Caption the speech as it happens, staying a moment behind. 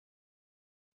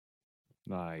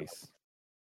Nice.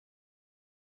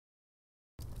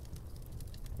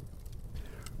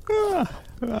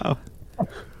 Wow.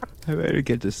 I better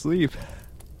get to sleep.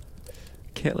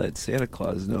 Can't let Santa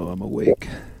Claus know I'm awake.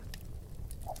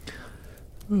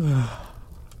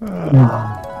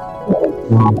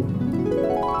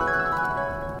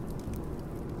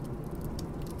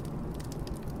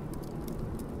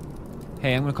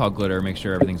 Hey, I'm gonna call Glitter, make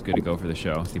sure everything's good to go for the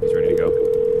show. See if he's ready to go.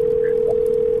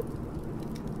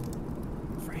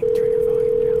 Frank, turn your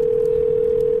volume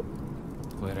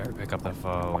down. Glitter, pick up the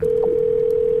phone.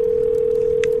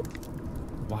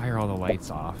 Why are all the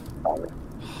lights off?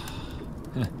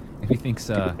 If he thinks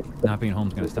not being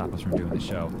home's gonna stop us from doing the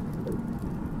show.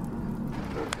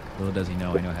 Little does he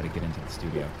know, I know how to get into the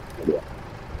studio.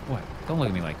 What? Don't look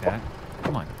at me like that.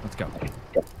 Come on, let's go.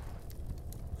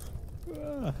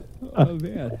 Oh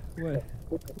man, what?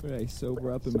 Would I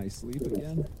sober up in my sleep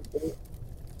again?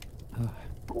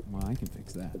 Well, I can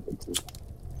fix that.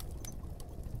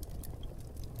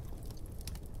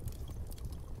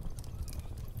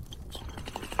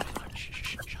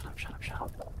 Shut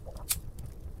up.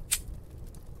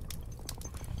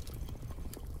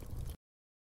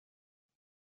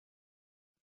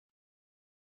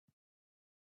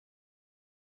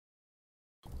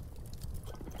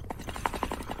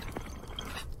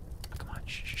 Come on,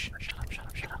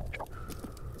 shut up.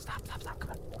 Stop,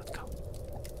 come on, let's go.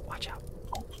 Watch out.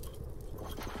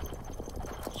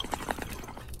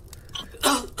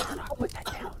 Put that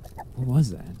down. What was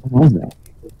that? Are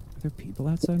there people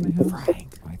outside my house?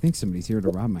 Frank. I think somebody's here to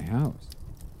rob my house.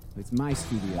 It's my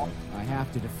studio. I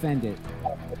have to defend it.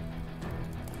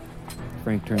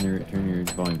 Frank, turn your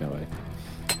volume that way.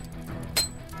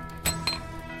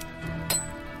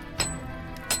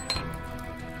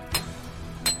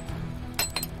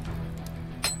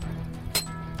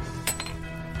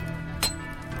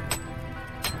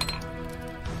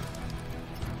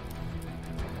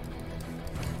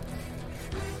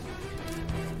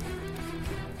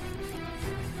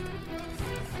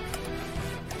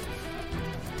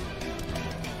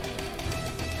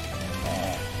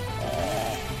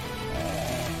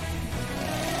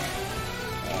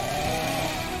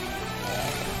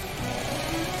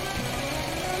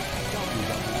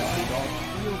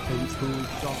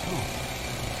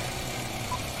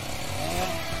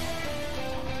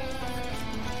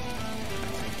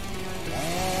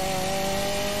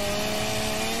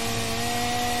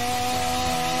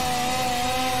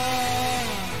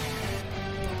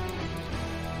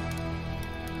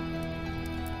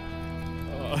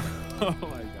 Oh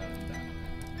my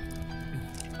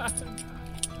god.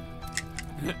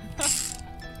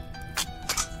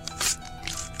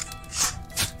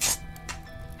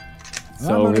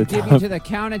 Well, I'm going to give you to the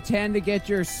count of 10 to get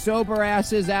your sober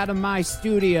asses out of my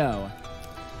studio.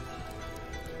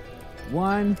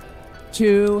 1,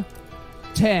 2,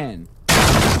 10.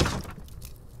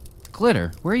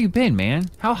 Glitter, where you been, man?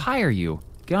 How high are you?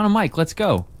 Get on a mic, let's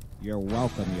go. You're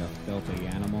welcome, you filthy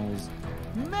animals.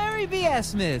 Merry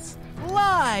BSmas!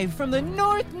 Live from the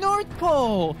North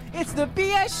Pole! It's the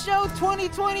BS Show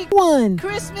 2021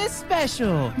 Christmas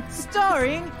Special!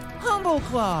 Starring Humble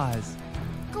Claus,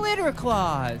 Glitter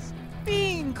Claus,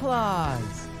 Bean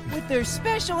Claus, with their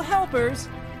special helpers,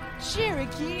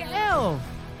 Cherokee Elf,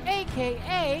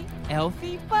 aka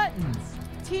Elfie Buttons,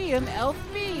 Team Elf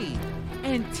B,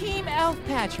 and Team Elf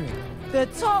Patrick, the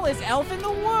tallest elf in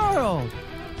the world!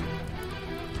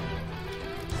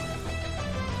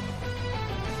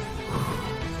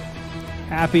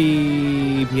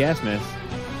 Happy PSmas.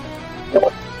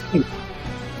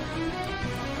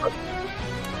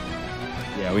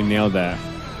 Yeah, we nailed that.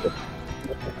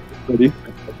 Ready?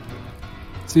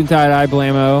 Student Tide Eye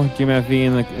Blamo, GMFV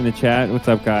in the chat. What's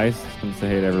up, guys? Just want to say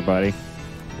hey to everybody.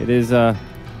 It is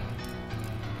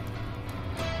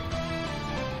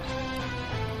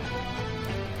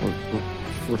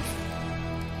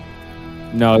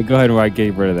No, go ahead and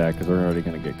get rid of that because we're already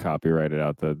going to get copyrighted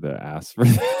out the ass for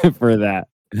that.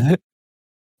 My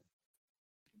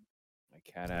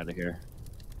cat out of here.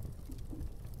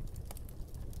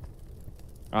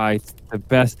 It's the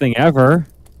best thing ever.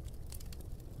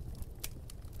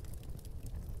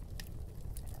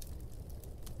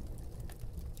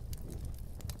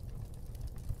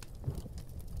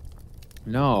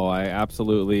 No, I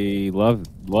absolutely love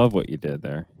what you did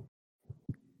there.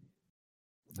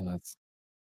 That's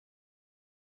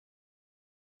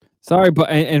sorry, but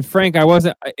and Frank, I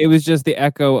wasn't. It was just the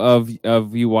echo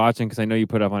of you watching because I know you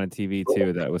put up on a TV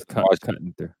too that was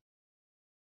cutting through.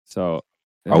 So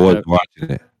I wasn't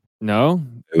watching it. No,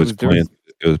 It was playing.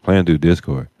 It was playing through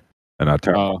Discord, and I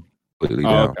turned. completely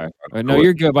Oh, down. okay. No,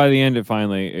 you're good. By the end, it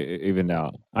finally evened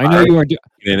out. I know you weren't.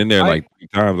 And in there I- like 3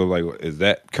 times. I was like, is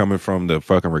that coming from the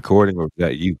fucking recording or is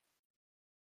that you?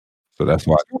 So that's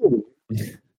why.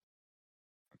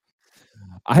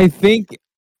 I think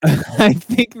I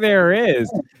think there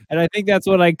is, and I think that's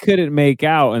what I couldn't make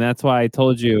out, and that's why I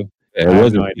told you. It I have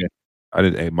wasn't. no idea. I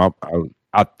didn't.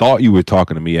 I thought you were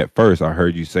talking to me at first. I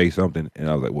heard you say something, and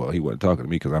I was like, well, he wasn't talking to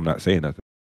me because I'm not saying nothing.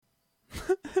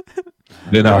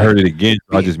 Then I heard it again.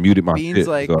 So I just muted my Bean's shit.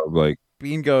 like- So I was like,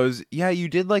 Bean goes, yeah, you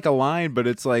did like a line, but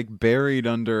it's like buried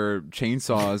under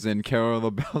chainsaws and Carol of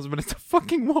the Bells, but it's a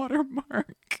fucking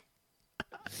watermark.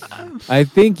 I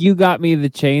think you got me the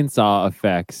chainsaw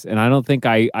effects, and I don't think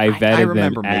I vetted I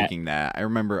remember them. making that.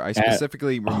 I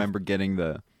specifically remember getting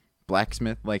the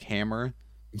blacksmith like hammer.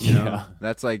 You Yeah. know?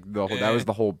 That's like that was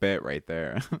the whole bit right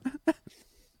there.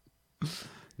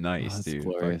 Nice, That's dude.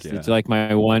 glorious. Fuck yeah. Did you like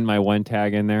my one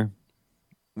tag in there?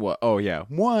 What? Oh yeah,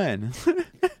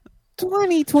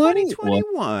 2020.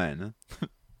 2021.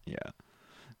 Yeah,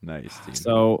 nice, dude.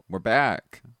 So we're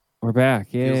back. we're back.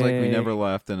 Feels like we Yay. never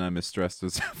left, and I'm as stressed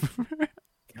as ever.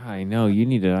 I know I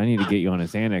need to get you on a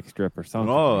Xanax drip or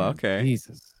something. Oh, man. okay.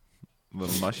 Jesus.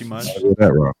 Little mushy mush. I did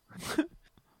that wrong.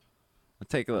 I'll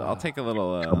take a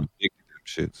little. I'm addicted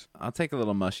to them shits. I'll take a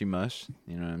little mushy mush.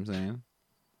 You know what I'm saying?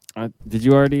 Did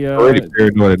you already? Already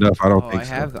paranoid enough. I don't Oh, think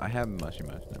I so. have mushy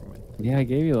mush. Never mind. Yeah, I'll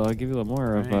give you a little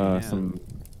more of Right, yeah. some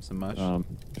Some mush.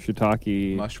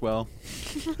 shiitake Mushwell.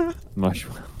 mush.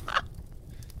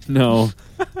 No,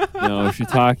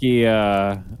 shiitake.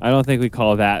 I don't think we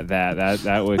call that.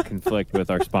 That would conflict with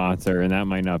our sponsor, and that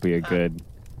might not be a good.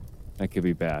 That could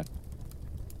be bad.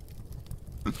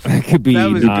 That could be.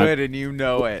 That was not, good, and you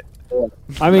know it.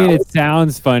 I mean, it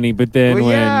sounds funny, but then Well,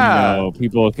 when yeah.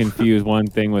 people confuse one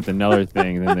thing with another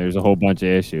thing, then there's a whole bunch of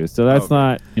issues. So that's Oh,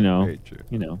 not, Very true.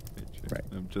 you know. Very true. Right.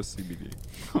 I'm just CBD.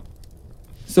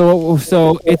 So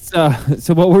it's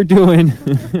so what we're doing.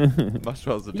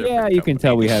 Mushwell's a different Yeah, you can company.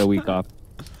 tell we had a week off.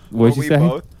 What'd you say?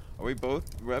 Are we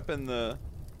both repping the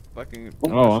fucking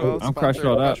Oh, I'm sponsor,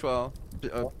 Crushwell up.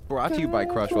 Crushwell. Brought to you by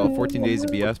Crushwell. 14 days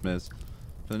of BS Miss.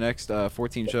 For the next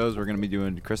 14 shows, we're gonna be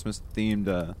doing Christmas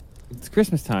themed. It's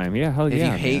Christmas time. Yeah, hell If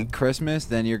yeah. you hate man. Christmas,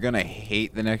 then you're gonna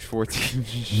hate the next 14.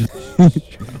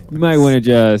 You might want to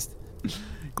just.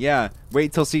 Yeah,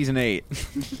 wait till season 8.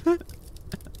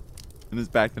 And it's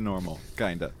back to normal,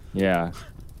 kinda. Yeah.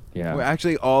 Yeah. Well,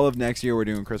 actually, all of next year we're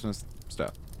doing Christmas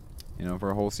stuff. You know,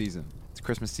 for a whole season. It's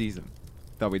Christmas season.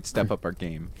 Thought we'd step up our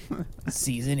game.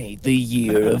 Season 8, the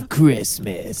year of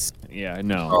Christmas. Yeah.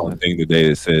 No. Wrong thing today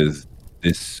that says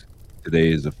today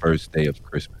is the first day of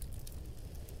Christmas.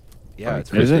 Yeah,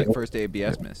 it's Is it? first day of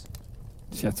BS Miss.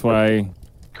 That's why.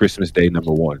 Christmas day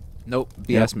number 1. Nope,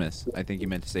 BS Miss. I think you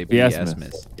meant to say BS BS Miss.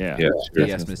 Miss. Yeah. Yeah, sure.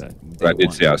 BS Miss. Day. But I day did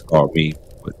one. say I saw me.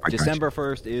 But I got you. December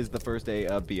 1st is the first day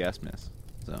of BS Miss.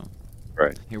 So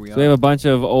Right. here we So we have are. a bunch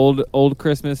of old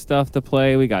Christmas stuff to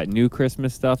play. We got new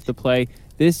Christmas stuff to play.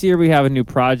 This year we have a new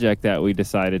project that we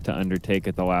decided to undertake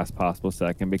at the last possible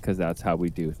second because that's how we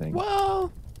do things.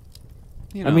 Well,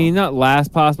 you know. I mean, not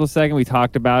last possible second. We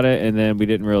talked about it and then we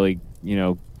didn't really,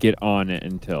 get on it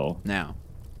until now.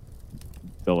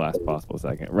 the last possible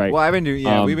second, right? Well, I've been doing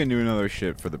Um, we've been doing other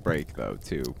shit for the break though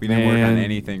too. We didn't work on Man.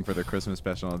 anything for the Christmas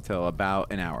special until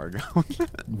about an hour ago.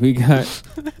 We got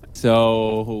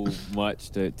so much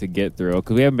to get through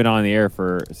because we haven't been on the air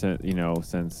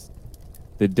since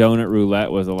the donut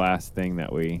roulette was the last thing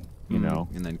that we,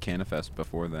 and then Canifest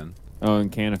before then,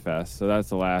 and Canifest. So that's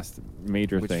the last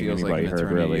major which thing feels like anybody an heard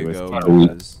eternity really was. ago. about But a week.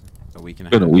 it was a week and a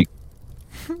It's been half. a week.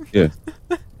 Yeah.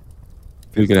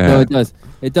 Week and a No, half. it does.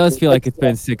 It does feel like it's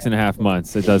been 6.5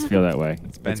 months. It does feel that way.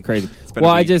 been- It's crazy. It's been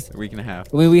Well, a week and a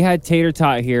half. I mean, we had Tater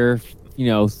Tot here,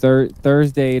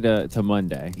 Thursday to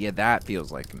Monday. Yeah, that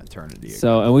feels like an eternity ago.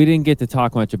 So, and we didn't get to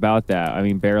talk much about that. I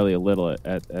mean, barely a little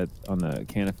at on the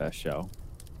Canifest show.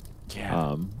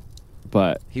 Yeah,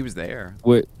 But he was there.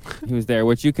 he was there,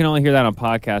 which you can only hear that on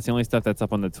podcasts. The only stuff that's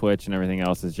up on the Twitch and everything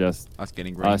else is just Us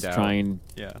getting rained us out. trying.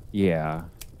 Yeah. Yeah,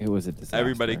 it was a disaster.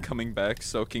 Everybody coming back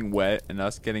soaking wet and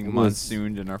us getting It was-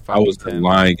 monsooned in our I fucking was in tent.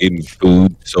 line getting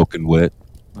food, soaking wet.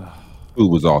 Food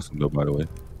was awesome though, by the way.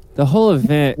 The whole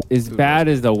event, as Food bad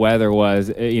was as the weather was,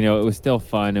 it was still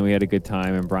fun and we had a good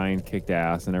time and Brian kicked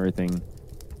ass and everything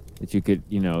that you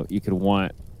could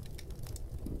want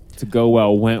to go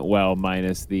well went well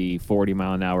minus the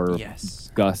 40-mile-an-hour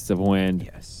Yes. gusts of wind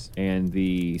Yes. and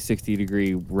the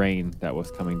 60-degree rain that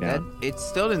was coming That down. it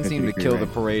still didn't seem to 50-degree kill the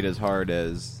rain. parade as hard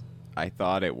as I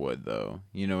thought it would, though.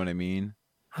 You know what I mean?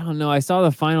 I don't know. I saw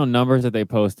the final numbers that they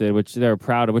posted, which they were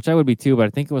proud of, which I would be too, but I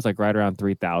think it was like right around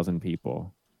 3,000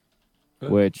 people.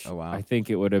 which Oh, wow. I think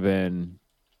it would have been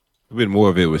A bit more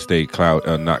of it would stay cloud,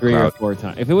 not 3 or cloud, 4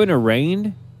 times. If it wouldn't have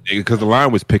rained, because the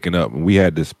line was picking up, and we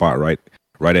had this spot right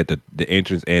at the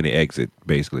entrance and the exit,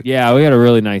 basically. yeah, we had a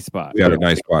really nice spot. We had a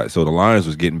nice spot, so the lines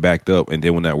was getting backed up, and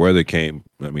then when that weather came,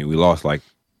 I mean, we lost like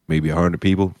maybe 100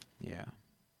 people. Yeah.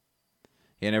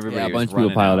 And everybody Yeah, a was bunch of people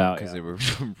running piled out, because yeah. it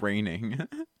was raining.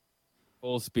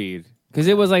 Full speed. Because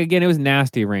it was like, again, it was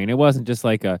nasty rain. It wasn't just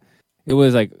like it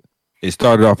was like, It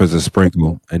started off as a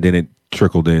sprinkle, and then it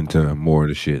trickled into more of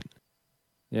the shit.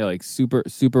 yeah, like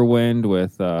super wind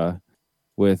with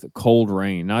cold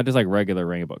rain. Not just like regular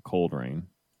rain, but cold rain.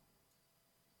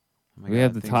 Oh my We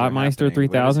have the things are Topmeister happening. What is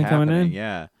 3000 coming in? happening?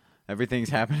 Yeah. Everything's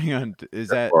happening on. Is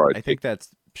that? Boyardee. I think that's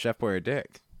Chef Boyer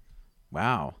Dick.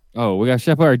 Wow. Oh, we got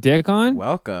Chef our Dick on?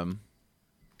 Welcome.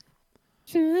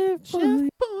 Chef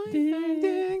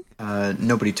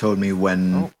Nobody told me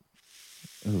when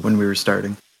we were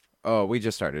starting. Oh, we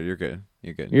just started. You're good.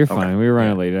 You're good. You're fine. We were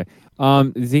running Yeah. late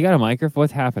today. Has he got a microphone?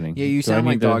 What's happening? Yeah, you Do I sound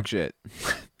like need to- dog shit.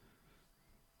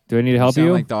 Do I need to help sound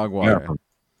you? like dog water. Yeah.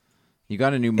 You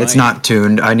got a new mic. It's not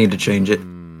tuned. I need to change it.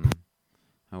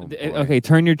 Oh, boy. Okay,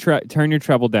 turn your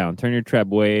treble down. Turn your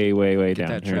treb way Get down.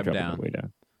 that Turn your treb treble down. way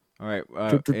down. All right.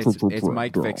 It's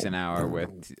Mike fixing hour with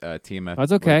TMF.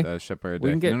 That's okay. With, Chef Boyer We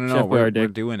can Dick. get No, Chef we're Boyer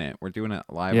Dick. doing it. We're doing it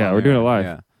live. Yeah, on we're doing air. it live.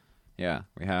 Yeah. Yeah,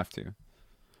 we have to.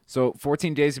 So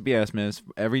 14 days of BS Miss.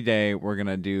 Every day we're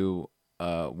gonna do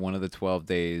one of the 12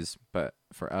 days, but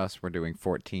for us we're doing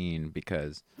 14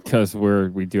 because Because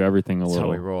we do everything a that's how we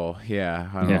little. roll. Yeah,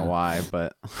 I don't Yeah. know why,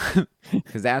 but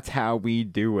because that's how we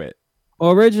do it.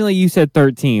 Well, originally you said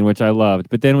 13, which I loved,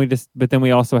 but then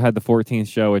we also had the 14th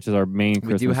show, which is our main We do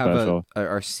Christmas have special.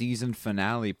 our season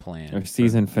finale planned. Our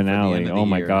season for the finale. end of the Oh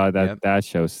my year. god, Yep. that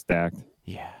show's stacked.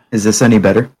 Yeah. Is this any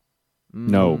better?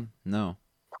 No. No.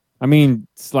 I mean,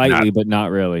 slightly, but not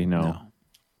really. No. No.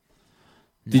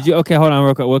 Did you? Okay, hold on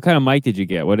real quick. What kind of mic did you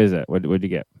get? What is it? What did you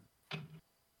get?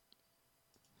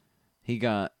 He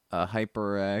got a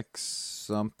HyperX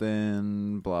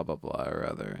something blah blah blah or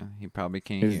other. He probably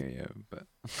can't Is- hear you, but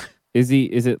Is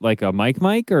it like a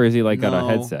mic or is he like got a No.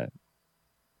 headset?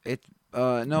 it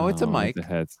no, it's a mic. It's a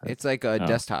headset. It's like a Oh.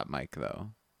 desktop mic though,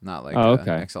 not like Oh, a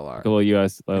okay. XLR. Like a little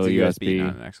It's a USB.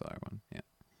 not an XLR one. Yeah.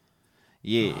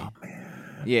 Yeah.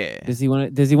 Yeah. Does he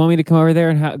want me to come over there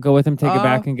and go with him, take it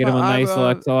back, and get him a nice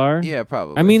XLR? Yeah,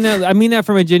 probably. I mean that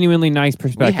from a genuinely nice we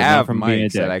perspective. not have from being a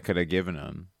mics that dick. I could have given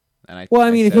him. And Well,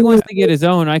 I mean, if he said wants that. to get his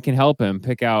own, I can help him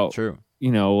pick out. True.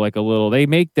 Like a little. They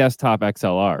make desktop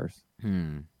XLRs,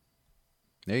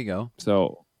 There you go.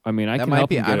 so I mean, I that can might help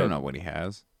be. him I get don't it. know what he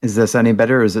has. Is this any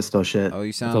better or is it still shit? Oh,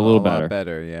 you sound a little lot better.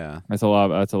 better. Yeah. That's a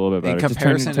little bit better. In Just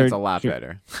comparison, it's a lot turn-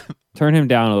 better. Turn him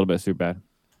down a little bit, Super Bad.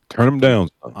 Turn them down.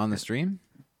 On the stream?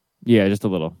 Yeah, just a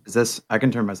little. Is this? I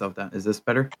can turn myself down. Is this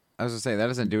better? I was gonna say that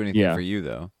doesn't do anything Yeah. for you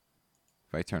though.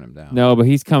 If I turn him down. No, but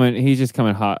he's coming. He's just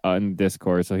coming hot in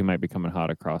Discord, so he might be coming hot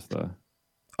across the.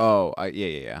 Oh,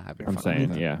 yeah. I've been I'm fucking saying,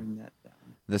 with yeah. Bring that down.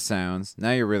 the sounds.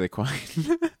 Now you're really quiet.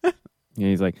 Yeah,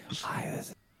 he's like, hi, this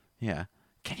is Yeah.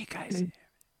 Can you guys hear me?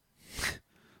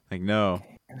 Like, no,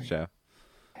 chef.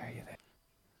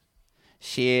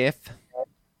 Chef.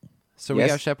 So we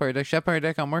Yes? got Chef Boyer Dick. Chef Boyer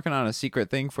Dick, I'm working on a secret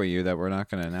thing for you that we're not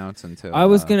going to announce until. I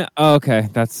was gonna. Oh, okay,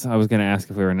 I was gonna ask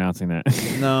if we were announcing that.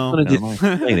 No, Wanna Never just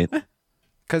mind. explain it.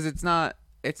 because it's not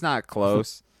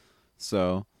close.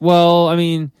 So Well, I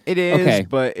mean, it is, Okay.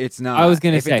 but it's not. I was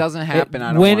gonna if say it doesn't happen,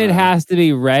 I don't when it wanna- has to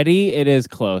be ready, it is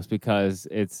close because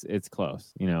it's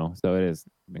close. So it is.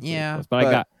 Yeah, close.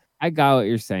 But I got what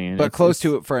you're saying. But close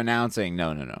to it for announcing.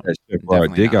 No. That shit bar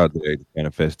Definitely dig not. out there at the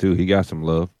Manifest too. He got some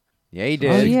love. Yeah, he Oh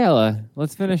did. yeah,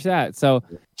 let's finish that. So,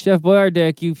 Chef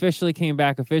Boyardee, you officially came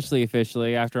back officially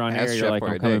after on As air. Chef You're like, I'm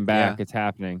Boyardee, coming back. yeah. It's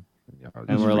happening. And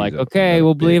Just we're like, freeze up okay, some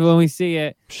we'll other believe it bits. when we see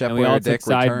it. Chef And we all Boyer took Dick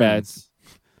side returns.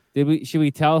 bets. Should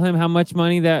we tell him how much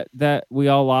money that we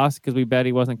all lost because we bet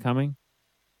he wasn't coming?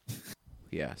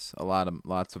 Yes,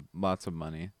 lots of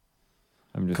money.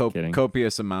 I'm just kidding.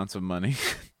 Copious amounts of money.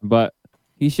 But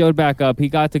he showed back up. He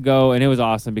got to go, and it was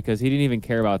awesome because he didn't even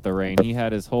care about the rain. He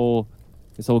had his whole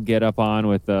get up on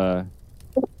with Oh,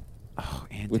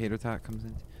 and With- Tater Tot comes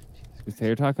in. with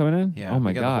Tater Tot coming in. Yeah. Oh my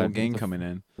we got god, the whole gang the coming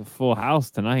in. full house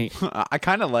tonight. I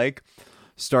kind of like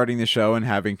starting the show and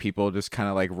having people just kind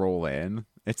of like roll in.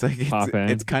 It's like Pop in.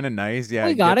 it's kind of nice. Yeah.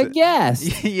 We you got get a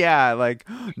guest. to- Yeah, like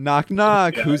knock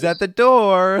knock. Who's at the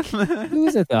door?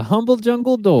 Who's at the humble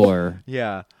jungle door?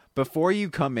 Yeah. Before you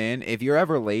come in, if you're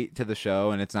ever late to the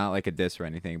show, and it's not like a diss or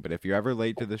anything, but if you're ever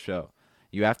late to the show,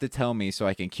 you have to tell me so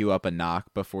I can queue up a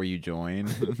knock before you join.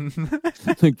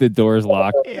 Like the door's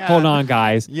locked. Yeah. Hold on,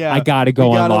 guys. Yeah. I gotta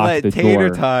go you gotta unlock let the Tater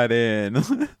door. Tot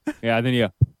in. Yeah, then you.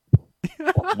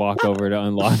 walk over to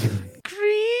unlock.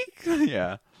 Creak.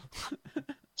 Yeah.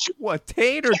 What,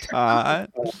 Tater Tot?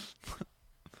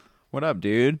 What up,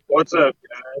 dude? What's up,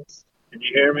 guys? Can you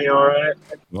hear me all right?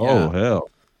 Oh Yeah. hell!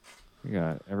 We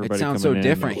got everybody. It sounds so coming in.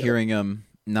 different hearing him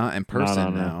not in person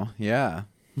on there. now. Yeah.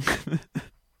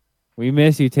 We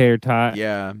miss you, Tater Tot.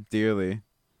 Yeah, dearly.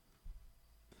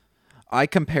 I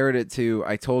compared it to,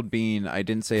 I told Bean, I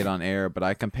didn't say it on air, but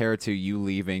I compare it to you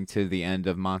leaving to the end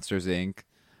of Monsters, Inc.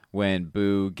 when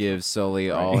Boo gives Sully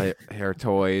all her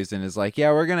toys and is like,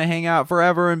 yeah, we're going to hang out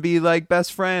forever and be like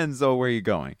best friends. Oh, where are you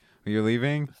going? Are you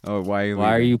leaving? Oh, why are you leaving?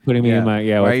 Why are you putting me in my?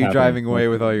 Yeah. Why what's are you happening? driving away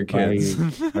with all your Why are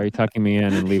kids? Why are you tucking me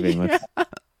in and leaving?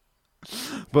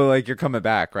 But like you're coming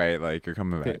back, right? Like you're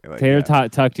coming back. Like, Tater yeah.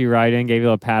 Tot tucked you right in, gave you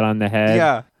a pat on the head.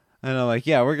 Yeah. And I'm like,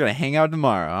 yeah, we're going to hang out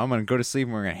tomorrow. I'm going to go to sleep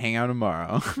and we're going to hang out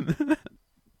tomorrow.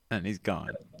 And he's gone.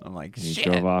 I'm like, And he shit.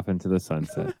 drove off into the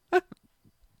sunset.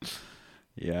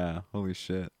 Yeah, holy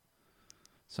shit.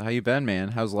 So how you been, man?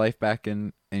 How's life back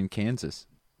in Kansas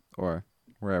or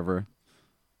wherever?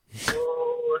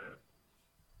 Oh,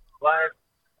 life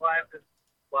is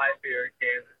life here in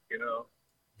Kansas, you know.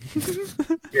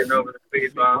 Getting over the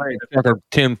speed bump. Sucker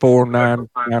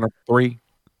 10-4-9-9-3.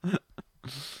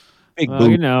 Big Well,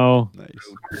 Boo. you know,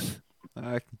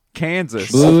 Nice. Kansas.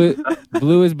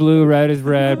 blue is blue, red is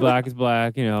red, black is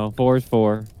black. You know, 4 is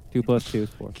 4. 2 plus 2 is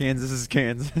 4. Kansas is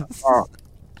Kansas. Oh,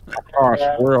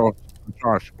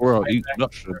 squirrel eat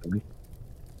nuts.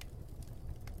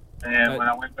 And when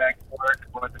I went back to work,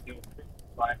 it wasn't doing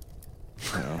life.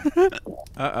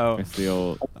 Uh-oh. It's the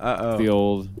old, Uh-oh. the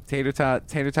old. Tater Tot,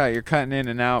 you're cutting in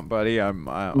and out, buddy. I'm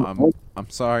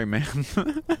sorry, man.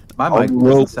 My mic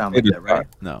doesn't sound like that, right?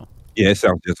 No. Yeah, it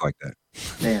sounds just like that.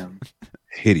 Damn.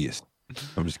 Hideous.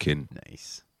 I'm just kidding.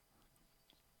 Nice.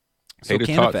 So Tots.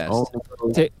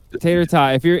 CannaFest. Tater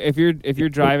Tot, if you're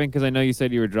driving, because I know you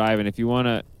said you were driving. If you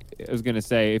wanna, I was gonna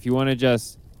say, if you wanna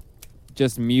just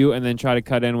mute and then try to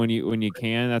cut in when you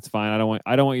can, that's fine.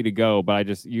 I don't want you to go, but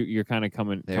you're kind of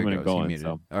coming There it and goes. going. You muted.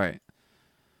 So All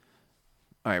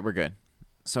right, we're good.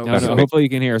 So no, hopefully you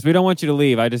can hear us. We don't want you to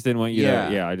leave. I just didn't want you Yeah,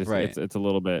 to. Yeah, I just right. it's a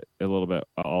little bit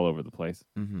all over the place.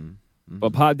 Mhm.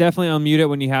 But definitely unmute it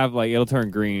when you have it'll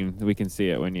turn green. We can see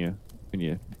it when you.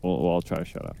 We'll all try to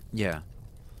shut up. Yeah.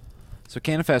 So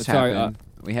CannaFest Sorry, happened.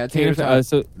 We had Tater Tater Tot Tot,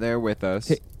 so there with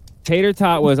us. Tater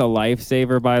Tot was a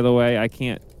lifesaver, by the way. I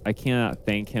cannot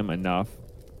thank him enough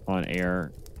on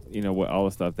air. You know what all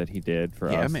the stuff that he did for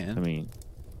Yeah, us. man. I mean,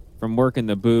 from working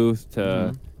the booth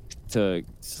to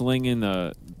slinging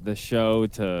the show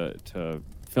to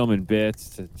filming bits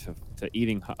to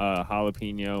eating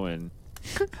jalapeno and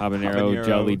habanero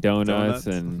jelly donuts.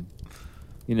 And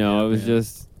it was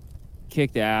just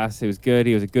kicked ass. It was good.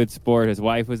 He was a good sport. His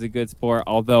wife was a good sport.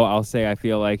 Although I'll say I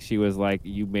feel like she was like,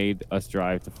 you made us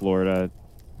drive to Florida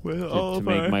to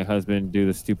make my husband do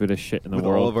the stupidest shit in the with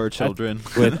world. all of our children.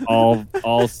 With all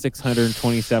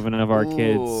 627 of our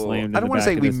kids Ooh, slammed in I don't want to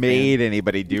say we made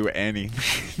anybody do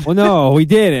anything. Well, no, we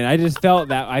didn't. I just felt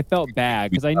that I felt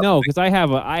bad because I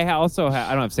also have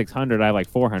I don't have 600. I have like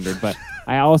 400, but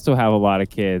I also have a lot of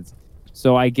kids.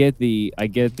 So I get the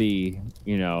driving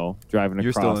across.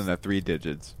 You're still in the 3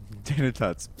 digits. Tater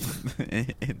Tot's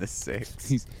in the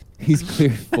 6. He's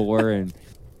cleared 4 and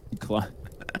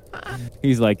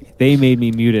he's like, they made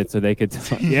me mute it so they could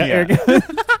talk. Yeah.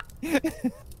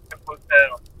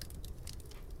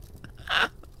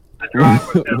 The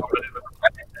drive was down, but it was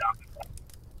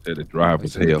Said the drive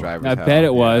was hell. I bet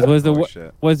it was.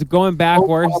 Was going back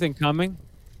worse than coming?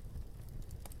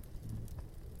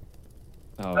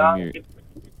 Oh, I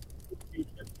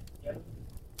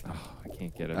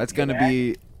can't get it. That's gonna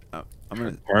be. I'm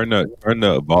gonna Turn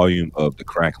the volume of the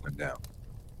crackling down.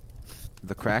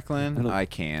 the crackling. I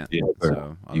can't. Yeah,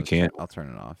 so you can't? I'll turn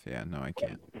it off. Yeah, no, I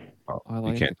can't. Oh, I you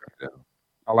like can't turn it down.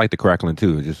 I like the crackling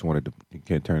too. I just wanted to. You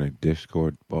can't turn the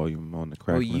Discord volume on the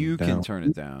Well, crackling. you down. can turn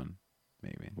it down,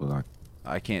 maybe. Well,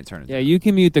 I can't turn it. Yeah, down. you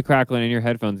can mute the crackling in your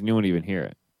headphones and you won't even hear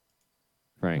it.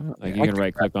 Frank, like you I can can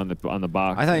right click on the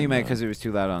box. I thought you and, meant because it was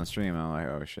too loud on stream. I'm like,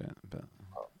 oh shit. But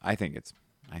I think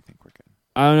we're good.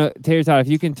 I don't know, Tater Tot. If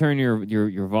you can turn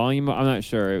your volume, I'm not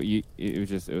sure. It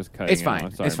was cutting. It's fine.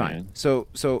 Out. Sorry, It's fine. man. So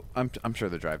I'm sure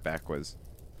the drive back was.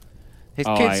 His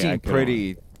Oh, kids I seemed could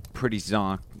pretty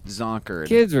zonkered.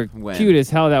 Kids were when cute as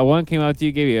hell. That one came out to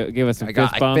you, gave us some I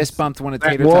fist bumps. fist bumped one of That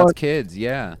Tater one? Tot's kids.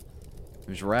 Yeah, it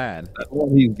was rad. that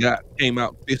one he got came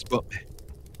out fist bump.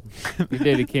 He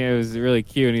did. It was really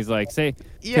cute, and he's like, "Say."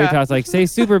 Yeah. Tater Tot's like, "Say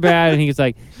super bad," and he's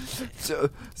like, So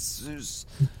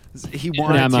he Nah,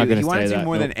 wanted I'm not to. gonna He wanted say to that.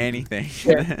 more Nope. than anything.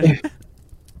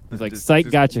 "He's like, psych,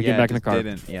 gotcha. Get back in the car."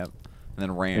 Didn't. Yep. And then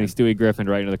And ran. he Stewie Griffin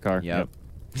right into the car. Yep.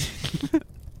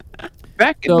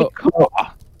 Back in the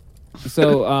car,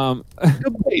 So,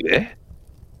 baby.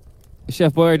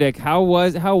 Chef Boyardee,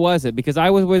 how was it? Because I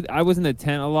was in the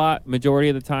tent a lot, majority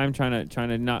of the time, trying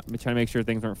to make sure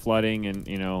things weren't flooding and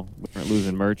we weren't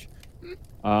losing merch.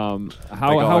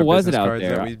 How was it out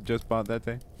there? That we just bought that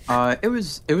day. It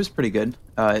was pretty good.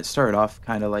 It started off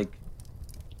kind of like,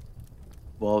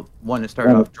 well, one, it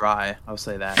started off dry. I'll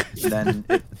say that. And then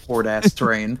it poured ass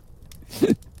rain.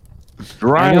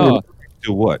 Dry know.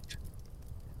 to what?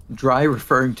 Dry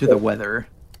referring to the weather.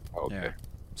 Okay. Yeah.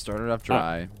 Started off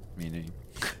dry, meaning.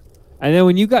 And then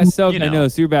when you got soaked, You I know. know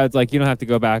Superbad's like, you don't have to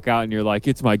go back out, and you're like,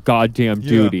 it's my goddamn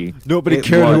duty. Nobody It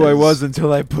cared who I was. was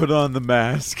until I put on the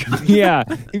mask. Yeah,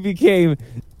 he became.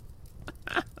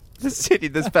 The city,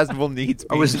 this festival needs me.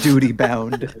 I was duty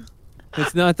bound.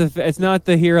 It's not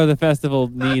the hero the festival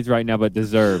needs right now, but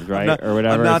deserves, right, I'm not, or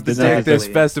whatever. I'm not the It's dick this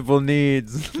Exactly. festival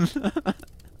needs.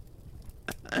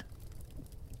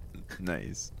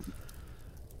 Nice.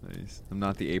 Nice. I'm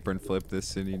not the apron flip this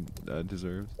city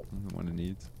deserves. I'm the one it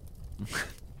needs.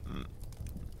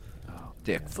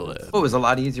 Dick flip. It was a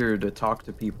lot easier to talk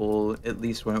to people, at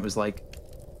least when it was like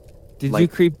Did you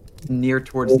like- creep? near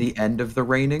towards the end of the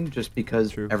raining, just because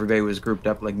True. everybody was grouped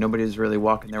up. Like nobody was really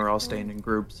walking; they were all staying in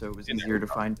groups, so it was easier to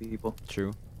find people.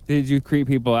 True. Did you creep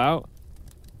people out?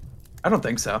 I don't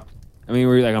think so. I mean,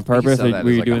 were you like on purpose? sell Or that were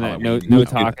as you like a doing that no Halloween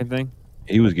talking thing?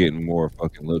 He was getting more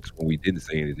fucking looks when we didn't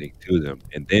say anything to them,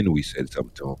 and then we said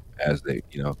something to him as they,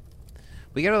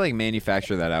 We gotta like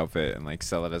manufacture that outfit and like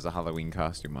sell it as a Halloween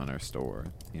costume on our store.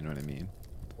 You know what I mean?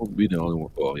 We'll be the only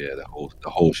one. Oh yeah, the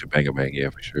whole shebang bang, yeah,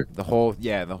 for sure. The whole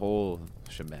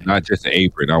shebang. Not just the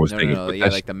apron. I was No, thinking, no, but yeah,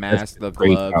 that's- like the that's mask, the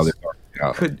great how gloves.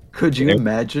 they're talking out. Could you Yeah.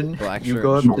 imagine Black you shirt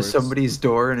go and up to shorts. somebody's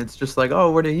door and it's just like,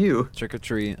 oh, what are you? Trick or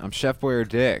treat. I'm Chef Boyer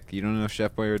Dick. You don't know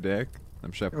Chef Boyer Dick?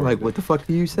 I'm Chef You're Boyer like, Dick. what the fuck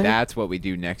do you say? That's what we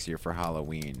do next year for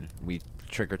Halloween. We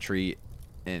trick or treat,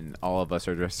 and all of us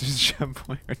are dressed as Chef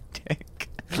Boyer Dick.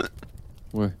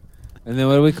 Where? And then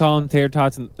what do we call them? Tater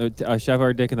tots and Chef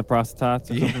our dick and the prostitutes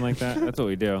or Yeah. something like that. That's what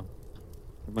we do.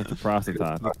 A bunch of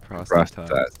prostitutes.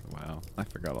 Prostitutes. Wow, I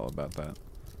forgot all about that.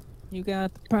 You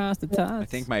got the prostitutes. I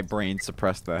think my brain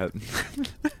suppressed that.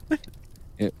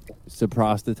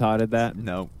 prostituted that.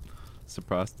 Nope.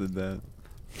 Suppressed that.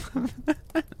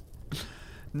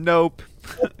 Nope.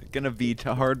 Gonna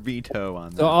hard veto on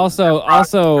that. So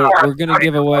also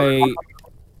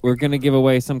we're gonna give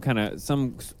away some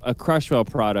a Crushwell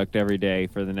product every day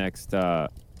for the next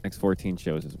 14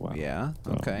 shows as well. Yeah.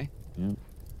 So, Okay. yeah.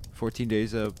 14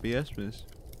 days of BS Miss.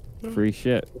 Free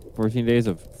shit. 14 days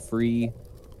of free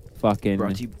fucking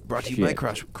Brought to you by shit.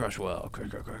 Crushwell.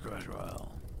 Crushwell.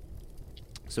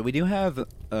 So we do have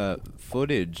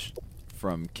footage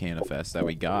from CanaFest that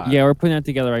we got. Yeah, we're putting that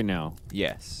together right now.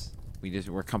 Yes.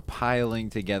 We're compiling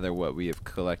together what we have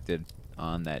collected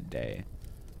on that day.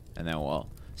 And then we'll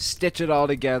stitch it all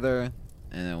together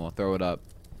and then we'll throw it up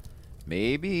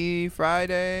maybe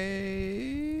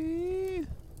Friday.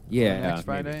 Yeah, Next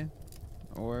maybe. Friday.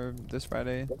 Or this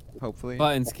Friday, hopefully.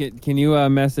 Buttons, can you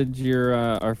message your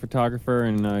our photographer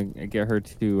and get her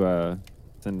to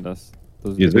send us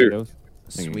those Yes, sir. videos?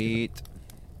 I think we Sweet.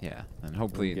 Yeah, and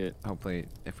hopefully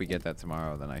if we get that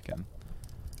tomorrow, then I can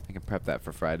prep that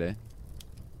for Friday.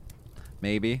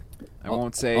 Maybe. I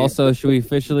won't say. Also, should we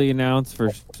officially announce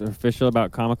for official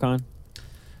about Comic-Con?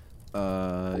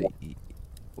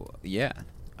 Yeah.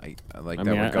 I like I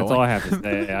that mean, we're going. that's all I have to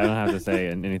say. I don't have to say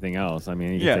anything else. I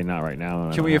mean, you can Yeah. say not right now. I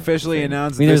Can don't we have to officially say-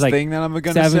 announce I mean, this there's like thing that I'm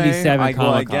gonna say? 77 I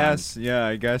Comic-Cons. guess. Yeah,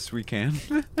 I guess we can.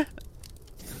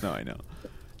 No, I know.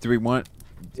 Do we want?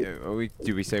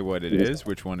 Do we say what it is?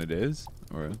 Which one it is?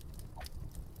 Or?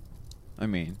 I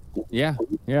mean, Yeah.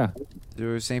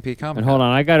 do St. Pete Comic. And hold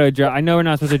on, I got to address. I know we're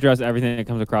not supposed to address everything that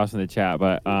comes across in the chat,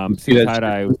 but See, Suit that's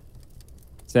Tie-Dye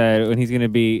said when he's gonna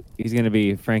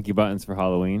be Frankie Buttons for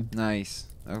Halloween, Nice.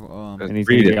 and he's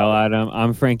Read gonna it. yell at him,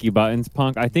 "I'm Frankie Buttons,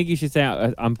 punk." I think you should say,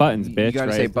 "I'm Buttons, bitch." You gotta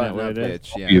right? say Isn't that button what up, it is?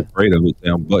 bitch. Be Yeah. afraid of it.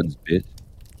 Down buttons, bitch.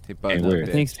 Say button Can't up, wear it.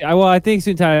 bitch. I think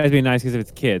Suit Tie-Dye would be nice because if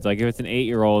it's kids, like if it's an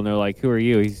 8-year-old and they're like, "Who are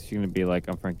you?" He's gonna be like,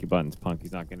 "I'm Frankie Buttons, punk."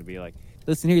 He's not gonna be like,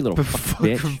 "Listen here, you little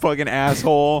fucking bitch." Fucking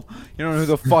asshole. You don't know who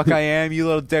the fuck I am, you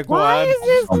little dickwad.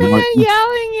 this I want-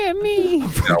 yelling at me? I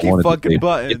Fucking wanted to fucking say,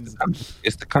 buttons.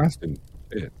 It's the costume.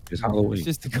 Yeah, it's Halloween. It's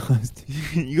just a costume.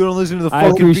 You gonna listen to the I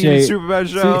fucking Bean appreciate- Superbad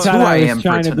show? That's who Tie-Dye I was am for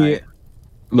trying to be- tonight.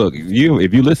 Look,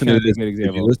 if you listen to Can't this, be a good if you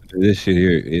example. listen to this shit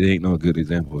here, it ain't no good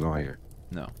examples on here.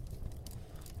 No.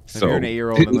 If So you're an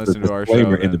 8-year-old and it's a listen to our show,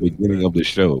 disclaimer in the then beginning of the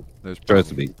show. there's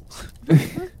Trust me.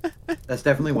 That's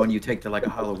definitely one you take to like a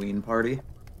Halloween party.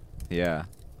 Yeah.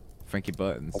 Frankie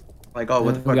Buttons. Like, oh,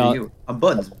 what the We fuck got- are you? I'm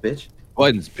Buttons, bitch.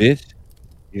 Buttons, bitch.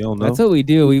 You don't know. That's what we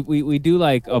do. We do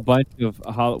like a bunch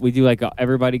of we do like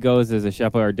everybody goes as a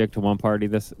chef or dick to one party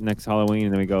this next Halloween,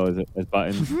 and then we go as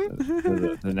buttons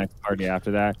to the next party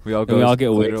after that. We all And go. we all as get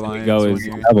glitter wigs. And we lines go one as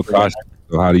year. I have a costume.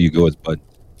 So how do you go as bud?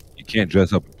 You can't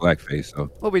dress up in blackface. So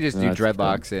Well, we just do That's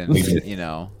dreadlocks and We did. you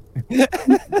know. I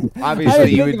Obviously,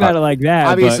 didn't you think would. about it like that.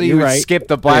 Obviously, but you you're would right. skip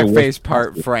the Yeah, what's- blackface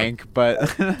part, Frank.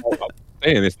 But man,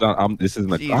 it's not. This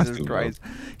isn't a Jesus costume. Christ,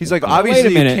 he's like, Wait a obviously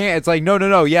you minute. can't. It's like,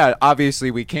 no. Yeah,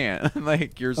 obviously we can't.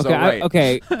 Like you're so Okay, right.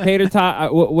 okay. Tater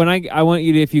Tot. When I want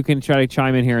you to, if you can try to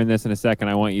chime in here in this in a second,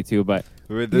 I want you to. But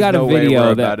There's got a no way video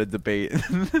we're that- about to debate.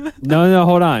 no,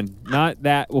 hold on. Not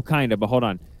that. Well, kind of, but hold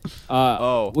on.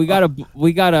 We got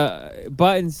a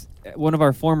buttons. One of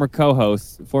our former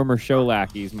co-hosts, former show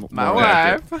lackeys. My more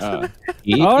accurate, wife.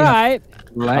 all right.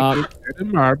 Like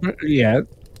and marble, yes.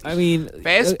 I mean,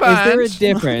 Face is there a punch.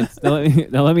 difference?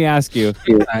 now let me ask you.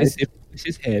 Nice. It's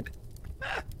his head.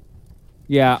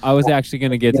 Yeah, I was actually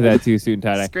going to get to that too soon,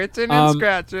 tie. Scritching and Um,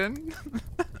 scratching.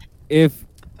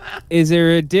 Is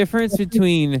there a difference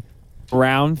between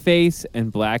brown face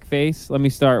and black face? Let me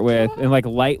start with and like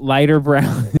lighter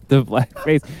brown, the black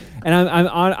face. And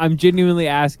I'm genuinely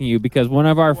asking you because one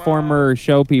of our former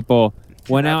show people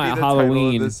went out at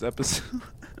Halloween This episode.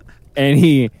 and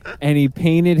he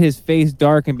painted his face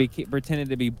dark and pretended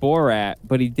to be Borat,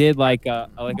 but he did like a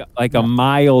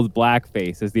mild black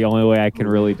face is the only way I can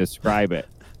really describe it.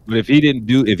 But if he didn't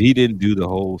do the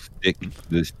whole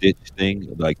stitch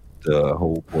thing, like the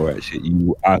whole Borat shit,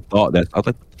 I thought that I was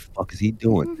like, what the fuck is he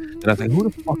doing? And I was like, who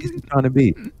the fuck is he trying to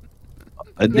be?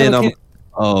 And then I'm,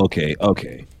 oh, okay.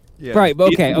 Yeah. Right,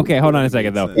 but okay, hold on a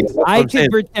second though. Makes sense. I I'm can saying.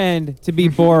 pretend to be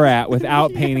Borat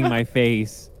without painting my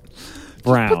face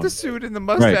brown. Put the suit and the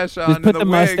mustache on. Just and put the the wig.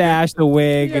 mustache, the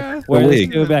wig, Yeah. wear The the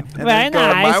wig. suit back. And Very then go,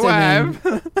 nice. my and wife.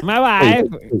 then- My wife.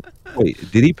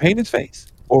 Wait, did he paint his face,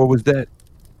 or was that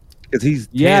because he's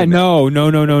Yeah, tan now?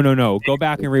 no. Go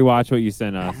back and rewatch what you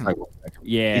sent us. Like,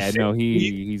 Yeah, He no, sent-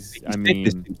 he's. he I sent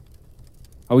this mean, to you.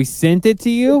 oh, he sent it to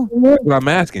you? That's what I'm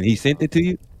asking. He sent it to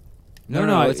you.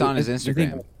 No, it's on his I think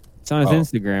Instagram. It's on his Oh.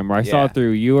 Instagram, or I saw Yeah. it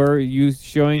through you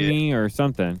showing Yeah. me or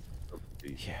something.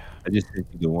 Yeah. I just sent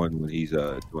you the one when he's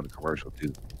doing a commercial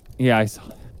too. Yeah, I saw.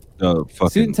 The Suit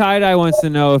fucking and Tie Dye wants to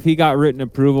know if he got written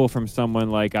approval from someone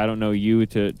like I don't know you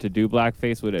to do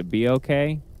blackface. Would it be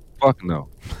okay? fuck no.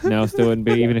 No, still wouldn't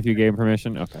be, even if you gave him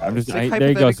permission. Okay, I'm just It's like there.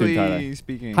 You go, Suit and Tie Dye. hypothetically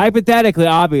speaking. Hypothetically,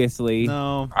 obviously,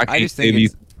 No, I can't just think save you.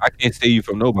 it's, I can't save you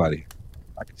from nobody.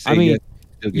 I can say I mean, yes,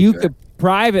 still get you your could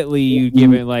privately you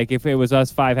give it like if it was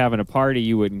us five having a party,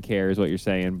 you wouldn't care, is what you're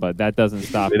saying. But that doesn't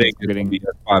stop ass. It us ain't just gonna getting be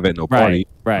us five at no right. party.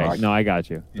 Right? Right. No, I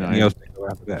got you. No, Anything I- else to go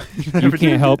after that? you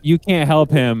can't help. You can't help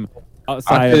him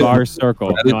outside of did. our circle.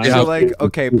 I did No, I tell So have- like,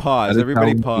 okay, pause. That is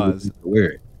Everybody how he pause. was to wear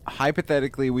it.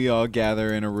 Hypothetically, we all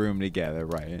gather in a room together,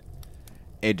 right?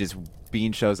 It just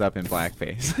Bean shows up in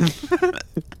blackface.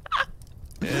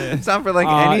 It's not for like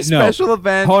any no. special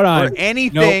event Hold on. or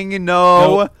anything.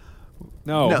 No.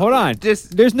 No, No, hold on.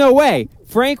 just- There's no way.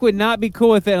 Frank would not be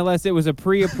cool with it unless it was a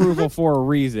pre-approval for a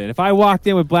reason. If I walked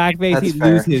in with blackface, That's he'd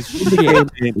fair. lose his If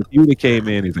you would have came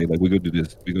in and say like, we're gonna do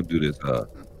this this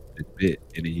bit,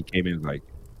 and then he came in like,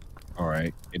 all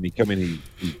right, and he come in,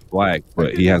 he's black,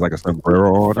 but he has like a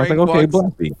sombrero on. I was like, okay,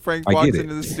 black bean. Frank I walks get it.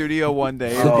 into the studio one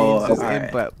day and Oh, Bean's just alright.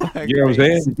 in black. You know what I'm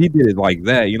saying? He did it like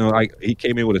that, you know, like he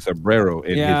came in with a sombrero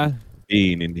and Yeah. his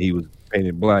bean, and he was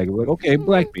painted black. It was like, okay,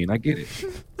 black bean, I get it.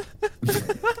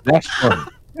 That's funny.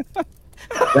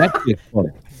 That's just funny.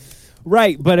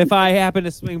 Right, but if I happen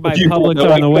to swing by You Publix know, on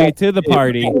like the way that. to the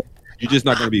party, You're just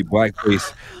not gonna be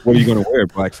blackface. What are you gonna wear?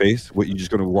 Blackface? What, you just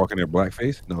gonna walk in there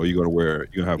blackface? No, you're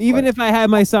gonna have even black. if I had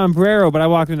my sombrero, but I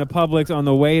walked into Publix on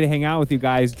the way to hang out with you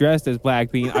guys dressed as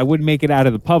Black Bean, I wouldn't make it out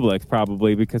of the Publix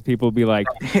probably because people would be like,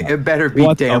 It better be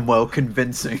What the- damn well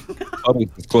convincing.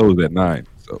 Publix is closed at 9,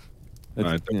 so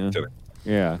That's- 9:30 yeah. today.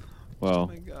 yeah. Oh Well,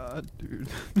 my god, dude.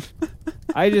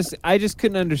 I just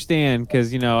couldn't understand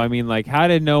because I mean, like, how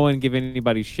did no one give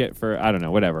anybody shit for I don't know,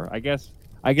 whatever. I guess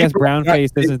brown face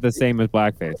isn't the same as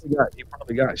blackface. He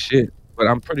probably got shit, but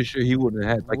I'm pretty sure he wouldn't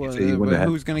have had, like you said, he wouldn't have had.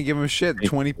 Who's gonna give him shit?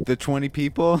 The 20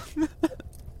 people.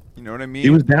 You know what I mean? He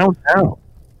was downtown.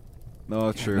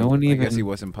 No, true. No one I guess even- he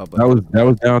wasn't public. That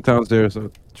was downtown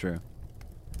Sarasota. True.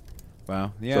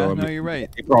 Wow. Yeah. So, I no, mean, you're right.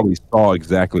 He probably saw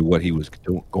exactly what he was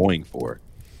going for.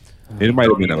 It might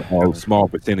have been a small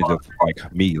percentage of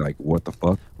like me, like what the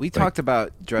fuck. We Like, talked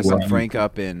about dressing well, Frank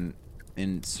up in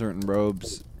certain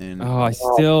robes and Oh, I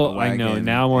know wagon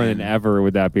now more than and- ever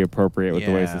would that be appropriate with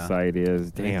the way Yeah. society is.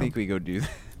 I Damn. think we go do that.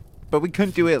 But we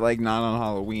couldn't do it like not on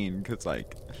Halloween because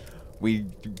like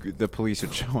the police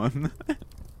would show him.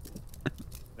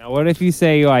 Now, what if you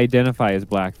say you identify as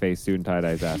blackface? Student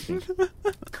tie-dye's asking. What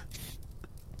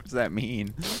does that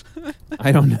mean?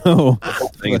 I don't know.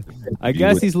 Thing I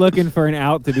guess he's looking for an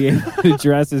out to be able to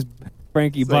dress as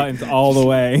Frankie Buttons all the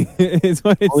way. Is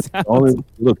what it sounds.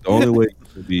 the only way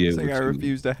to be It's able like I to,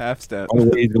 refuse to half step. the only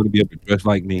way he's going to be able to dress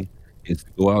like me is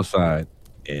to go outside,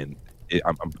 and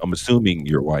I'm assuming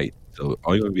you're white, so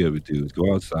all you're going to be able to do is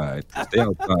go outside, stay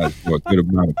outside for a good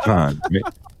amount of time. Right?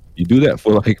 You do that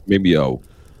for like maybe 4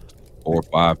 or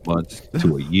 5 months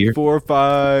to a year. 4 or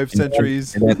 5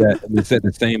 centuries. And it's at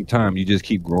the same time, you just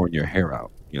keep growing your hair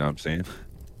out. You know what I'm saying?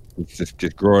 It's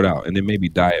just grow it out, and then maybe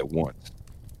dye it once.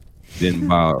 Then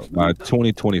by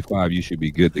 2025, you should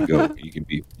be good to go. You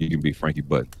can be Frankie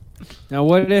Buttons. Now,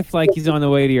 what if like he's on the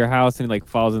way to your house and like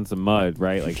falls in some mud,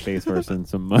 right? Like face first in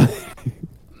some mud.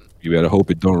 You better hope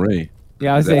it don't rain.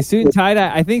 Yeah, I would say student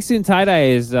tie-dye. I think student tie-dye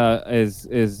is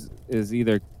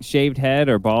either shaved head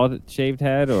or bald shaved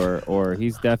head, or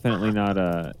he's definitely not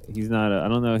a. He's not a. I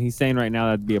don't know. He's saying right now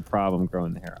that'd be a problem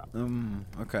growing the hair out.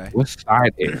 Okay. What's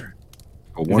side hair?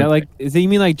 Is that like? Is it, you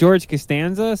mean like George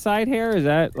Costanza side hair? Is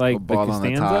that like A the bald on the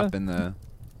Costanza? top and the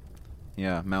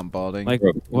Mount Balding. Like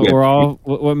Bro, what yeah. we're all,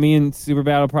 what me and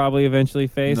Superbad will probably eventually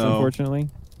face, No. unfortunately.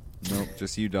 Nope,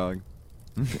 just you, dog.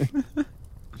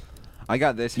 I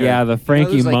got this hair. Yeah, the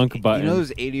Frankie those, like, Monk button. You know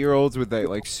those 80-year-olds with that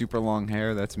like super long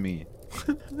hair? That's me.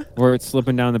 Where it's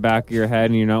slipping down the back of your head,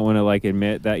 and you don't want to like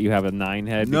admit that you have a 9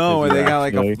 head. No, because they you're got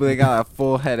like actually- they got a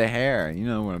full head of hair. You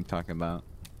know what I'm talking about.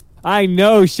 I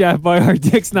know, Chef Boy. Our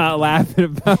Dick's not laughing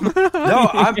about. No,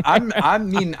 I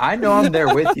mean, I know I'm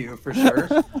there with you for sure.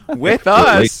 With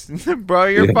us, bro.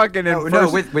 You're Yeah. fucking in No,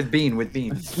 first. with Bean.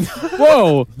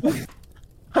 Whoa!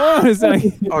 Hold on a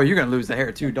second. Oh, you're gonna lose the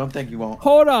hair too. Don't think you won't.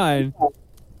 Hold on.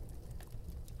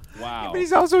 Wow. But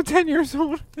he's also 10 years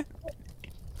old.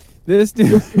 This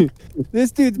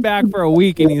dude's back for a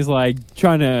week, and he's like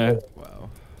trying to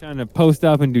post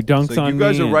up and do dunks It's like, on you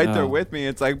guys me. are right and, there with me.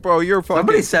 It's like, bro, you're fucking.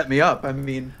 Somebody set me up. I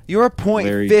mean, You're a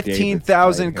Larry 15,000 David's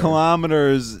right here.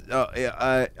 kilometers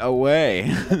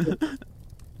away.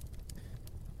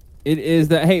 It is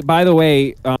that. Hey, by the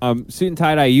way, suit and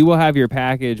tie dye, you will have your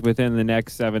package within the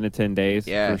next 7 to 10 days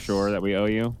for Yes. sure that we owe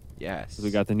you. Yes. 'Cause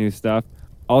we got the new stuff.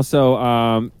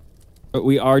 Also,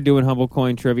 we are doing Humble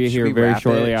Coin trivia Should here we very wrap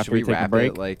shortly it? after Should we take a wrap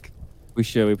break. It, like, We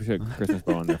should a Christmas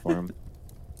bow on there for him.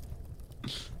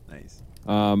 nice.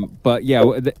 But yeah,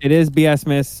 it is BS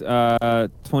Miss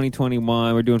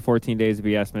 2021. We're doing 14 days of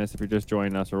BS Miss. If you're just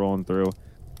joining us, we're rolling through.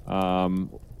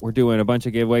 We're doing a bunch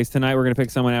of giveaways tonight. We're gonna pick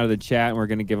someone out of the chat, and we're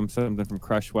gonna give them something from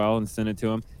Crushwell and send it to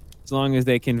them, as long as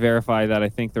they can verify that I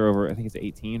think they're over. I think it's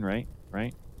 18, right?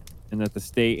 Right, and that the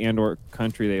state and/or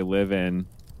country they live in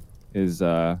is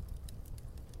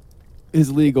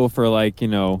legal for like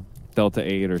Delta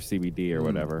 8 or CBD or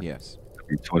whatever. Yes.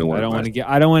 Be 21 I don't want to get.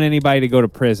 I don't want anybody to go to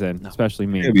prison, especially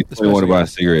me. Maybe 21 to buy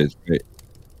cigarettes. Right?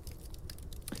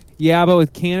 Yeah, but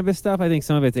with cannabis stuff, I think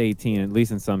some of it's 18, at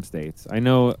least in some states. I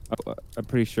know. I'm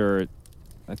pretty sure.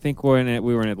 I think we were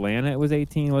in Atlanta. It was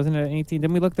 18, wasn't it? 18.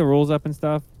 Didn't we look the rules up and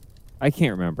stuff? I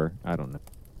can't remember. I don't know.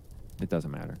 It doesn't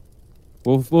matter.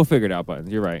 We'll figure it out, Buttons.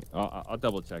 You're right. I'll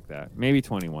double check that. Maybe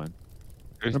 21.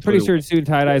 There's I'm pretty 21 sure student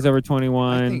tie dye is over I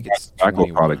 21. think it's tobacco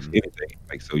 21. products, anything.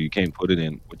 Like, so you can't put it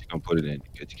in what you can put it in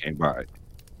because you can't buy it.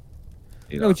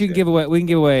 You No, but you can give away. We can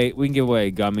give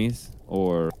away gummies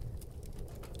or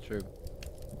True.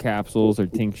 capsules or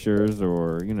tinctures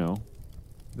or it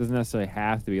doesn't necessarily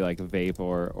have to be like a vape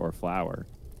or flower.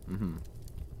 Mm-hmm.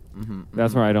 Mm-hmm.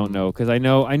 That's where I don't know, because I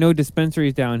know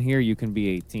dispensaries down here you can be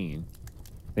 18.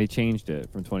 They changed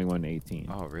it from 21 to 18.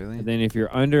 Oh, really? And then if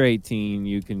you're under 18,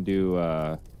 you can do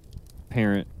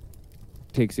parent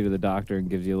takes you to the doctor and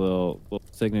gives you a little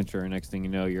signature, and next thing you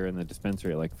know, you're in the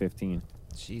dispensary at like 15.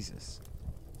 Jesus.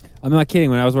 I'm not kidding.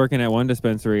 When I was working at one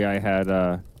dispensary, I had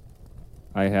a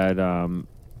Like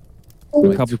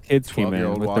couple kids came in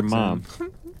 12-year-old with their walks mom.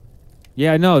 in.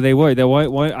 Yeah, no, they would. They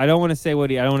want. I don't want to say what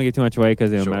I don't want to get too much away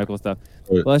because of Sure. medical stuff.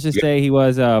 Sure. But let's just Yeah. say he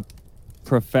was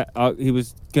he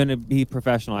was gonna be a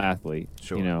professional athlete.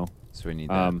 Sure. So we need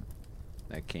that,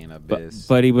 that cannabis.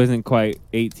 but he wasn't quite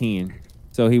 18.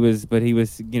 So he was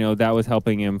that was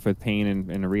helping him for pain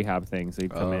and a rehab thing. So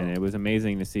he'd come in. Oh. It was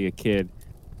amazing to see a kid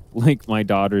like my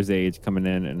daughter's age coming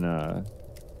in and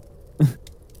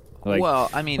like, well,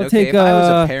 I mean, I'll okay, take, if I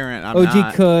was a parent, I'm OG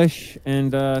not. Kush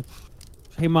and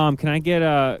hey mom, can I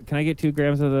get 2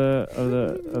 grams of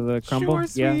the crumble? Sure,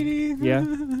 sweetie. Yeah.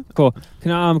 Cool.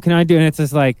 Can I do? And it's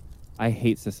just like, I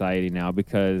hate society now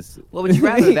because. Well, would you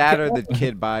rather that or the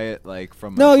kid buy it like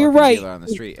from No, a you're fucking right. dealer on the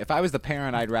street? If I was the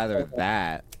parent, I'd rather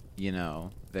that,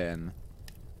 than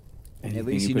At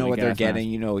least you know what they're getting.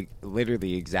 You know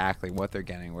literally exactly what they're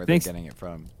getting, where Thanks. they're getting it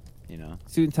from. You know.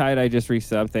 Suit and Tide, I just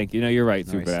resubbed. Thank you. No, you're right.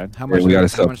 Super bad. How much? we got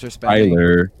how much they're spending?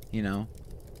 Tyler. You know.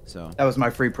 So. That was my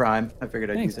free Prime. I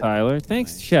figured I'd Thanks, use it. Tyler.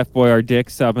 Thanks, Nice. Chef Boyardee,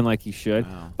 subbing like you should.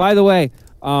 Wow. By the way,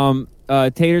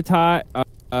 Tater Tot,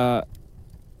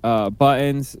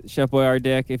 Buttons, Chef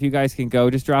Boyardee, if you guys can go,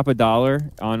 just drop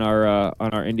 $1 on our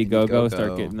Indiegogo. Indiegogo.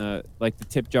 Start getting the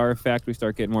tip jar effect. We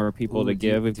start getting more people to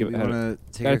give. Do we want to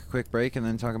take gotta- a quick break and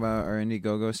then talk about our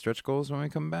Indiegogo stretch goals when we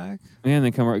come back? and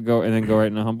then go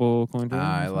right in a humble coin toss.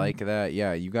 I like that.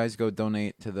 Yeah, you guys go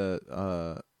donate to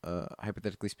the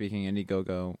hypothetically speaking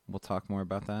Indiegogo. We'll talk more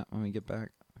about that when we get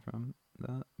back from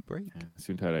the break. Suit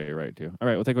and Tide, you're right too. All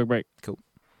right, we'll take a quick break. Be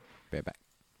right back.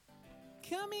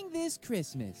 Coming this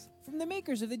Christmas from the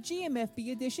makers of the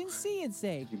GMFB edition See and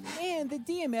Save and the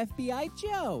DMFBI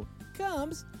Joe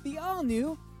comes the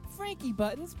all-new Frankie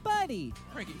Buttons Buddy.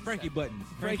 Frankie Buttons.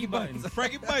 Frankie Buttons.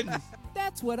 Frankie Buttons.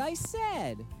 That's what I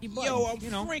said. Yo,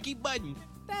 I'm Frankie Buttons.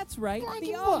 That's right,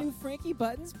 the all-new Frankie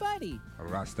Buttons Buddy.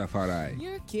 Rastafari.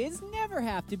 Your kids never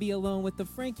have to be alone with the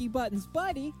Frankie Buttons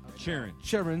Buddy.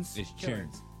 Children's. It's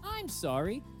children's. I'm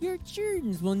sorry, your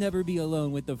children will never be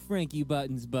alone with the Frankie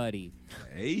Buttons Buddy.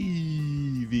 Hey,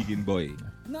 vegan boy.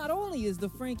 Not only is the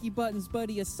Frankie Buttons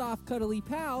Buddy a soft, cuddly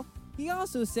pal, he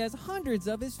also says hundreds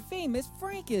of his famous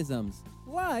Frankisms,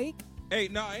 like, Hey,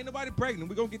 nah, ain't nobody pregnant.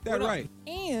 We gonna get that right.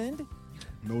 and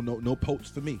No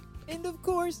poats for me. of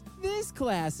course, this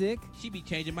classic. She be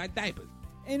changing my diapers.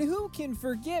 And who can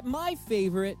forget my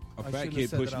favorite? A I fat shouldn't kid have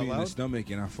said pushed that me out in the loud. stomach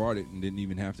and I farted and didn't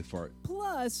even have to fart.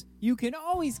 Plus, you can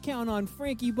always count on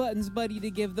Frankie Buttons Buddy to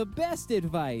give the best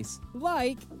advice,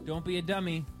 like, Don't be a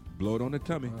dummy. Blow it on the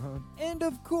tummy. and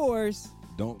of course,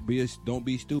 Don't be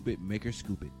stupid. Make her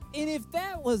scoop it. and if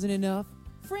that wasn't enough,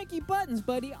 Frankie Buttons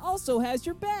Buddy also has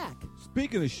your back.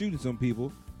 Speaking of shooting some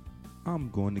people,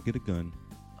 I'm going to get a gun.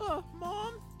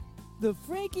 Mom? The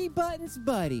Frankie Buttons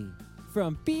Buddy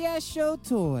from BS Show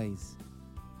Toys.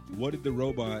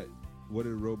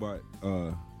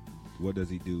 What does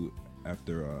he do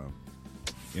after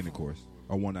intercourse?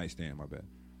 A one night stand, my bad.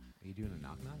 Are you doing a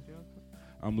knock-knock joke?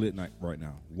 I'm lit night right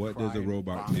now. What does a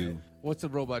robot do? What's a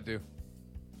robot do?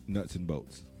 Nuts and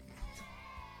bolts.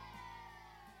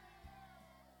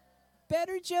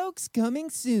 Better jokes coming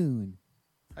soon.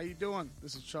 How you doing?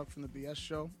 This is Chuck from the BS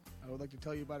Show. I would like to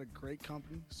tell you about a great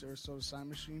company, Sarasota Sign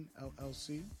Machine,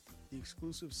 LLC, the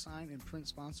exclusive sign and print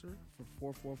sponsor for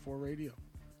 444 Radio.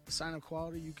 A sign of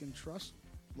quality you can trust,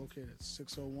 located at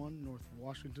 601 North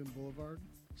Washington Boulevard,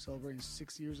 celebrating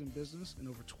 6 years in business and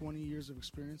over 20 years of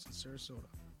experience in Sarasota.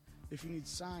 If you need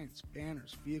signs,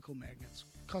 banners, vehicle magnets,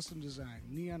 custom design,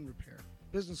 neon repair,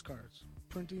 business cards,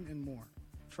 printing, and more,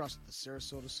 trust the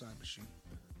Sarasota Sign Machine.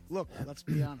 Look, let's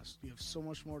be honest. You have so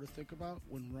much more to think about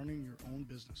when running your own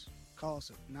business. Call us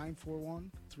at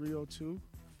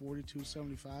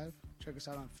 941-302-4275. Check us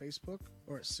out on Facebook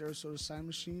or at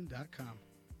SarasotaSignMachine.com.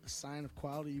 A sign of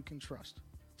quality you can trust.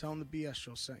 Tell them the BS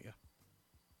Show sent you.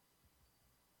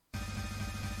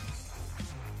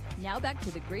 Now back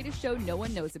to the greatest show no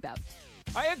one knows about.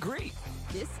 I agree.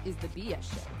 This is the BS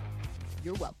Show.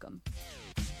 You're welcome.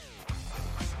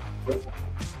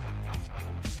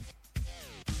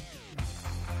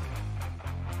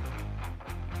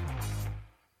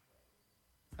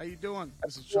 How you doing?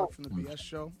 This is Chuck from the BS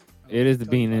Show. It is the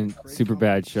Bean and Super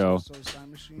Bad Show.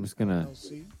 I'm just gonna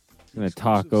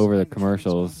talk over the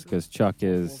commercials because Chuck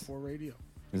has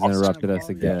interrupted us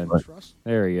again.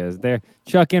 There he is. There,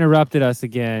 Chuck interrupted us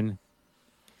again.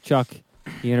 Chuck,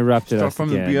 he interrupted us from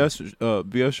again. the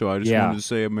BS show. I just Yeah. wanted to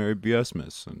say a Merry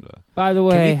BSmas. And By the can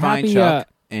way, we find happy Chuck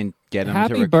and get him to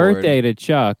happy record? birthday to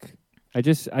Chuck. I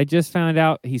just found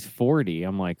out he's 40.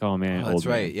 I'm like, oh man, Oh, that's old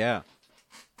man. right. Yeah.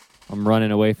 I'm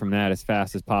running away from that as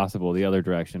fast as possible. The other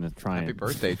direction is trying. Happy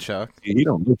birthday, Chuck. He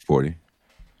don't look 40.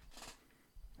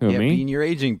 Who, yeah, me? Bean, you're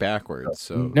aging backwards.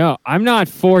 So No, I'm not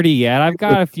 40 yet. I've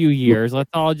got a few years. Let's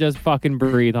all just fucking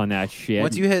breathe on that shit.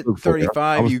 once you hit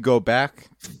 35, you go back.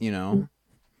 You know,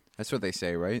 that's what they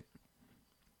say, right?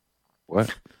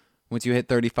 What? Once you hit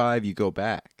 35, you go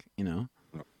back. You know.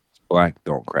 Black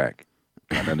don't crack.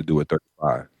 Got nothing to do with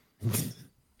 35.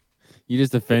 You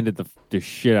just offended the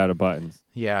shit out of Buttons.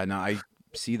 Yeah, no, I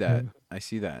see that. I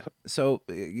see that. So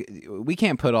we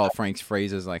can't put all Frank's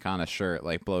phrases like on a shirt,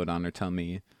 like blow it on her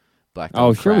tummy, black don't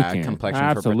Oh, sure we crack, can. complexion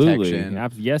Absolutely. for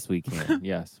protection. Yes, we can.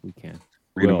 Yes, we can.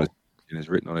 Freedom Will. is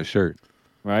written on his shirt.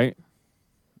 Right?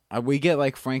 We get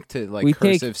like Frank to like We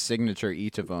take- cursive signature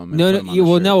each of them. And No, put no. them on You, the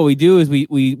well, shirt. no. What we do is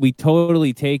we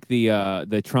totally take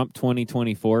the Trump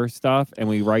 2024 stuff and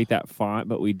we write that font,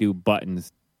 but we do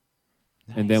buttons,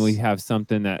 and then we have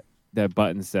something that that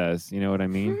button says. You know what I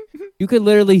mean? You could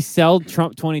literally sell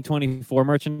Trump 2024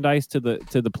 merchandise to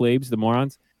the plebes, the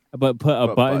morons, but put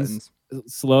a buttons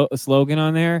slogan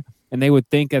on there, and they would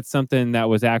think that's something that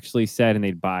was actually said, and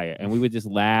they'd buy it, and we would just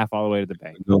laugh all the way to the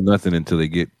bank. No, nothing until they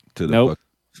get to the Nope.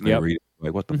 Yep.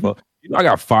 Like, what the fuck? You know, I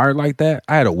got fired like that.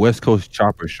 I had a West Coast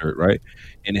Chopper shirt, right?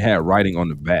 And it had writing on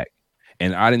the back.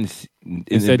 And I didn't...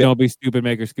 It said, don't be stupid,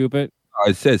 make her scoop it?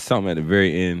 It said something at the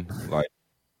very end, like,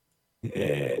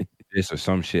 this or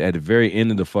some shit. At the very end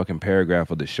of the fucking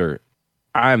paragraph of the shirt.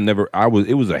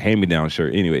 It was a hand-me-down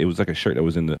shirt. Anyway, it was like a shirt that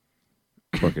was in the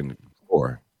fucking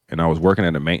store. And I was working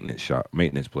at a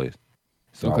maintenance place.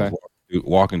 So I was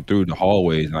walking through the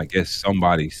hallways, and I guess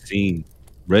somebody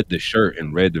read the shirt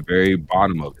and read the very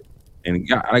bottom of it. And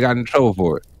I got in trouble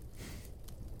for it.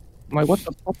 I'm like, what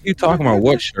the fuck are you talking about?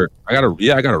 What shirt? I got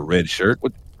a red shirt.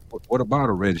 What about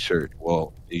a red shirt?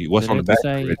 Well, what's on the back?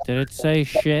 Did it say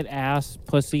shit, ass,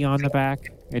 pussy on the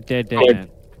back? It did, didn't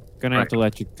it? Gonna have to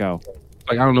let you go.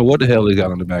 Like, I don't know what the hell they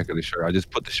got on the back of the shirt. I just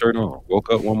put the shirt on.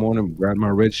 Woke up one morning, grabbed my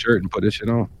red shirt, and put this shit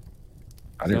on.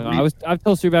 I've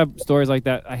told super bad stories like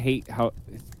that. I hate how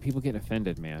people get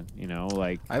offended, man. You know,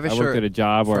 like I worked at a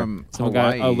job where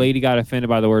a lady got offended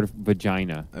by the word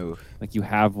vagina. Oh, like you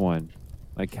have one.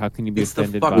 Like, how can you be It's the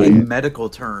offended by fucking it? medical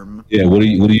term. Yeah, what do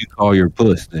you call your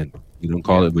puss then? You don't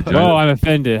call it vagina. Oh, I'm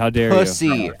offended. How dare pussy,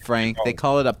 you? Frank. They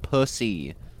call it a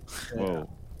pussy. Whoa.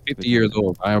 50 years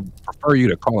old. I prefer you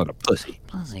to call it a pussy.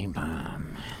 Pussy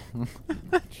bomb.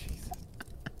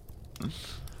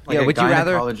 Like yeah, a would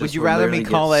gynecologist you rather me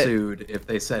literally call get it sued if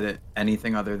they said it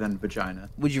anything other than vagina?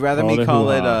 Would you rather me call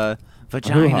it a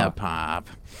vagina pop?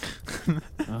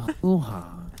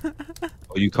 Hoo-ha.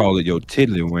 Or you call it your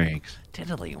tiddly wings.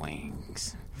 Tiddly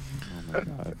wings. Oh my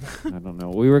god. I don't know.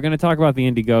 We were going to talk about the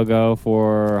Indiegogo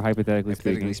for hypothetically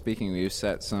speaking. We've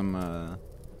set some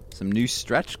new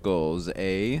stretch goals.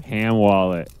 Ham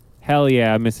wallet. Hell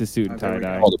yeah, Mrs. Suit and tie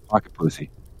dye. Called a pocket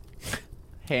pussy.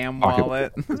 Ham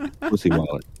wallet. Pussy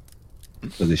wallet.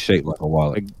 Because it's shaped like a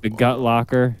wallet. The gut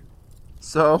locker.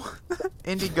 So,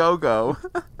 Indiegogo.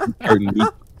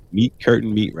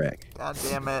 Curtain meat rack. God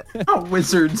damn it. A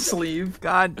wizard sleeve.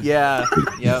 God, yeah.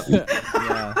 Yep.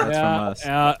 Yeah, that's from us.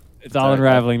 Yeah, it's all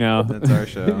unraveling now. That's our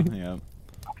show. Yeah.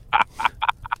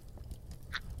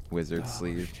 Wizard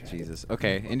sleeve. Jesus.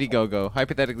 Okay, Indiegogo.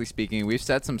 Hypothetically speaking, we've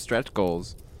set some stretch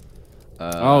goals.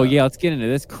 Yeah, let's get into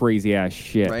this crazy ass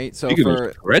shit. Right. So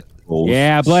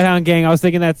yeah, Bloodhound Gang. I was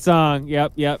thinking that song.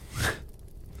 Yep.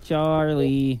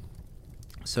 Charlie.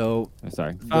 So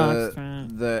sorry.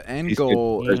 The end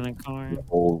goal. The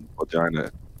whole vagina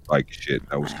like shit.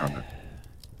 That was kind of.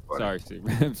 Sorry, Steve.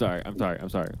 I'm sorry.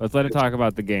 Let's let him talk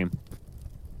about the game.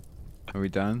 Are we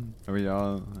done? Are we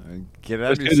all get it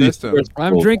out of your system?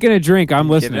 I'm drinking a drink. I'm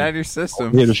listening. Get it out of your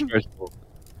system.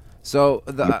 So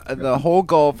the whole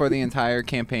goal for the entire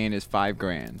campaign is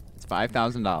 $5,000. It's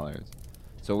 $5,000.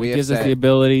 So we it gives us the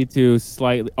ability to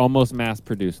almost mass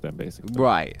produce them, basically.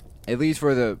 Right. At least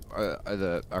for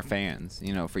our fans,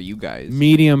 for you guys.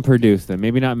 Medium produce them,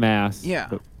 maybe not mass. Yeah.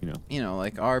 But,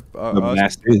 like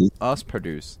us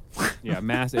produce. Yeah,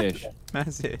 mass-ish.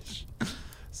 Mass-ish.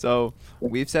 So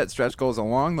we've set stretch goals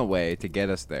along the way to get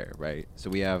us there, right?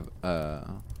 So we have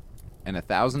an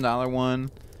 $1,000 one,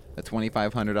 a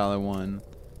 $2,500 one,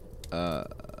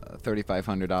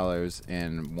 $3,500,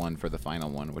 and one for the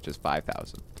final one, which is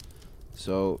 $5,000.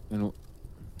 So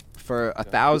for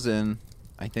 $1,000,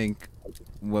 I think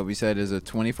what we said is a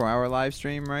 24-hour live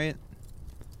stream, right?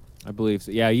 I believe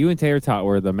so. Yeah, you and Tater Tot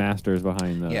were the masters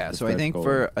behind the. Yeah, so I think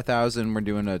for $1,000, we're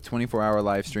doing a 24-hour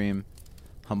live stream,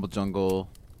 Humble Jungle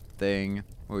thing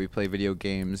where we play video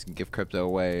games and give crypto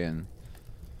away and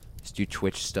just do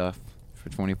Twitch stuff for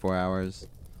 24 hours.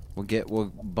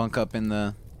 We'll bunk up in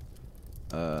the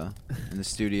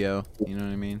studio. You know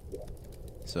what I mean?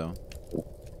 So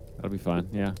that'll be fun.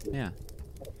 Yeah. Yeah.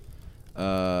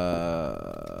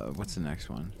 What's the next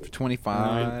one? For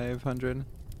 2,500.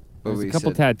 There's a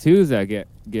couple tattoos that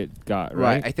got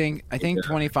right. I think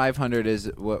 2,500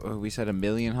 is what we said. $1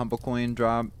 million Humble Coin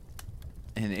drop,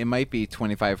 and it might be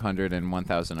 2,500 and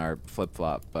 1,000 are flip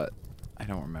flop, but I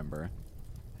don't remember.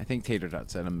 I think Tater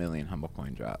Tot said $1 million Humble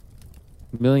Coin drop.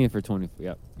 $1 million for 20.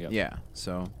 Yep. Yeah.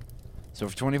 So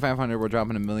for 2,500, we're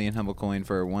dropping $1 million Humble Coin.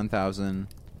 For 1,000,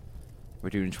 we're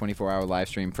doing a 24-hour live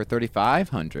stream. For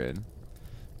 3,500,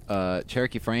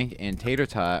 Cherokee Frank and Tater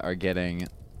Tot are getting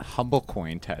Humble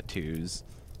Coin tattoos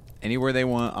anywhere they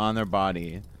want on their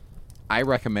body. I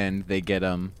recommend they get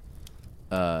them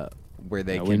where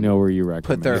they Yeah, can we know where you put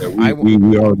recommend. their. Yeah,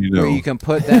 we already know. Where you can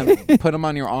put them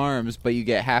on your arms, but you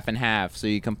get half and half, so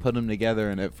you can put them together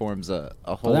and it forms a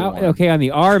whole. Well, one. okay, on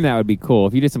the arm that would be cool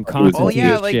if you did some Oh concentrated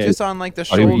yeah, like shit. just on like the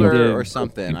Oh, yeah, shoulder did. or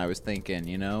something. I was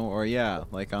thinking, or yeah,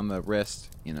 like on the wrist,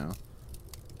 Just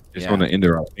Yeah. on the end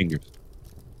of our fingers.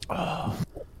 Oh,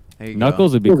 there you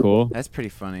Knuckles go. would be cool. That's pretty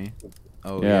funny.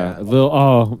 Oh yeah, yeah. a little.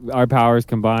 Oh, our powers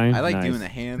combined. I like Nice. doing the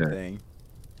hand Yeah. thing.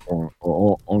 Or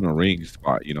on a ring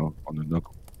spot, on the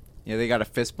knuckle. Yeah, they got a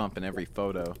fist bump in every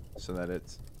photo so that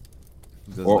it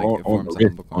Or it on forms the a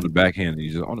wrist, humble on the coin. backhand.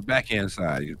 You just on the backhand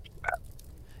side.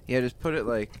 Yeah, just put it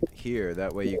like here.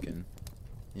 That way you can,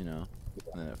 then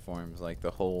it forms like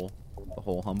the whole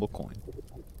humble coin.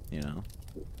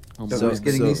 So who's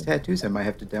getting these tattoos? I might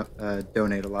have to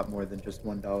donate a lot more than just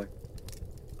 $1.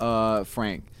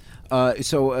 Frank.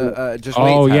 Just wait.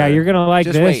 Oh yeah, Tyler. you're gonna like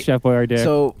Just this, wait. Chef Boyardee.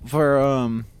 So for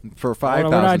we're $5,000,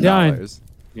 not done.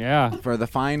 Yeah. for the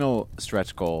final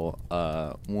stretch goal,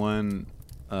 one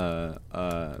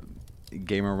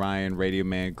Gamer Ryan, Radio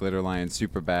Man, Glitter Lion,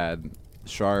 Superbad,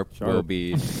 Sharp will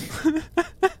be.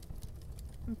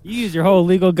 You use your whole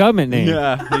legal government name.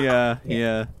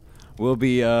 Yeah. We'll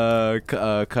be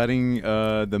cutting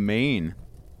the mane.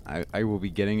 I will be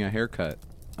getting a haircut,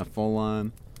 a full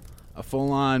on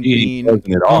bean.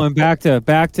 Going back to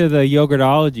the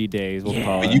yogurtology days, we'll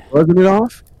call Are it. you buzzing it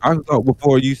off? I thought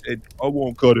before you said I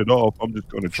won't cut it off. I'm just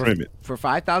gonna trim it. For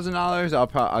 $5,000,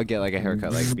 I'll get like a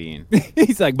haircut like Bean.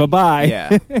 He's like, bye bye.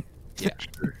 Yeah.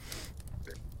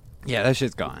 Yeah, that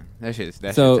shit's gone. That shit's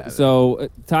out of it. So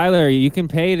Tyler, you can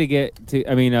pay to get to.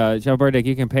 I mean, Chef Bardick,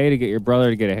 you can pay to get your brother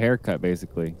to get a haircut,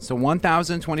 basically. So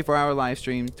 1,000 24-hour live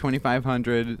stream,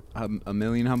 2,500 a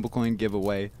million humble coin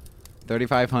giveaway,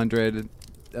 3,500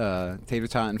 Tater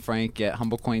Tot and Frank get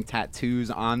humble coin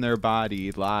tattoos on their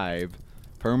body live,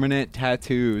 permanent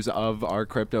tattoos of our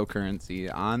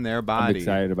cryptocurrency on their I'm body.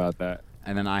 excited about that.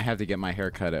 And then I have to get my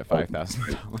haircut at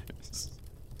 $5,000.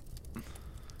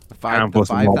 Time The for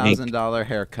some more ink. $5,000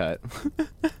 haircut.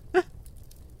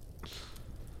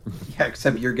 Yeah,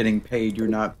 except you're getting paid. You're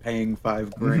not paying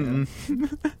 $5,000.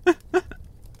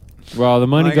 Well, the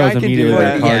money Like, goes I can do immediately.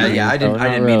 that. to the card Yeah, game, I so didn't. not I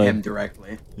didn't really. mean him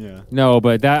directly. Yeah. No,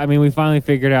 but we finally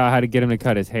figured out how to get him to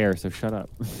cut his hair. So shut up.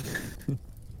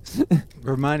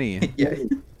 For money. Yeah.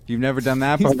 You've never done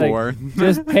that He's like, before.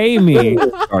 Just pay me.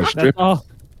 Or That's strip all.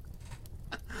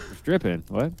 Stripping?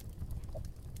 What?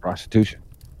 prostitution.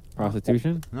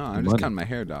 Prostitution? No, I'm just Money. cutting my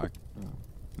hair, dog.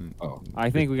 Oh, I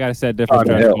think we got to set different Oh,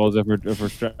 stretch hell. goals if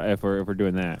we're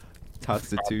doing that.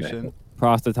 Prostitution.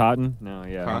 Prostituting? No,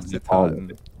 yeah.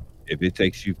 Prostituting. if it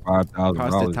takes you $5,000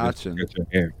 to Prostitution. get your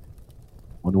hair,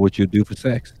 wonder what you'll do for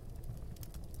sex.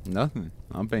 Nothing.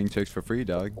 I'm paying chicks for free,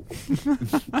 dog.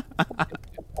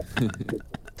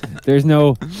 There's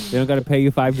no. They don't got to pay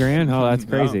you $5,000. Oh, that's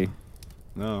crazy.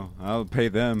 No, I'll pay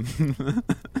them.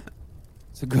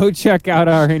 So go check out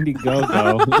our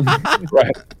Indiegogo.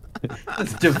 Right.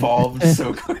 It's devolved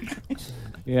so quickly.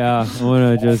 Yeah, I'm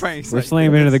gonna just Frank's we're like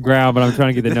slamming into this. the ground, but I'm trying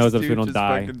to get the This nose up so we dude don't just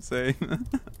die. fucking say-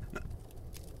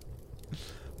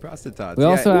 Prostitutes. We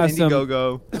also have some-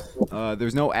 Indiegogo.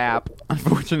 There's no app,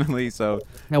 unfortunately. So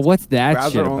Now, what's that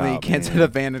browser shit only. about, Can't man? send a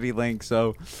vanity link.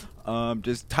 So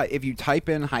just if you type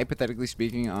in hypothetically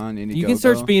speaking on Indiegogo, You can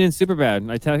search Bean and Superbad.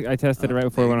 I tested it right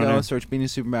before we went on there. Search Bean and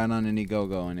Superbad on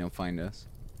Indiegogo, and you'll find us.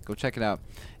 Go check it out.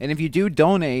 And if you do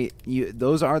donate,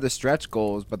 those are the stretch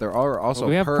goals, but there are also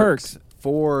we have perks.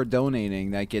 for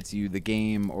donating that gets you the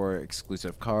game or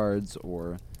exclusive cards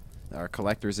or our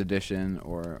collector's edition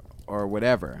or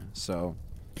whatever. So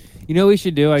You know what we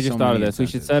should do? I just So thought of many this. We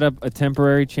should incentives. set up a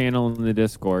temporary channel in the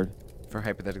Discord for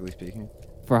hypothetically speaking,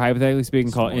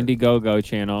 called Indiegogo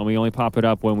channel, and we only pop it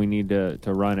up when we need to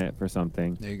run it for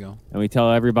something. there you go. And we tell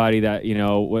everybody that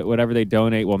whatever they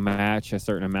donate will match a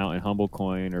certain amount in Humble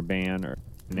Coin or Ban or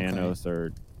Nanos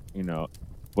or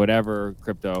whatever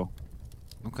crypto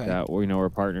Okay. that we're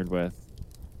partnered with.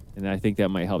 And I think that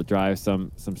might help drive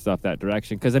some stuff that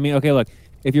direction. Because I mean, okay, look,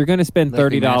 if you're going to spend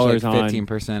 $30 on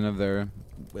 15% of their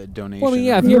donation. well, I mean,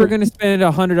 yeah, if you were going to spend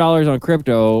 $100 on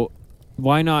crypto,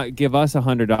 why not give us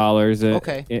 $100?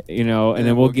 Okay. And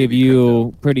then we'll give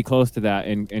you pretty close to that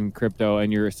in crypto,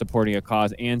 and you're supporting a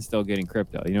cause and still getting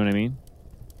crypto. You know what I mean?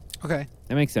 Okay.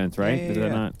 That makes sense, right? Yeah, Is yeah, that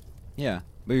yeah. not? Yeah,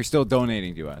 but you're still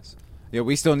donating to us. Yeah,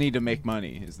 we still need to make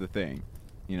money. Is the thing,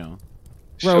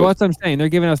 Well, that's what I'm saying. They're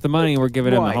giving us the money, and we're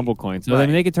giving them the Right. Humble Coin. So Right. I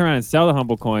mean, they could turn around and sell the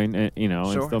Humble Coin, and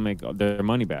and Sure. still make their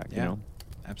money back. Yeah. You know?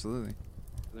 Absolutely.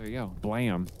 There you go.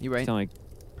 Blam. You right. Sound like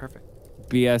Perfect.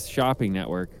 BS Shopping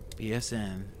Network.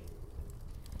 BSN.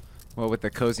 Well, with the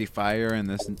cozy fire and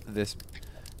this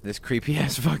This creepy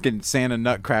ass fucking Santa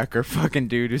Nutcracker fucking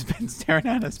dude who's been staring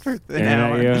at us for an Staring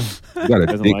hour. at you. You got a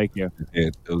Doesn't dick like you. in his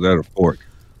head. Is that a fork?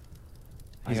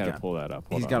 I gotta pull that up.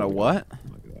 Hold He's on, got a look at what?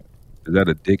 that. Look at that. Is that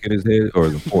a dick in his head or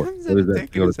is it a fork? What is that Dick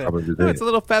thing in on his the head. top of his No, head? it's a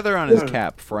little feather on his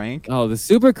cap, Frank. Oh, the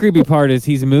super creepy part is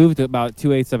he's moved about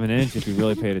 2/8 of an inch. If you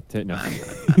really paid attention,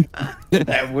 no.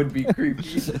 That would be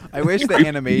creepy. I wish the Creepy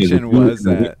animation is a dude was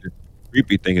in the that. window.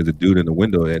 Creepy thing is a dude in the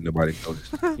window that nobody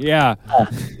noticed. Yeah,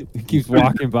 he keeps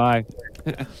walking by.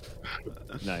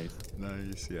 Nice.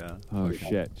 Nice, yeah. Oh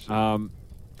shit. Oh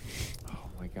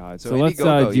my god. So, So let's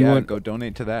Indiegogo, do you yeah, want? go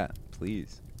donate to that,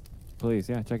 please. Please,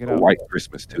 yeah, check it A out. white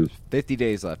Christmas too. 50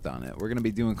 days left on it. We're gonna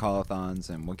be doing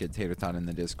call-a-thons, and we'll get Tater Tot in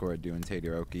the Discord doing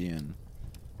Tateroki and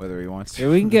whether he wants to. Yeah,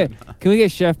 we can get. Can we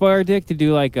get Chef Boyardee Dick to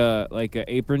do like a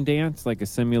apron dance, like a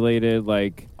simulated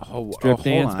like strip hold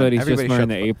dance, on. but he's Everybody just wearing shut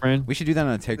the the apron? We should do that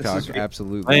on TikTok, is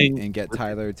absolutely, playing- and get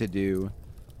Tyler to do.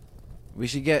 We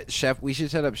should get Chef. We should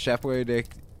set up Chef Boyardee Dick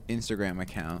Instagram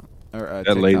account or That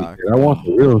TikTok. lady. I want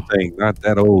the real thing, not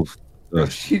that old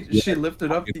stuff. She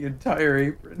lifted up the entire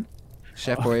apron.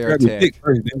 Chef She Boyardee grabbed the Dick. dick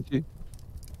first, didn't she?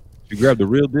 She grabbed the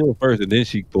real deal first, and then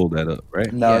she pulled that up,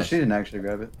 right? No, Yes. she didn't actually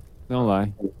grab it. Don't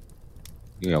lie.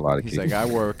 You got a lot of He's kids. like, I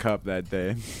wore a cup that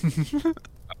day.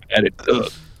 Had it up.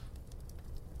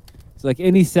 It's like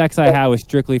any sex I had was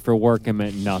strictly for work and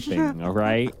meant nothing. All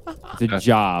right, it's a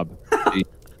job.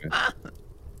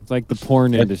 It's like the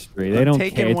porn industry. They don't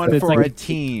Taking care. one It's for like a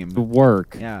team. the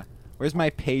work. Yeah. Where's my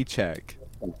paycheck?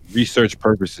 Research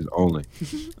purposes only.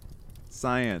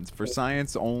 Science for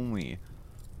science only.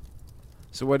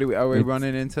 So what do we? Are we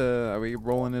running into? Are we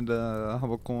rolling into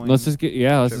Humble Coin? Let's just get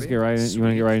let's just trivia? get right in. You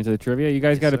want to get right into the trivia? You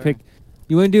guys Yes, got to sir. pick.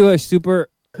 You want to do a super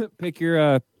pick your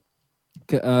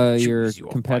your Choose your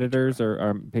competitors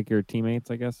or pick your teammates,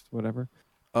 I guess, whatever.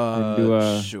 And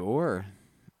do sure.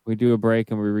 we do a break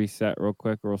and we reset real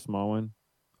quick, a real small one.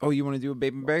 Oh, you want to do a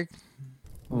baby break?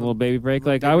 A little baby break.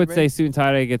 little Like I baby would break? say Suit and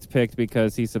Tie gets picked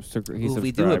because he's Ooh, subscribed. if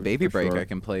we do a baby for break, sure. I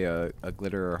can play a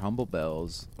glitter or humble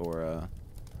bells, or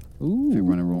Ooh. if you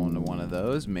want to roll into one of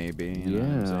those, maybe. You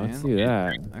know what I'm let's saying? do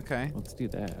that. Okay, Let's do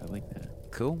that. I like that.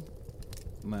 cool.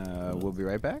 We'll be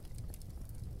right back.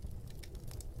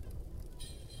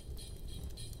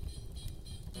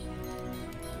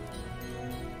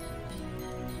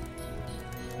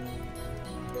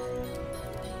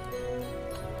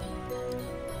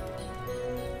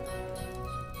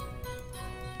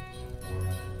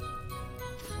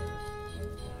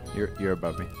 You're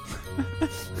above me.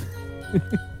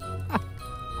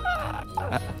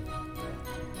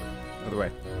 Other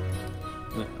way.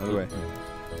 Other way.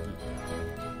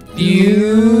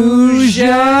 Fusion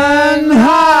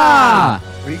Ha!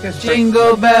 What do you guys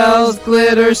Jingle bells,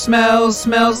 glitter smells,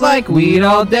 smells like weed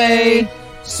all day.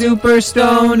 Super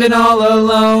stoned and all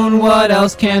alone, what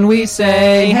else can we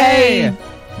say? Hey!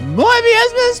 Boy,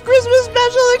 BSM's Christmas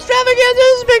special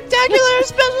extravaganza spectacular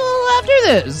special after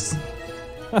this.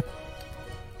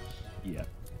 Yeah.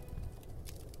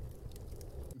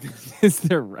 Is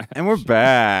there rap? And we're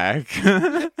back.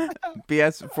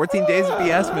 BS 14 days of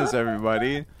BSmas,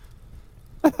 everybody.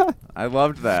 I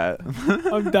loved that.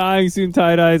 I'm dying. Soon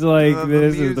Tie Dye's like, The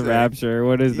this is the music. rapture.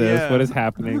 What is this? Yeah. What is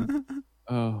happening?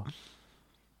 Oh.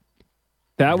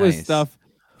 That was Nice. stuff.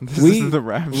 This We is the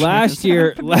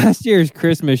rapture. last year's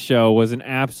Christmas show was an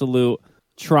absolute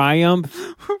triumph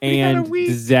We had a and week.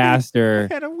 disaster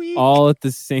We had a week. all at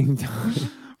the same time.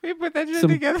 We put that shit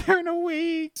Some- together in a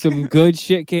week. Some good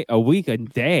shit came a week, a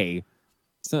day.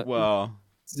 Well,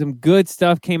 Some good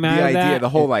stuff came the out of idea, that. the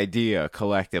whole idea,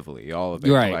 collectively, all of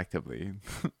it Right. collectively.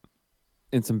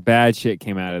 And some bad shit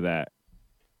came out of that.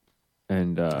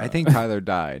 And I think Tyler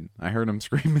died. I heard him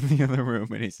scream in the other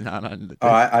room, and he's not on the. Oh,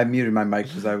 I muted my mic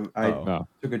because I Oh.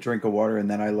 took a drink of water and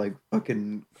then I like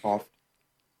fucking coughed.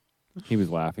 He was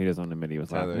laughing. He doesn't admit he was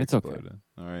Tyler laughing. It's okay. exploded.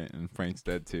 All right, and Frank's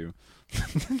dead too.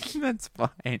 That's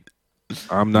fine.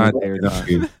 I'm not There there.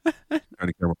 you Turn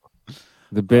the camera off.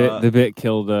 The bit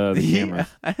killed the camera.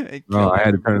 It No, killed I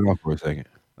had to him. turn it off for a second.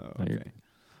 Oh, No, you're-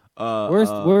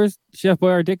 okay. Where's Chef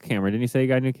Boyardee Dick camera? Didn't he say he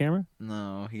got a new camera?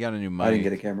 No, he got a new mic. I didn't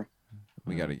get a camera.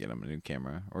 We got to get him a new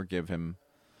camera, or give him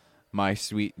my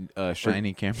sweet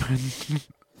shiny camera.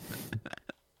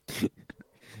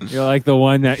 You're like the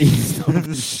one that eats.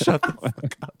 Shut the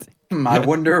fuck up. I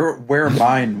wonder where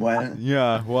mine went.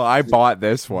 Yeah, well, I bought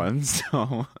this one, so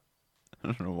I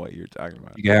don't know what you're talking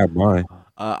about. You can have mine.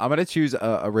 I'm gonna choose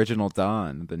Original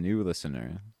Don, the new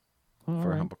listener, for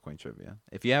Alright. Humble Coin trivia.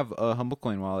 If you have a Humble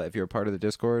Coin wallet, if you're a part of the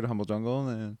Discord, Humble Jungle,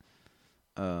 then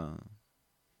then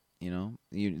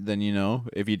you know.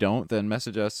 If you don't, then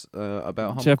message us about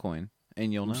Humble Chef- Coin,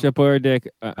 and you'll know. Chef Boyardee Dick,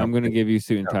 I'm going to give you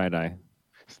Suit and Tie Dye.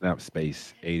 Snap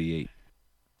Space 88.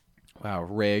 Wow,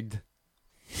 rigged.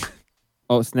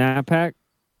 Oh, Snap Pack.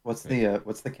 What's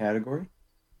the category?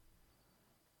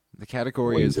 The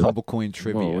category is Humble Coin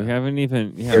Trivia. Whoa, we haven't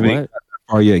even. Yeah, Yeah, what?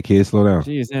 Oh yeah, kid, slow down.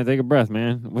 Jeez, man, take a breath,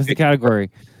 man. What's the category?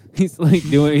 He's like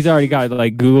doing. He's already got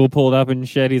like Google pulled up and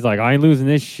shit. He's like, I ain't losing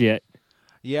this shit.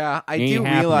 Yeah, I Ain't do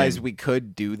realize happening. we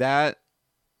could do that.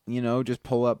 You know, just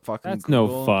pull up fucking. That's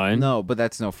Google. no fun. No, but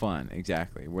that's no fun.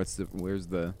 Exactly. Where's the point?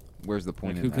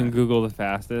 Like, in who can that? Google the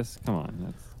fastest? Come on.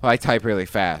 That's... Well, I type really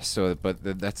fast, so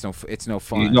that's no. It's no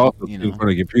fun. You also you sit in know?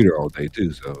 front of a computer all day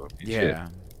too, so I mean, Yeah.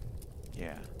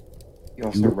 Yeah. You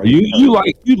also shit. write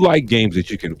You like games that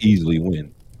you can easily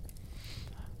win.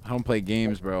 I don't play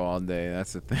games, bro, all day.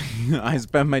 That's the thing. I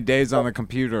spend my days on the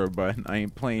computer, but I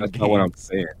ain't playing That's games. not what I'm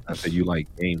saying. I said you like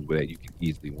games that you can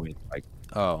easily win. Like,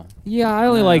 oh, Yeah, I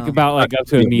only like about like up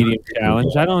to a Yeah. medium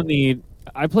challenge. I don't need.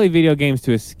 I play video games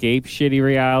to escape shitty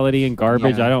reality and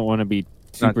garbage. Yeah. I don't want to be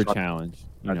Not super talking- challenged.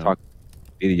 I'm not talking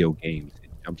video games.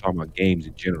 I'm talking about games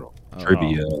in general. Oh.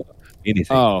 Trivia,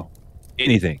 anything. Oh,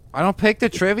 Anything. I don't pick the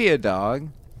trivia, dog.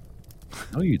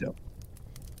 No, you don't.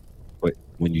 But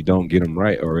when you don't get them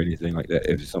right or anything like that,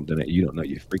 if it's something that you don't know,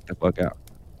 you freak the fuck out.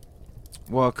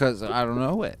 Well, because I don't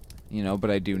know it, but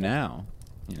I do now,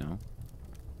 The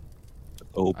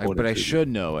whole point but of I trivia. should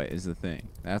know it is the thing.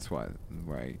 That's why,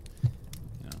 right?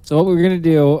 so what we're gonna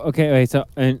do? Okay, wait. So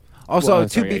and Also, well, to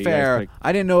sorry, be you guys fair, pick-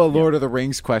 I didn't know a Lord of the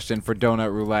Rings question for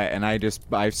Donut Roulette, and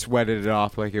I sweated it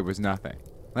off like it was nothing.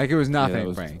 Like it was nothing, that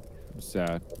was- Frank.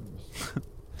 sad.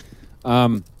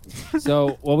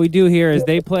 So what we do here is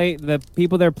the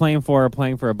people they're playing for are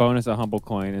playing for a bonus of Humble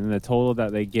Coin, and the total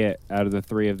that they get out of the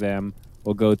three of them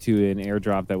will go to an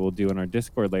airdrop that we'll do in our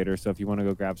Discord later. So if you want to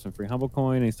go grab some free Humble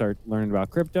Coin and start learning about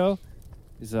crypto,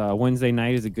 is Wednesday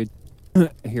night is a good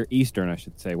here Eastern, I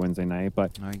should say Wednesday night.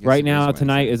 But I guess right it now is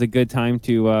tonight Wednesday. is a good time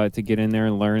to get in there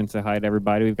and learn and say hi to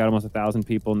everybody. We've got almost 1,000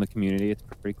 people in the community. It's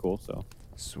pretty cool. So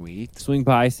Sweet. swing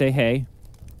by, say hey.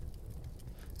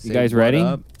 You Say guys what ready?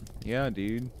 up. Yeah,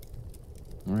 dude.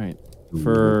 All right.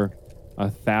 For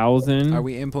 1,000. Are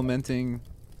we implementing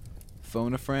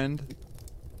Phone a Friend?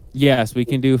 Yes, we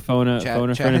can do phone a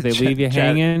friend if they leave you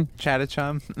hanging. Chat a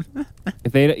chum.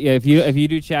 If you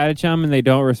do chat a chum and they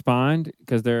don't respond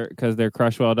because they're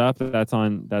crush welled up, that's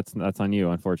on you,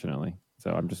 unfortunately.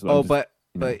 So I'm just But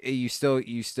you know.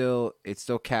 you still it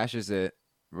still caches it,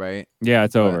 right? Yeah,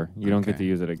 it's But- over. You don't get okay. to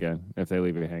use it again if they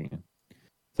leave you hanging.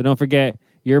 So don't forget,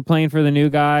 you're playing for the new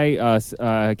guy. I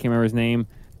can't remember his name.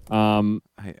 I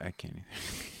can't either.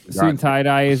 Suit and tie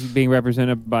dye is being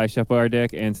represented by Chef Boyardee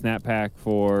and Snap Pack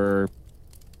for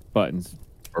buttons.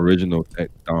 Original Tech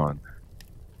Dawn.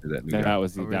 Is that new guy? That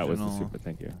was the Original. super.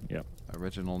 Thank you. Yep.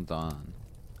 Original Dawn.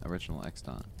 Original X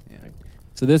Dawn. Yeah.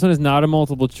 So this one is not a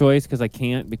multiple choice because I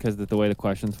can't because of the way the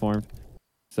question's formed.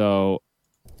 So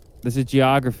this is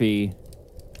geography.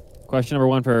 Question number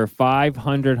 1 for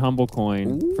 500 Humble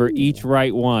Coin for each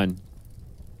right one.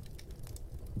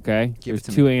 Okay? Give it There's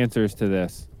to 2 answers to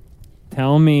this.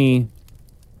 Tell me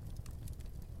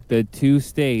the 2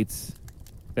 states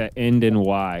that end in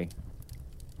Y.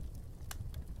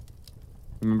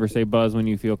 Remember, say buzz when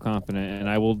you feel confident, and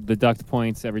I will deduct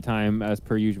points every time as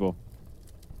per usual.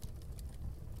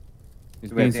 It's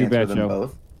Do we have being to super answer bad them show.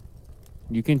 both?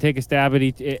 You can take a stab at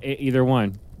either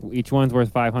one. Each one's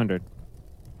worth 500.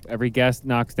 Every guess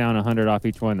knocks down 100 off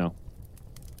each one, though.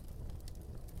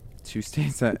 2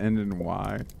 states that end in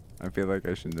Y. I feel like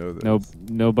I should know this.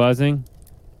 No buzzing.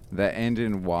 That end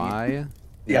in Y.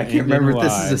 Yeah, I can't remember if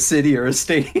this is Y. a city or a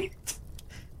state.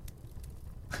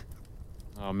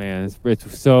 Oh man,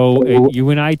 it's so. You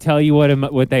when I tell you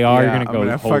what they are, Yeah, you're gonna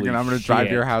go. Holy I'm gonna drive to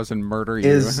shit." your house and murder you.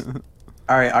 Is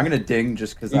all right. I'm gonna ding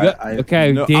just because You got- I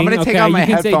okay, No, ding, I'm gonna take okay, out my you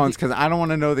can say headphones because I don't want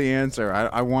to know the answer.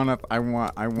 I want to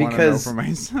know because for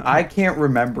myself. I can't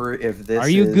remember if this. Are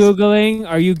you is, googling?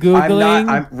 Are you googling? I'm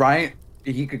not. I'm Ryan.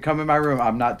 He could come in my room.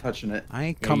 I'm not touching it. I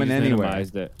ain't Yeah, you coming just anywhere.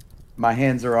 minimized it. My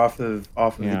hands are off of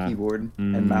Yeah. the keyboard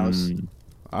and mouse. Mm,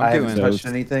 I haven't doing touched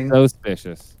anything.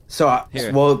 Suspicious. So,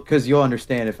 Here. well, because you'll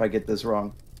understand if I get this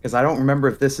wrong. Because I don't remember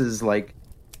if this is like,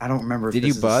 I don't remember if Did this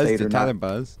you is a buzz? state or Did Tyler not.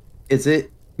 buzz? Is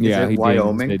it? Yeah, is he it did.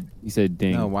 Wyoming? He said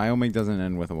ding. No, Wyoming doesn't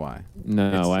end with a Y. No,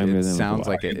 Wyoming it doesn't end with a sounds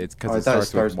Y. like it. It's Oh, because I it thought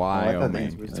starts with oh, I thought the Wyoming.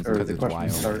 answer was- It's or because the it's question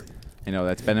Wyoming. start. I know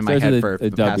that's been in my Starts head with for a the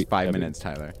W- past 5 W. minutes,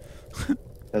 Tyler.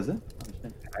 Does it?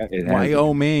 It has-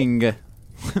 Wyoming. Dude,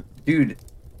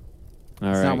 All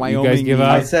It's right, not you Wyoming. guys give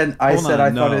I up. said Hold I on,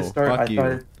 thought no, it started. fuck I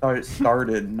you. thought it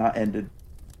started, not ended.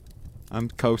 I'm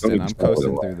coasting. I'm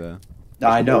coasting through the. No,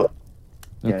 I know.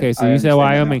 Yeah, Okay, so I you said understand that now.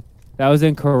 Wyoming. That was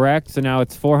incorrect. So now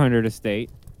it's 400 a state.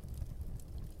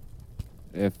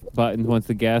 if Buttons wants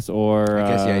to guess, or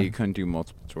I guess you couldn't do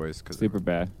multiple choice because super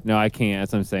bad. No, I can't.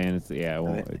 That's what I'm saying. It's it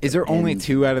won't. Is there only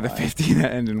 2 out of the 50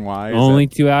 that end in Y? Only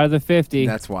 2 out of the 50.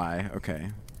 That's why. Okay,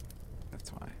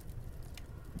 that's why.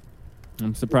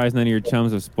 I'm surprised none of your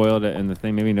chums have spoiled it in the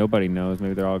thing. Maybe nobody knows.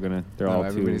 Maybe they're all gonna. They're all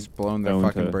everybody's too blown their prone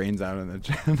fucking to- brains out in the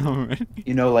chat already.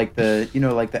 You know, like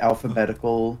the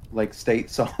alphabetical like state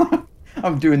song.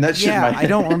 I'm doing that shit. in my Yeah, I head.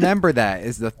 don't remember that.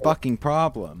 Is the fucking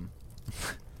problem?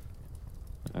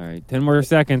 All right, 10 more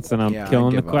seconds, and I'm Yeah, I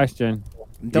killing the give up. question.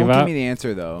 Don't Give give up? me the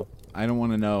answer though. I don't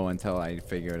want to know until I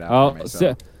figure it out for Oh,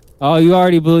 myself. you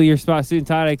already blew your spot. Student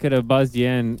Todd, I could have buzzed you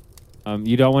in.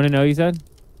 You don't want to know, you said?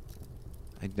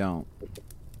 I don't.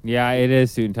 Yeah, it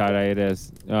is Student Todd. It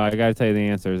is. I got to tell you the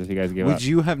answers if you guys give up. Would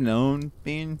you have known,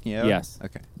 Bean? Yeah. Yes.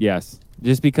 Okay. Yes.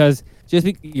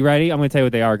 You ready? I'm going to tell you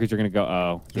what they are because you're going to go,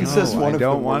 oh. He says one I of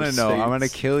don't the want to worst know. I'm gonna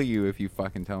states. kill you if you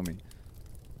fucking tell me.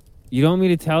 You don't want me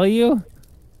to tell you?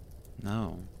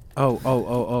 No.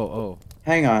 Oh.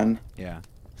 Hang on. Yeah.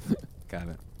 Got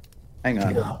it. Hang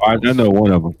on. I know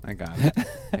one of them. I got it.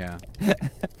 Yeah.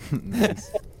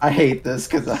 Nice. I hate this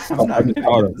because I'm not I'm good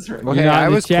proud at of this right Okay, not in I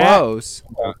the was chat? close.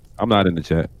 I'm not in the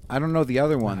chat. I don't know the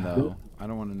other one though. I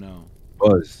don't want to know.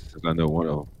 Buzz, since I know one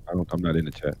of them. I'm not in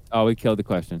the chat. Oh, we killed the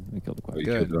question. You Good.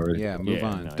 killed it already? Yeah, move Yeah,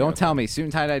 on. no, Don't you're tell me. Soon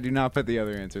tide I do not put the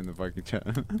other answer in the fucking chat.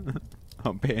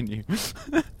 I'll ban you.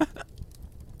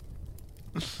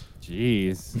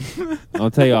 Jeez.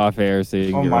 I'll tell you off air so you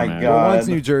can Oh get my on that. God. Well, one's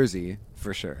New Jersey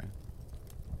for sure.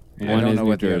 And I One don't is know New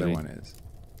what the other Jersey. one is.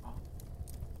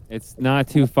 It's not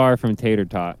too far from Tater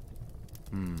Tot.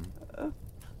 Hmm.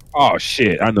 Oh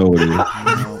shit! I know what it is.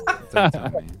 No, don't tell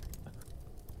me.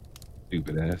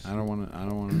 Stupid ass. I don't want to. I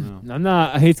don't want to know. I'm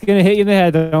not. It's gonna hit you in the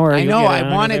head. Don't worry. I you'll know. get it. I don't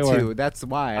know wanted if they to. were. That's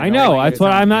why. I know. like That's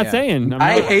what I'm not yeah. saying.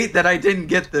 I hate that I didn't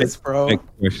get this, bro. Next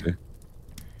question.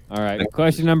 All right.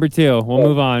 Question number 2. We'll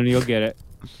move on. You'll get it.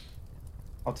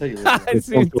 I'll tell you later.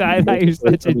 I thought you're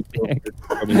such a dick.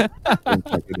 I mean, in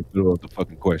the middle of the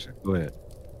fucking question. Go ahead.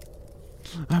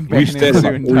 I'm We banning said it like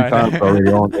Soon 3 times Tide.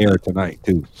 already on air tonight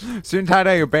too. Soon Tide,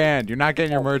 you're banned. You're not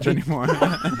getting your merch anymore.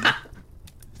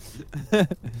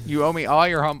 You owe me all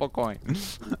your humble coin.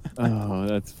 Oh,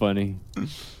 that's funny.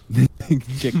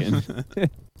 Chicken.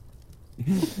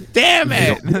 Damn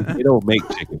it! They don't make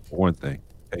chicken for one thing.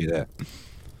 Tell you that.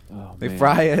 Oh, They man.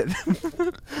 fry it.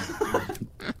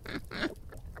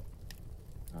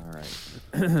 All right.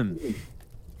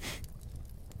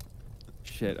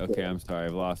 Shit. Okay, I'm sorry.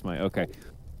 I've lost my. Okay.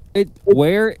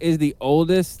 Where is the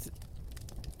oldest?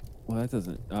 Well, that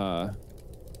doesn't.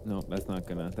 No, that's not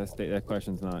gonna. That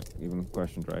question's not even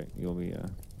questioned right. You'll be. You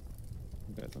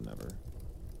guys will never.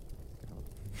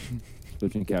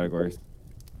 Switching categories.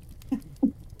 I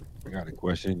got a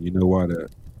question. You know why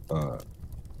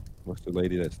what's the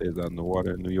lady that stays out in the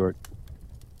water in New York?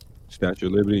 Statue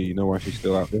of Liberty. You know why she's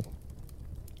still out there?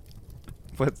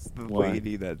 What's the Why?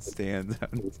 lady that stands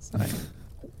outside?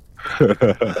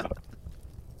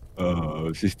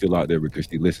 She's still out there because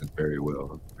she listens very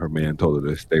well. Her man told her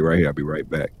to stay right here. I'll be right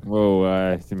back. Whoa.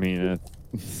 I mean.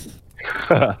 She's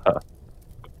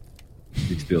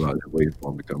still out there waiting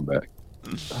for him to come back.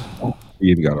 He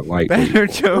even got a light. Better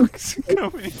jokes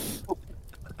coming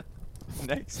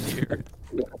next year.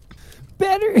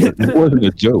 Better. It wasn't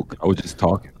a joke. I was just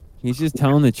talking. He's just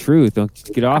telling the truth. Don't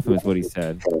just get off him. Is what he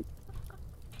said.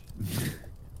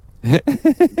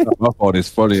 My fault. It's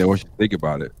funny once you think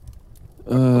about it.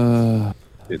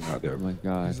 Sitting out there. Oh my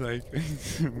god. He's like,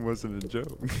 it wasn't a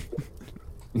joke.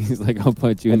 He's like, I'll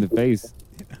punch you in the face.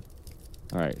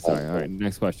 All right, sorry. All right,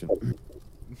 next question.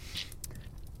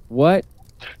 What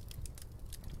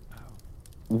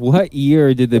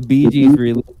year did the Bee Gees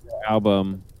release their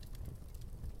album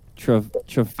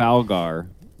Trafalgar?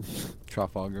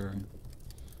 Trafalgar.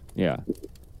 Yeah.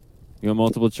 You want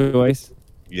multiple choice?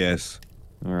 Yes.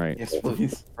 All right. Yes,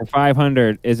 please. For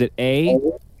 500, is it A,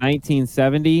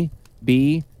 1970,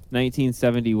 B,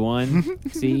 1971,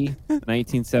 C,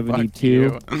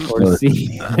 1972, or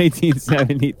C,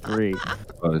 1973?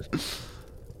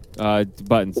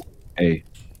 Buttons. A.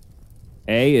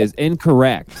 A is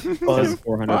incorrect. Buzz.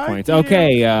 400 Fuck points. you.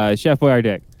 Okay, Chef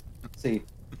Boyardee See,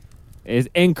 is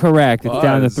incorrect. It's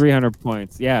down to Buzz. 300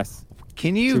 points. Yes.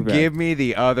 Can you Too bad. give me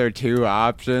the other 2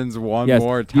 options one Yes,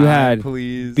 more you time, had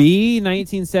please? B,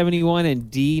 1971, and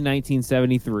D,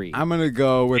 1973. I'm gonna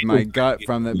go with my gut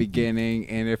from the beginning,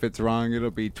 and if it's wrong,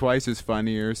 it'll be twice as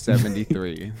funnier.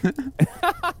 73.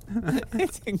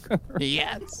 It's incorrect.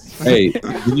 Yes. Hey,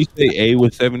 did you say A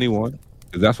was 71?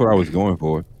 Because that's what I was going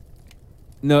for.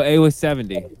 No, A was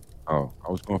 70. Oh,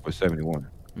 I was going for 71.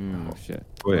 Oh shit.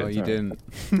 Go ahead. Well, you didn't.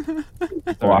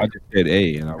 Oh, I just said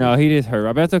A. And I No, he just heard.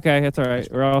 But that's okay. That's all right.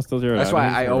 We're all still zero. That's why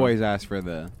I always ask for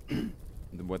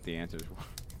what the answers were.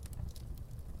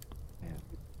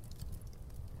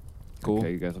 Cool.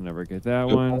 Okay, you guys will never get that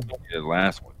The one.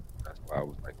 last one. That's why I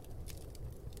was like,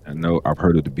 I know I've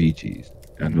heard of the Bee Gees.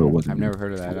 I know it wasn't. I've never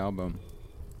heard of that album.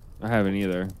 I haven't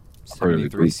either. I've heard of the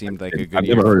 73 group. seemed like a good I've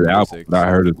year never heard of for the album, music. but I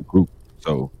heard of the group,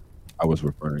 so I was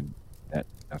referring that.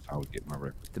 That's how I would get my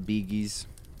reference. The Biggies.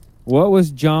 What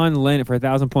was John Lennon for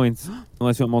 1,000 points?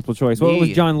 Unless you want multiple choice. What was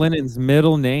Me. John Lennon's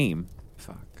middle name?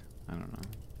 Fuck. I don't know.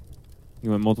 You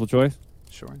want multiple choice?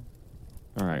 Sure.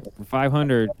 All right. For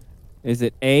 500, is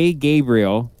it A.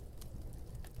 Gabriel,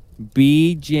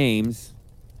 B. James,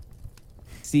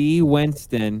 C.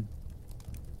 Winston,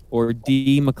 or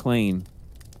D. McLean?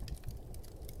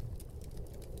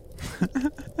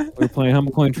 We're playing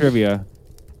Humble Coin Trivia.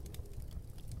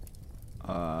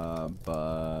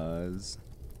 Buzz.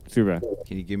 Too bad.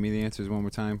 Can you give me the answers one more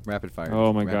time? Rapid fire.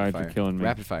 Oh my Rapid God, fire. you're killing me.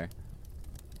 Rapid fire.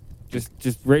 Just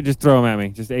throw them at me.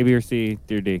 Just A, B, or C,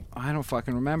 D, or D. I don't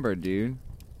fucking remember, dude.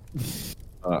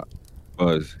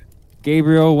 Buzz.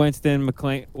 Gabriel, Winston,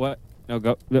 McLean. What? No,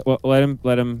 go. Let him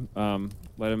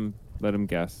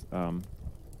guess.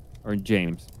 Or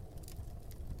James.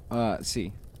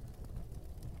 C.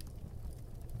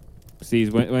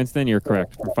 C's Winston. You're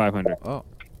correct for 500. Oh.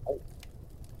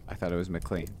 I thought it was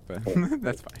McLean, but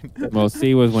that's fine. Well,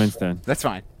 C was Winston. That's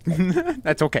fine.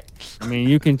 That's okay. I mean,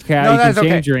 you can No, that's okay.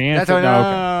 change your answer. That's,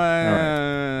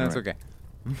 No, that's okay.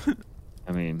 okay.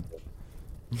 I mean.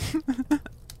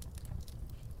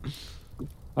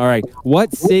 All right.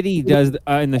 What city does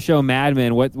in the show Mad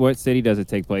Men? What city does it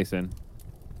take place in?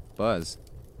 Buzz.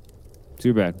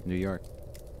 Too bad. New York.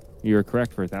 You were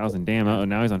correct for 1,000. Damn. Oh,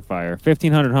 now he's on fire.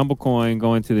 1,500 humble coin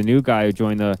going to the new guy who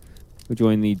joined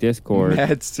the Discord.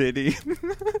 Mad City.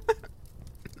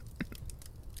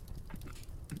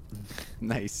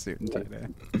 Nice suit and tie.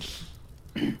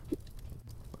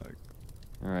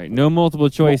 All right. No multiple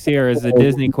choice here is a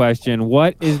Disney question.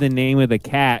 What is the name of the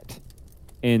cat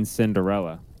in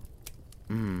Cinderella?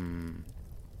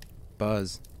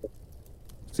 Buzz.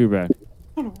 Too bad.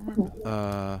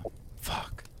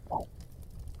 Fuck.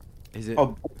 Is it?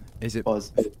 Oh, is it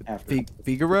Buzz after.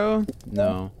 Figaro?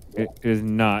 No. It is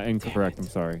not incorrect. I'm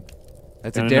sorry.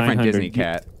 That's Down a to different 900. Disney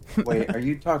cat. Wait, are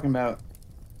you talking about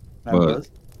Buzz.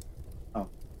 Oh,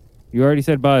 You already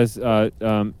said Buzz.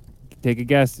 Take a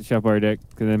guess, Chef Dick,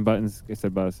 because then Buttons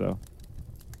said Buzz. So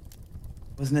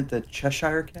wasn't it the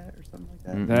Cheshire Cat or something like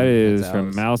that? that is That's from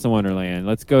Alice. Malice in Wonderland.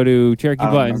 Let's go to Cherokee I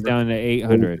don't Buttons remember. down to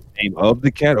 800. Name of the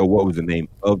cat, or what was the name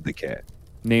of the cat?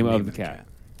 Name of the cat.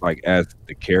 Like as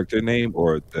the character name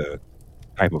or the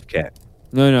type of cat?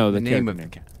 No, The the name character of the name.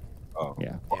 cat. Oh,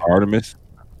 Yeah. Artemis.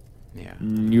 Yeah.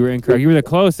 You were incorrect. You were the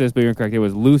closest, but you're incorrect. It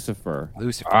was Lucifer.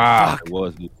 Lucifer. Ah, Fuck. it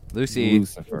was. Lucy.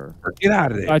 Lucifer. Get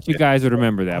out of there. Thought you guys would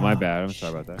remember that. My bad. I'm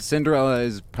sorry about that. Cinderella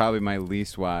is probably my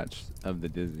least watched of the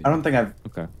Disney I don't think I've.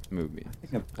 Okay. movies. I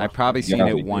think I've I've probably seen Yeah.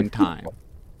 it one time,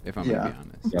 if I'm Yeah. gonna be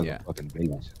honest. Y'all Yeah. fucking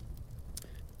babies.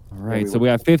 All right. So we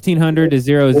have 1,500 to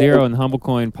 0-0 in the Humble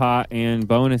Coin pot and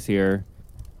bonus here.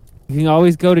 You can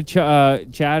always go to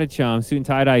Chatachum. Suit and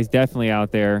Tie Dye is definitely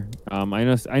out there. I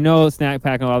know Snack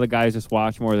Pack and a lot of the guys just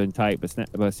watch more than type,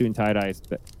 but Suit and Tie Dye,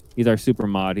 he's our super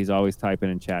mod. He's always typing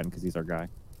and chatting because he's our guy.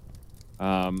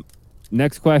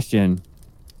 Next question.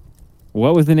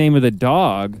 What was the name of the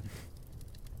dog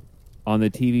on the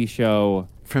TV show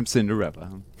From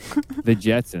Cinderella. The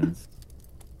Jetsons?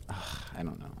 I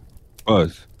don't know.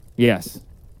 Buzz. Yes.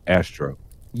 Astro.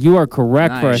 You are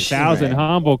correct for Nice. 1,000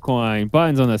 humble coin.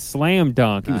 Buttons on the slam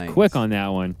dunk. He was Nice. quick on that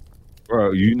one.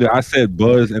 Bro, you know, I said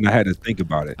Buzz and I had to think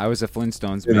about it. I was a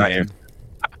Flintstones And I man.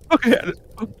 am.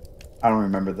 I don't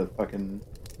remember the fucking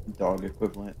dog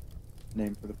equivalent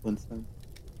name for the Flintstones.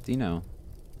 Dino.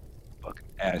 Fucking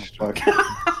Astro.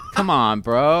 Fuck. Come on,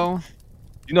 bro.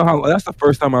 You know how that's the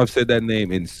first time I've said that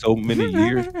name in so many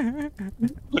years.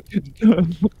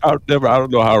 I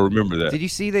don't know how I remember that. Did you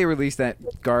see they released that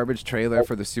garbage trailer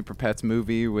for the Super Pets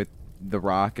movie with The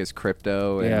Rock as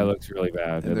Crypto? And, Yeah, it looks really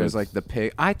bad. and It there's looks- like the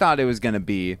pig. I thought it was gonna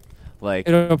be like.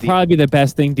 It'll the- probably be the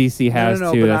best thing DC has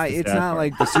no, too. but That's the it's sad not part.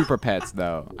 like the Super Pets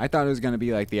though. I thought it was gonna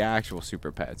be like the actual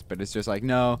Super Pets, but it's just like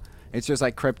no. It's just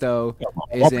like Crypto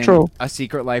is in Patrol. a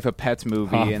Secret Life of Pets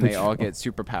movie, Paw and they all Patrol. get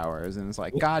superpowers, and it's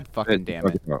like God fucking damn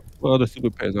it. Well, the Super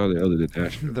Pets are the other than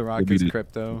Astro. The Rock is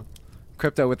Crypto.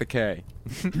 Crypto with a K.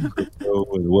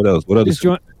 What else? What other? Just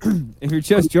if you're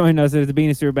just joining us, it's the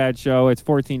Beanie Super Bad Show. It's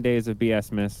 14 days of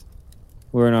BS Miss.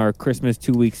 We're in our Christmas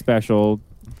 2-week special,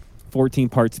 14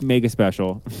 parts mega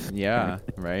special. Yeah,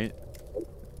 right.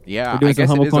 Yeah, We're doing I some guess it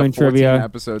Humble is a Coin 14 trivia.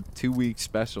 episode 2-week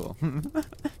special.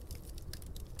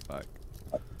 Fuck.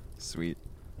 Sweet.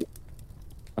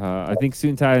 I think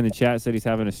Soon Tide in the chat said he's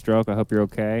having a stroke. I hope you're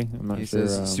okay. I'm not He sure.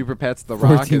 says, Super Pets, The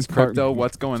Rock 14 is crypto. part-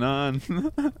 What's going on?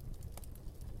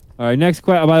 All right, next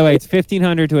question. Oh, by the way, it's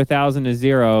 1,500 to 1,000 to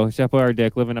 0. Chef our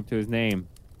dick living up to his name.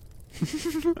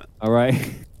 All right.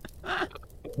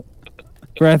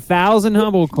 For 1,000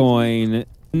 Humble Coin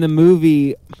in the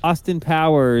movie Austin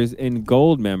Powers in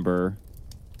Goldmember,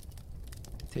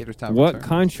 Tater Tot what Returns.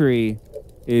 country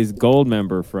is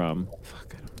Goldmember from?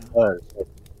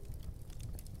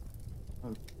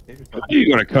 You're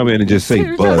gonna come in and just say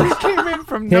Tater Buzz. Tot came in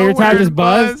from Tater Tot nowhere just and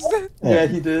buzzed? Yeah,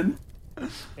 he did.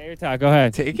 Tater Tot, go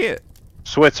ahead. Take it.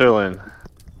 Switzerland.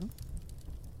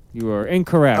 You are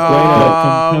incorrect.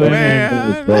 Oh, Way to come in.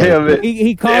 man. Damn it.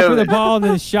 He called Damn for the it. ball and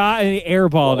then shot and he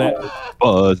airballed it.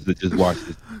 Buzz that just watched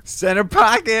this. Center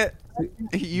pocket.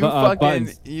 You fucking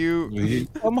Buttons. you.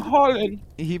 I'm Holland.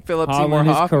 He Philip Seymour Holland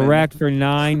is Hoffman. correct for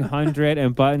 900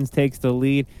 and Buttons takes the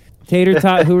lead. Tater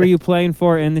Tot, who are you playing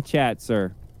for in the chat,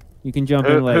 sir? You can jump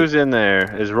in late. Who's in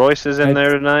there? Is Royce in That's-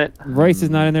 there tonight? Royce is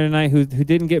not in there tonight. Who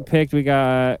didn't get picked? We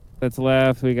got that's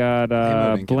left. We got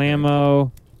Blammo didn't get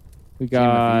Blammo. We GMFV's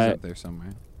got up there somewhere.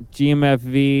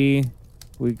 GMFV.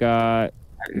 We got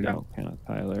no count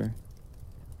Tyler.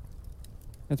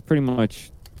 That's pretty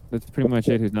much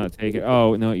it. Who's not taking?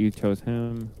 Oh no, you chose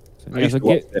him. So, I yeah, used so to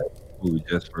watch get, that movie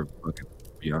just for fucking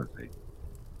Beyonce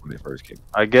when they first came.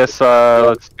 I guess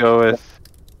let's go with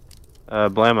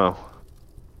Blammo.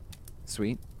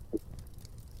 Sweet.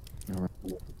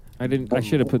 I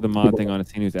should have put the mod thing on to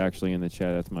see who's actually in the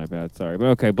chat. That's my bad. Sorry, but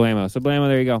okay, Blammo. So Blammo,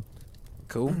 there you go.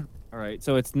 Cool. All right,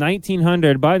 so it's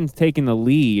 1,900. Button's taking the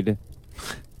lead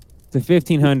to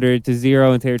 1,500 to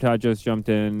 0, and Tater Tot just jumped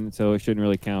in, so it shouldn't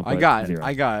really count. I but got 0.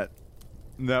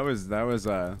 that was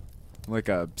like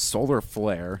a solar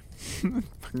flare.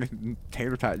 Fucking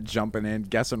Tater Tot jumping in,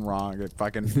 guessing wrong. It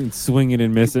fucking swinging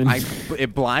and missing.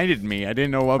 it blinded me. I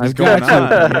didn't know what was I've going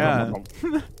got on.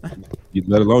 Yeah.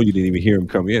 Let alone you didn't even hear him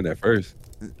come in at first.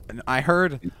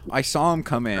 I saw him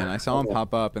come in. I saw him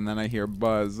pop up, and then I hear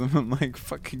buzz. And I'm like,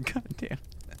 fucking goddamn.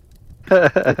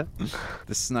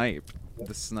 The snipe,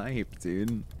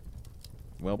 dude.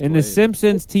 Well played. In the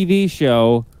Simpsons TV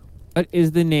show, what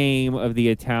is the name of the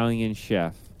Italian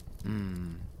chef?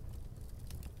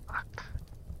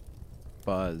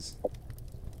 Buzz.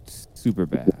 Super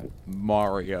bad.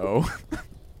 Mario.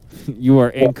 You are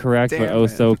incorrect, but Damn oh it.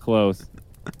 so close.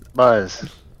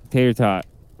 Buzz. Tater Tot.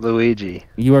 Luigi.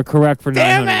 You are correct for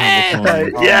 900 Damn humble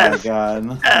it! coins. Yes. Oh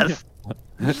my god.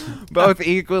 Yes. Both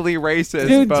equally racist.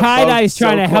 Dude, but Tie both Dye's so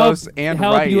trying to help close and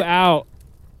help right. you out.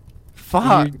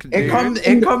 Fuck. It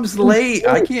comes late.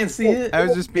 I can't see it. I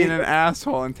was just being an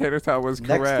asshole, and Tater Tot was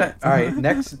Next correct. all right,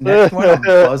 next one I'm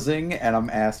buzzing and I'm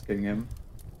asking him.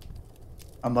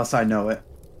 Unless I know it.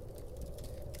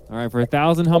 All right, for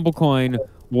 1,000 humble coin,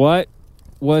 what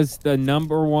was the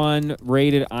 #1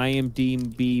 rated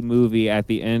IMDb movie at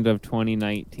the end of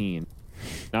 2019?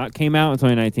 Not came out in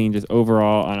 2019, just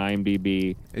overall on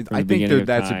IMDb. from the I think beginning of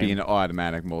that should time. be an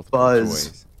automatic multiple Buzz.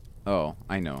 choice. Oh,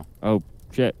 I know. Oh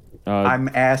shit! I'm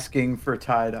asking for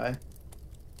tie-dye.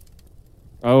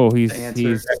 Oh, he's The answer.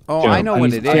 he's. Oh, I know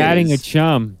what he's it is. chatting a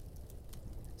chum.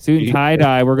 Suit and tie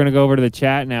dye. We're gonna go over to the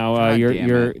chat now. God You're damn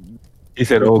you're. it. He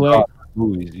said, you're "Oh play- God,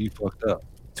 movies, you fucked up."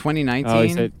 2019. Oh, he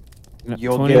said.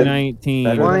 You'll get 2019.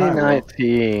 better than I will.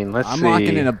 2019. Let's I'm see.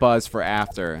 locking in a buzz for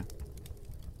after.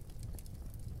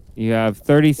 You have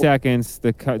 30 seconds.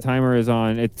 The timer is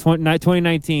on. It's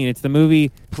 2019. It's the movie.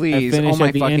 Please, that finished oh my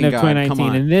at the fucking end of God, 2019. come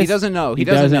on. And this, He doesn't know. He he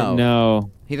doesn't doesn't know.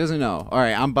 He doesn't know. All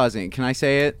right, I'm buzzing. Can I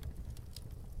say it?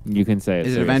 You can say it.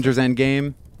 Is it seriously. Avengers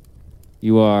Endgame?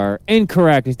 You are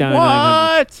incorrect. It's down to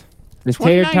 900. What? It's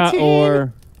Tater Tot 2019?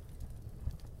 or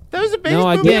That was the biggest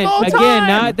no movie again of all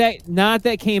again time. not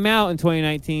that came out in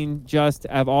 2019. Just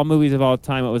of all movies of all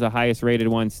time, it was the highest rated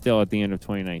one still at the end of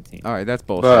 2019. All right, that's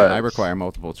bullshit. Buzz. I require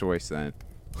multiple choice then.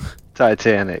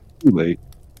 Titanic. Too late.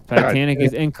 Titanic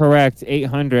is incorrect.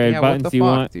 800 Yeah, buttons. what the You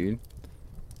fuck, want dude?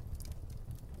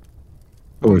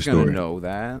 Toy Who's gonna Story. know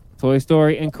that? Toy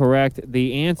Story? Incorrect.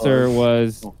 The answer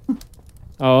was.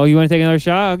 Oh, you want to take another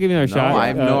shot? I'll give you another No, shot. I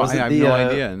have no- Was I it have the, no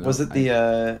idea. No, was it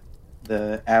the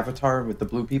Avatar with the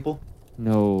blue people?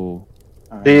 No. All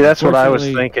right. See, that's what I was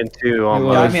Unfortunately, thinking too. it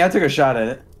Almost. Yeah, I mean, I took a shot at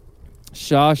it.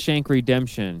 Shawshank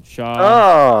Redemption. Oh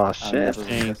I shit! never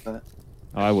would've guessed that.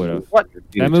 Oh, I would have. What?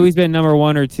 That movie's been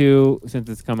 #1 or 2 since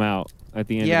it's come out at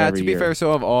the end Yeah, of every to be year. fair,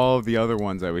 so have all of the other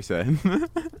ones that we said.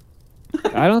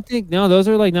 I don't think no, those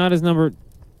are like not as number.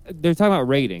 They're talking about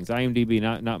ratings, IMDb,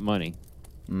 not money.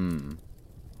 Hmm.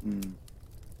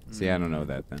 See, I don't know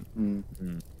that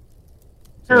then.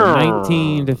 So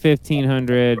 19 to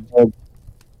 1500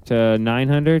 to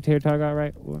 900. Tater Tot got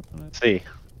right. What? C.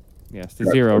 Yes, to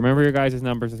 0. Remember your guys'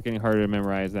 numbers. It's getting harder to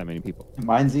memorize that many people.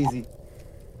 Mine's easy.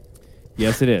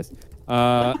 Yes, it is.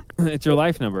 It's your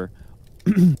life number.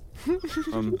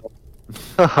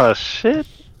 Oh shit.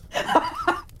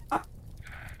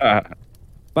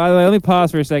 By the way, let me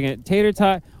pause for a second. Tater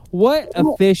Tot, what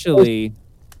officially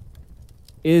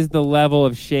is the level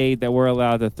of shade that we're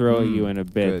allowed to throw at you in a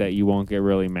bit that you won't get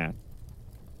really mad?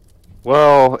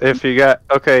 Well, if you got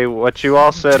what you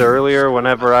all said earlier,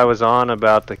 whenever I was on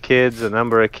about the kids, the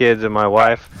number of kids, and my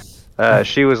wife,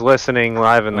 she was listening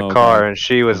live in the car and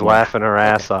she was laughing her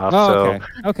ass off. Oh,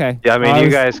 so, okay. Yeah, I mean,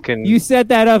 you guys can. You set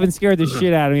that up and scared the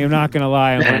shit out of me. I'm not gonna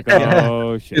lie. I'm like,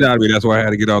 oh shit. Get out of me. That's why I had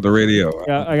to get on the radio.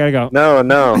 Yeah, I gotta go.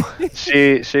 No.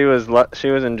 she was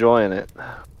enjoying it.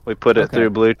 We put it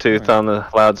through Bluetooth on the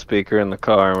loudspeaker in the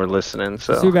car, and we're listening.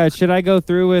 So Too bad. Should I go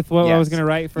through with what I was gonna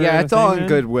write for? Yeah, the it's all thing in then?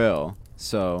 goodwill.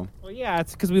 So. Well, yeah,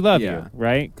 it's because we love you,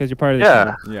 right? Because you're part of the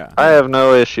yeah, team. I have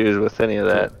no issues with any of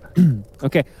that.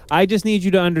 Okay, I just need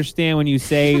you to understand when you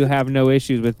say you have no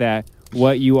issues with that,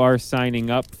 what you are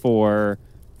signing up for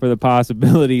the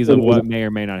possibilities of what may or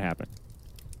may not happen.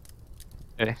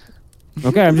 Okay.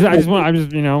 Okay, I'm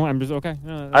just okay.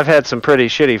 No, I've had some pretty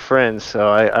shitty friends, so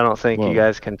I don't think you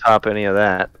guys can top any of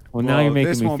that. Well, now you're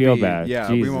making me feel bad. Yeah,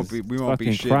 Jesus, we won't be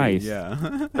fucking shitty. Christ.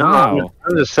 Yeah. Wow.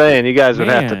 I'm just saying, you guys would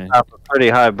have to Man. top a pretty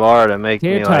high bar to make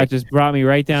Tater me Tot like. just brought me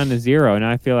right down to 0, and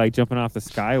I feel like jumping off the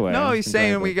skyway. No, he's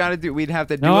saying we'd have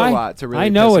to do No, a lot to really. I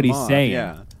know piss what him he's off. saying.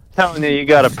 Yeah. Telling you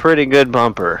got a pretty good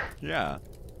bumper. Yeah.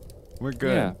 We're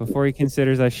good. Yeah, before he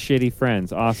considers us shitty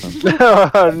friends. Awesome.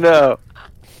 No.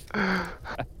 No,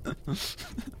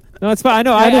 it's fine.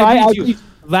 I need you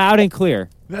loud and clear.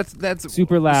 That's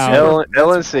super loud.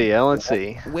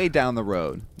 LNC. Way down the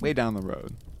road. Way down the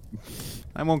road.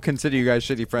 I won't consider you guys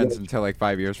shitty friends until like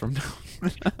 5 years from now.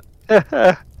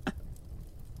 That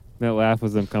laugh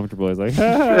was uncomfortable. It's like,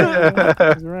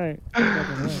 that's right.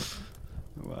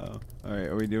 Wow. All right,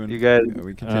 are we doing? You guys Are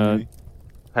we continuing?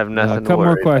 have nothing a to couple worry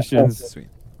more about. questions. Sweet.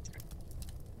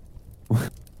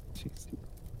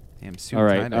 Damn, Suit All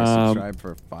right, I subscribed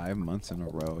for 5 months in a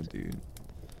row, dude.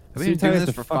 I've been Suit doing Tie's this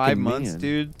the for 5 fucking months, man.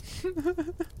 dude.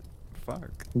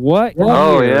 Fuck. What?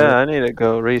 Oh year- yeah, I need to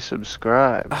go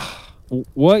resubscribe.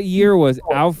 What year was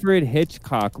Alfred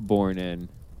Hitchcock born in?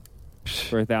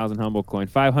 For 1,000 humble coin,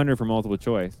 500 for multiple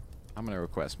choice. I'm gonna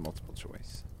request multiple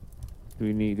choice. Do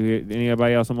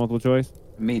anybody else on multiple choice?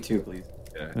 Me too, please.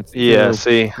 That's Yeah, two.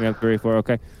 see. We have 3, 4.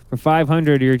 Okay. For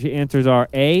 500, your answers are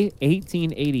A,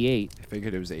 1888. I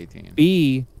figured it was 18.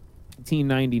 B,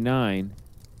 1899.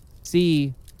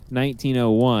 C,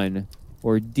 1901.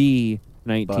 Or D,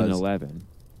 1911.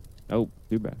 Oh,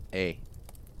 too bad. A.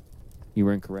 You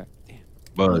were incorrect.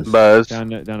 Buzz. Down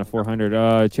to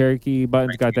 400. Cherokee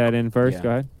Buttons got that in first. Yeah. Go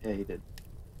ahead. Yeah, he did.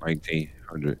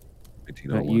 1900.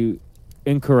 1901. You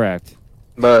incorrect.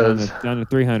 Buzz. Down to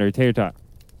 300. Tater Tot.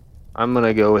 I'm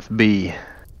gonna go with B.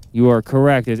 You are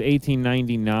correct. It's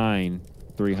 1899.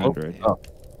 300. Oh.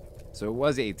 So it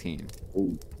was 18.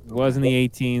 Was in the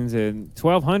 18s and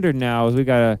 1200 now. As we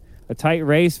got a tight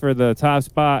race for the top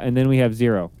spot, and then we have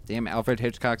 0. Damn, Alfred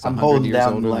Hitchcock's I'm 100 holding years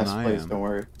down older the than last I place. am. Don't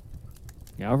worry.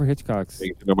 Yeah, Alfred Hitchcock's.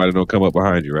 Make sure nobody don't come up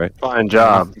behind you, right? Fine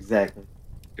job. Exactly.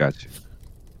 Gotcha.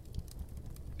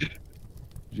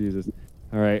 Jesus.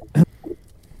 All right.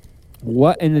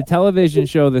 What in the television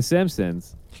show The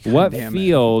Simpsons? What damn it.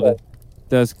 field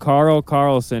does Carl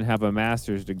Carlson have a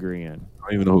master's degree in? I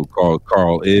don't even know who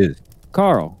Carl is.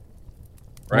 Carl.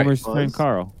 Right. Homer's friend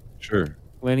Carl. Sure.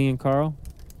 Lenny and Carl?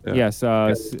 Yeah. Yes,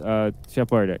 Chef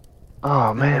Boyardee.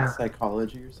 Oh man. Like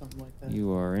psychology or something like that.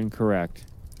 You are incorrect.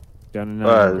 Down to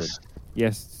 900. Buzz.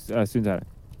 Yes, soon at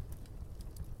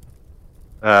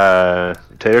it.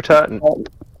 Tater Tot.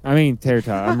 I mean, Tater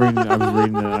Tot.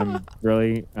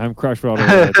 I'm crushed all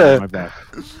over my back.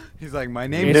 He's like, my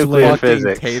name It's is Nuclear fucking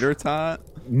physics. Tater Tot.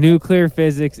 Nuclear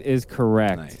physics is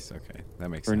correct. Nice, okay. That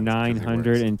makes For sense. 'cause it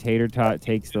 900, works. and Tater Tot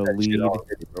takes the That shit lead.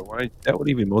 already, bro. Why? That would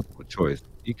even multiple choice.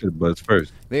 You could have buzzed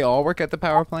first. They all work at the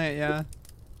power plant, yeah?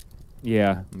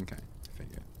 Yeah. Okay, I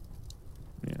figured.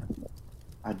 Yeah.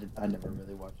 I never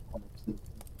really watched it.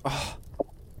 Oh,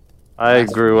 I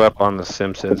grew up on The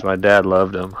Simpsons. My dad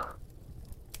loved them.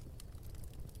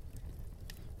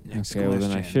 next Okay, well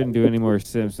then I question. shouldn't do any more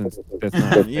Simpsons. That's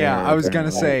not Yeah, fair, I was gonna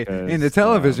apparently, say, in the because,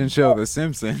 television show The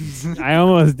Simpsons. I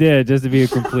almost did, just to be a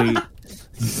complete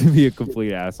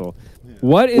asshole.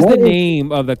 What is the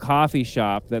name of the coffee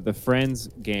shop that the Friends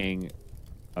gang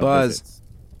Buzz. visits?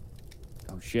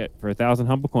 Oh shit! For 1,000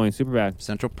 humble coins, super bad.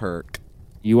 Central Perk.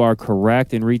 You are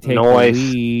correct and retake Nice. the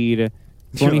lead.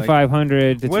 You're like,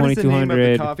 2,500 to what is the name of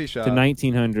the 2,200 coffee to shop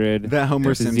 1,900 that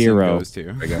Homer to Simpson 0. goes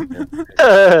to? I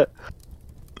got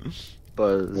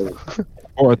Buzz.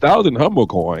 For 1,000 humble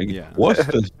coin. Yeah. What's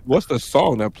the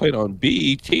song that played on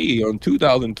BET on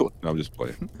 2020? No, I'm just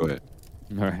playing. Go ahead.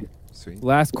 All right. Sweet.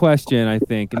 Last question, I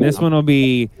think, and this one will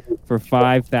be for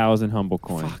 5,000 humble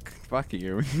coin. Fuck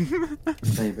you.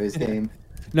 Anybody's game.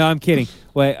 No, I'm kidding.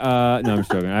 Wait, no, I'm just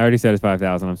joking. I already said it's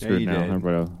 5,000. I'm Yeah, screwed you now. did.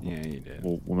 Everybody, Yeah, you did.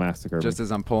 We'll massacre me. Just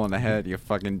as I'm pulling ahead, you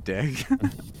fucking dick.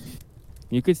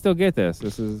 You could still get this.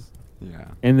 This is Yeah.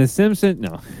 And the Simpsons.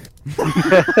 No.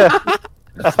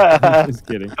 Just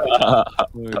kidding. Oh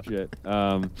shit.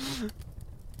 I'm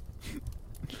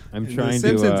In trying the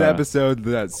Simpsons to. episode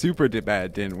that Super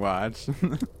Bad didn't watch.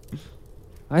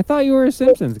 I thought you were a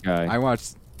Simpsons guy. I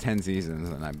watched 10 seasons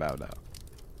and I bowed out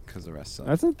because the rest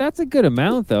sucked. That's a good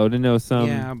amount though to know some.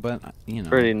 Yeah, but you know.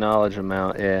 Pretty knowledge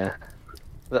amount, yeah.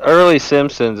 The early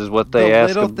Simpsons is what they The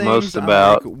ask little most things on,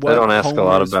 about. like, They what don't ask a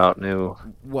lot Homer's- about new.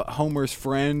 What Homer's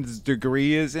friend's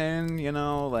degree is in, you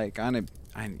know, like I didn't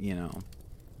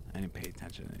pay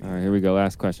attention. All right, here we go.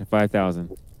 Last question.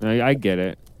 5,000. I get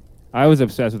it. I was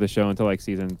obsessed with the show until like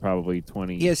season probably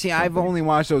 20. Yeah, see, I've something. only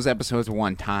watched those episodes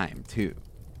one time too.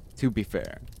 To be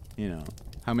fair, you know,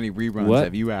 how many reruns What?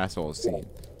 have you assholes seen?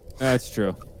 That's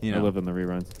true. You I know. live in the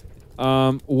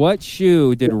reruns. What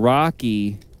shoe did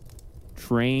Rocky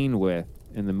train with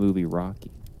in the movie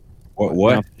Rocky?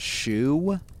 What?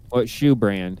 Shoe? What shoe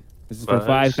brand? This is for Buzz.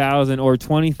 5,000 or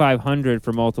 2,500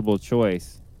 for multiple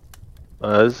choice.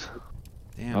 Buzz.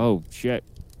 Damn. Oh shit.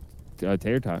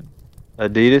 Tater Tot.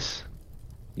 Adidas.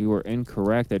 You were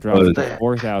incorrect. That dropped Buzz. to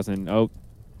 4,000. Oh,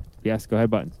 yes. Go ahead,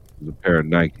 Buttons. It was a pair of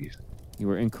Nikes. You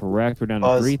were incorrect. We're down to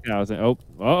Buzz. 3,000. Oh,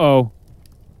 uh-oh.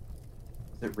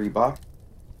 Is it Reebok?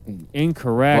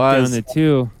 Incorrect Buzz. on the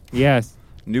 2. Yes.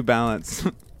 New Balance.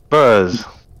 Buzz.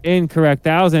 Incorrect.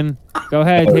 1,000. Go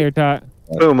ahead, Tater Tot.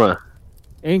 Puma.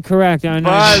 Incorrect on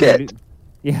Buzz. 900.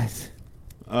 Yes.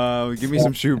 Give me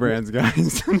some shoe brands,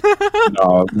 guys.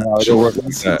 No, it don't work like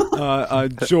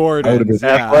that. Jordan.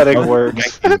 Athletic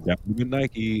works. That would've been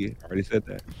Nike. I already said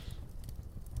that.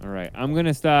 All right. I'm going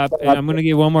to stop. And I'm going to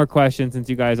give one more question since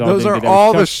you guys all Those didn't are get that.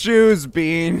 all Chuck, the shoes,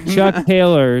 Bean. Chuck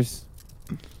Taylor's.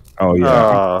 Oh yeah.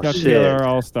 Oh, Chuck shit. Taylor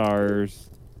All-Stars.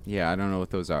 Yeah, I don't know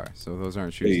what those are. So those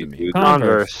aren't shoes Hey, to me. dude.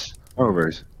 Converse.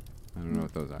 Converse. I don't know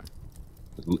what those are.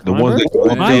 The ones that go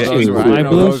Converse? up My Yeah, there. those shoes. were- I My know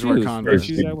blue those were shoes. Converse. First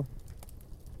shoes I wore.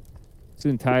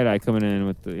 Soon tie-dye coming in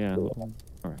with the, yeah. All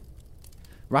right.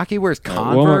 Rocky wears All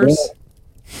right, one more- Converse.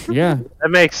 Yeah. That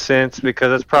makes sense because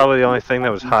that's probably the only thing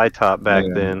that was high top back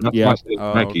Yeah. then. Not Yeah. much like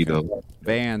Oh, Nike okay. though.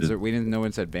 Vans. We didn't. No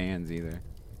one said Vans either.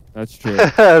 That's true.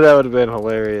 That would have been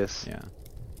hilarious. Yeah.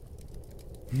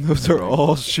 Those are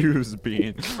all shoes,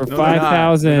 Bean. For No, they're not.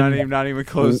 5,000. They're not even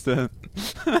close to.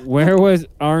 Where was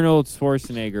Arnold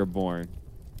Schwarzenegger born?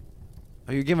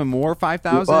 Are you giving more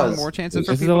 5,000? Buzz. More chances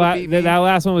for This is people the to beat me? that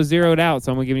last one was zeroed out,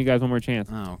 so I'm gonna give you guys one more chance.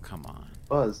 Oh, come on.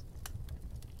 Buzz.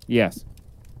 Yes,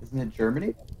 Isn't it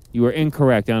Germany? you were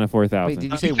incorrect. Down to Wait, 4,000.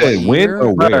 did you say You what said when year?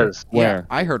 or where? Buzz. Yeah, Where?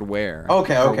 I heard where.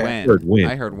 Okay, Or okay. when. Heard when.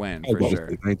 I heard when, I for was sure.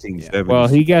 like 1970s. Well,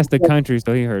 he guessed the country,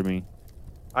 so he heard me.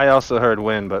 I also heard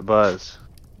win, but Buzz.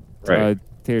 Right.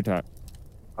 Tater Tot,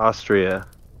 Austria.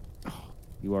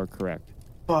 you are correct.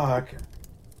 Fuck.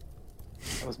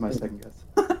 That was my second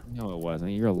guess. No, it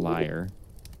wasn't. You're a liar.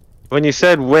 When you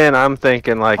said win, I'm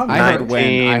thinking like I heard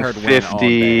win. I heard win all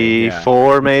day, yeah.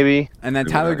 1954, maybe. And then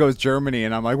Tyler goes Germany,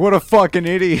 and I'm like, what a fucking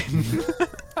idiot.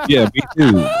 Yeah, me too.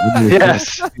 When you were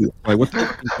Yes. like, what the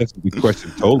fuck is that? We question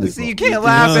totally. See, you wrong. can't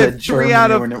laugh said at 3 Germany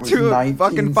out when it of was 2. 19.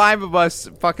 Fucking 5 of us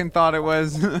fucking thought it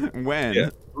was when. Yeah,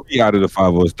 3 out of the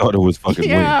 5 of us thought it was fucking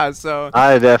Yeah, so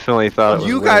I definitely thought it was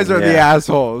you win, guys are the yeah.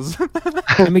 assholes.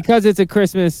 And because it's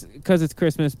Christmas, it's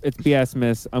BS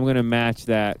Miss. I'm gonna match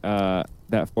that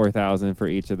 4,000 for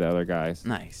each of the other guys.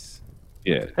 Nice.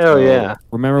 Yeah. Hell yeah.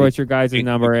 Remember what your guys'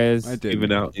 number is. I did.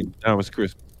 Even out, now it's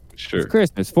Christmas. Sure. It's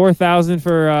Christmas. 4,000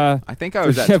 for I think I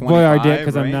was for at Chef 25, Boyardee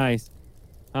because I'm right? nice.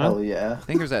 Huh? Hell yeah. I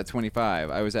think it was at 25.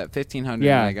 I was at 1,500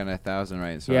 Yeah. and I got 1,000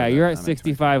 right. So Yeah, I'm you're at I'm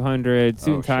 6,500. Suit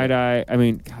Oh, and shit. tie dye. I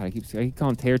mean, God, I keep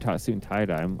calling Tater Tot suit and tie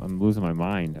dye. I'm losing my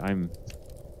mind.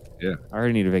 Yeah. I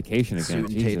already need a vacation again. Suit and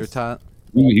Jesus. tater tot.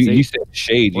 You said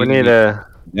shade. We You need didn't a.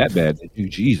 that bad. Did you?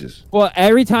 Jesus. Well,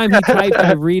 every time he types,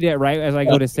 I read it right as I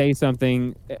go to say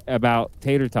something about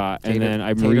Tater Tot, and then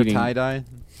I'm tater reading tie dye.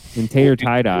 in Tater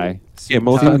tie dye. Yeah,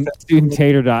 most Suit of and, suit and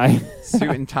tater dye. Suit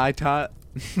and tie tot.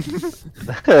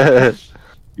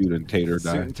 you and tater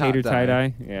Suit die. and tot Tater tie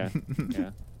dye. Yeah. Yeah.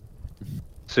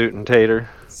 Suit and tater.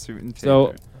 Suit and tater.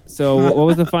 So So what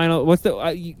was the final? What's the?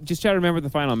 You just try to remember what the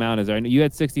final amount is. Right? You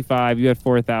had 65. You had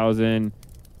 4,000.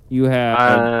 You had.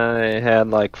 I had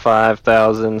like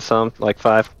 5,000 like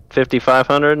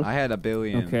 5,500. I had $1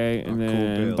 billion. Okay, and Cool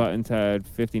then bill. Buttons had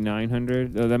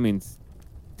 5,900. Oh, that means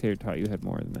Tater Tot, you had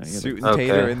more than that. You had Suit like- and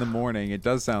Tater in the morning. It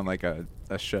does sound like a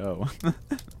show.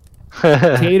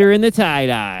 Tater in the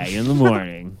tie-dye in the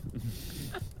morning.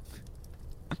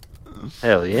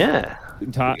 Hell yeah. Suit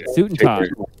and top.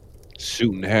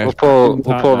 Suit and hash. We'll pull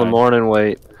Top the guy. morning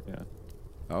weight.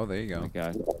 Oh, there you go. Oh my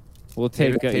God. We'll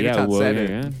take Tater yeah, Tot we'll, said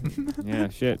yeah, it. yeah,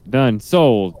 shit, done,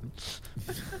 sold.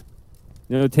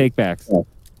 No take backs. Well,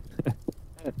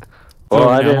 So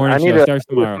I now didn't. morning I need show to starts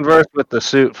tomorrow. converse with the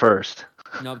suit first.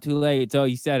 Nope, too late. So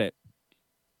you said it.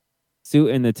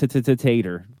 Suit and the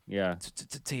tater. Yeah.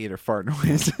 Tater fart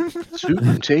noise. Suit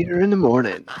and Tater in the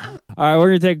morning. All right, we're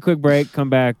gonna take a quick break. Come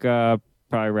back.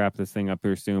 Probably wrap this thing up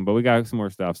here soon. But we got some more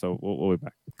stuff, so we'll be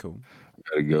back. Cool.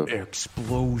 Gotta go.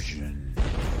 Explosion.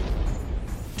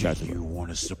 Do Gotcha. you want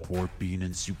to support Bean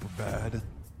and Superbad?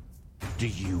 Do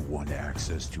you want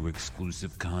access to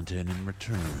exclusive content in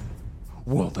return?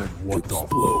 Well then, what the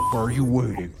fuck are you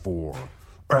waiting for?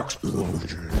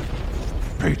 Explosion.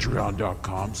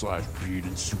 Patreon.com/Bean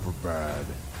and Superbad.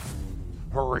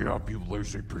 Hurry up, you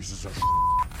lazy pieces of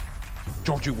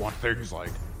Don't you want things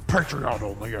like Patreon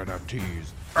only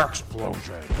NFTs?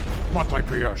 Explosion. Monthly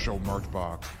BS Show merch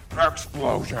box.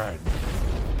 Explosion.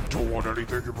 Don't want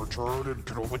anything in return and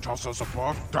can only toss us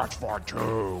 $1? That's fine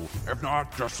too. If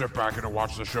not, just sit back and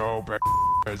watch the show.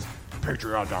 Is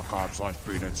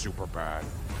Patreon.com/Bean and Superbad.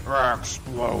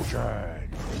 Explosion.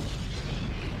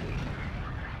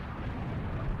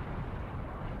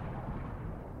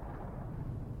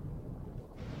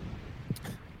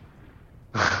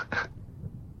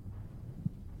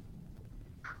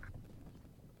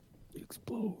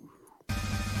 Explode.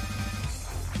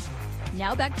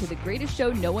 Now back to the greatest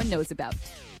show no one knows about.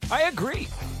 I agree.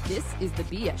 This is the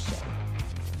BS Show.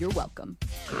 You're welcome.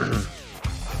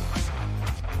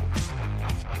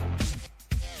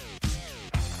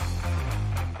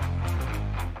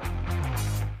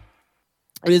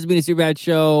 This has been a super bad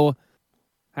show.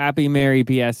 Happy Merry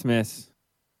BSmas.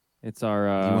 It's our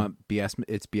you want BS?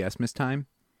 It's BSmas time.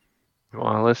 You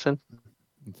want to listen?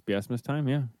 It's BSmas time,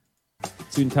 yeah.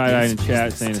 Student tie-dye in the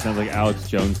chat saying it sounds like Alex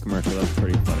Jones commercial. That's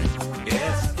pretty funny.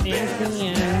 BSmas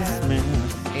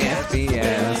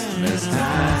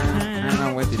time. I don't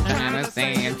know what you're trying to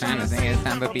say. I'm trying to say it's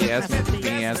time for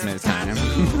BSmas time.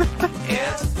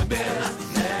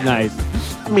 Nice.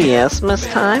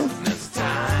 BSmas time.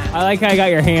 I like how I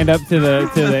got your hand up to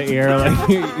the ear. Like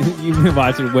you've been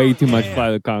watching way too much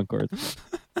Fly the Conchords.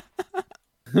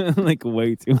 Like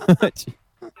way too much.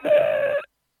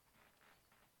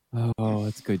 Oh,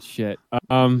 that's good shit.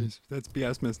 That's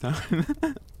BSmas time.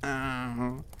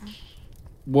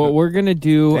 What we're gonna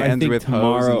do, It I ends think with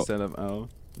tomorrow. hose instead of O.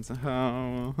 It's a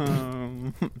ho.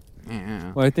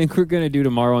 Yeah. What I think we're gonna do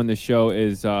tomorrow on the show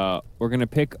is we're gonna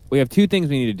pick. We have two things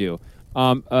we need to do.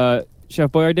 Chef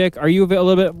Boyardee, are you a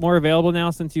little bit more available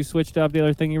now since you switched up the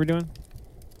other thing you were doing?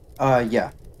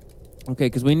 Yeah. Okay,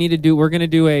 because we need to do. We're gonna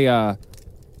do a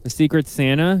Secret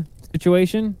Santa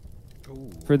situation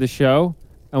for the show,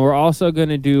 and we're also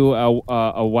gonna do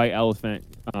a white elephant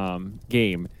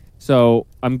game. So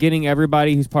I'm getting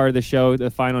everybody who's part of the show the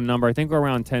final number. I think we're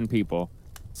around 10 people.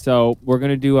 So we're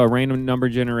going to do a random number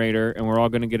generator, and we're all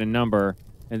going to get a number.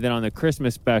 And then on the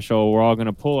Christmas special, we're all going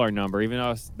to pull our number, even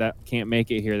us that can't make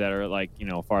it here that are like,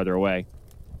 farther away.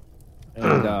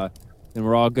 And then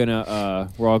we're all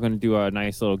gonna do a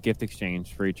nice little gift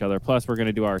exchange for each other. Plus, we're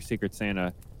gonna do our Secret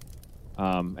Santa,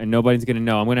 and nobody's gonna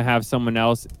know. I'm gonna have someone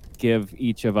else give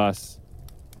each of us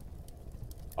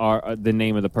the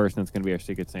name of the person that's going to be our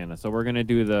Secret Santa. So we're going to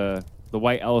do the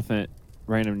white elephant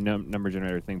random number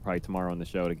generator thing probably tomorrow on the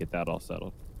show to get that all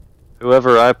settled.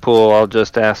 Whoever I pull, I'll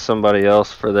just ask somebody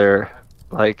else for their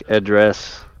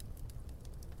address.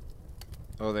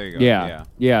 Oh, there you go.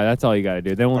 Yeah, that's all you got to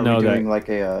do. Then we'll Are know we that. doing like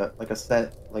a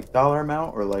set dollar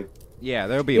amount or like? Yeah,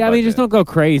 there'll be. Yeah, I mean, just don't go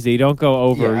crazy. Don't go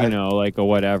over, Yeah, like a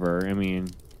whatever. I mean,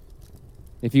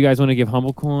 if you guys want to give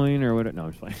Humble Coin or what? No, I'm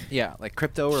just playing. Yeah, like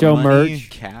crypto or show money, merch,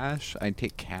 cash. I'd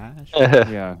take cash.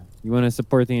 Yeah, you want to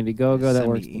support the Indiegogo? That Send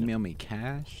works. me, email me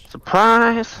cash.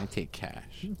 Surprise! I take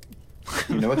cash.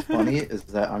 You know what's funny is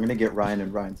that I'm gonna get Ryan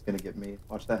and Ryan's gonna get me.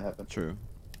 Watch that happen. True.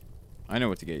 I know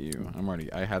what to get you.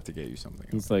 I have to get you something.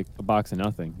 He's like a box of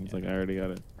nothing. He's like, I already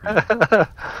got it.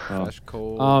 Fresh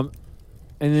cold.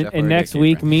 And then Chef and already next came,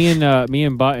 week, right? me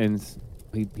and Buttons,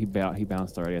 he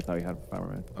bounced already. I thought he had a power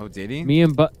man. Oh, did he? Me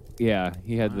and he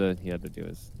had to do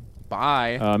his.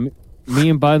 Bye. me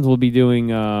and Buns will be doing.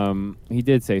 He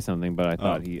did say something, but I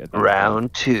thought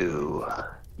Round 2.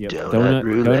 Yep. Donut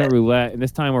roulette. Donut roulette, and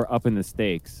this time we're upping the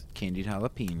stakes. Candied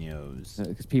jalapenos.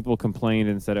 Because people complained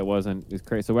and said it wasn't. It's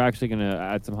crazy. So we're actually gonna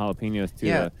add some jalapenos to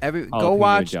Yeah, the go jalapeno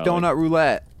watch jelly. Donut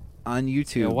Roulette on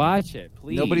YouTube. Yeah, watch it,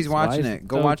 please. Nobody's Why watching is it.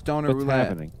 Go so- watch Donut what's Roulette.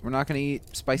 happening? We're not gonna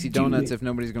eat spicy Do donuts it. if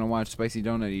nobody's gonna watch spicy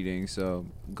donut eating. So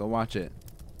go watch it.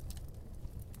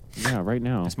 Yeah, right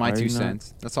now. That's my Why are 2 you not-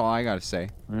 cents. That's all I gotta say.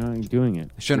 Why aren't you doing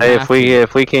it? Shouldn't Hey, have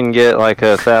if we can get like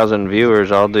 1,000 viewers,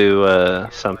 I'll do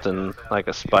something like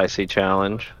a spicy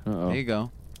challenge. There you go.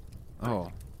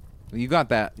 Oh, well, you got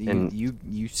that. And-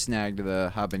 You snagged the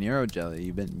habanero jelly.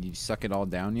 You suck it all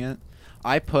down yet?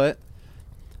 I put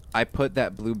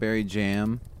that blueberry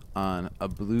jam on a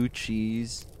blue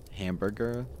cheese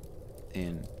hamburger,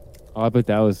 and Oh, I bet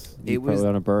that was. it you put was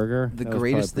on a burger. the That was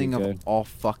greatest probably thing pretty of good. all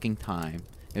fucking time.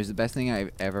 It was the best thing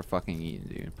I've ever fucking eaten,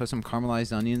 dude. Put some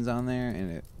caramelized onions on there, and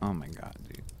it. Oh my god,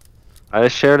 dude. I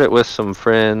shared it with some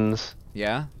friends.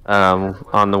 Yeah?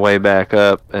 On the way back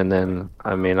up, and then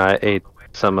I ate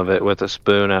some of it with a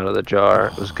spoon out of the jar.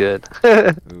 It was good.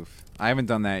 Oof. I haven't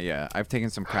done that yet. I've taken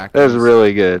some crackers. It was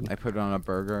really good. I put it on a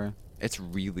burger. It's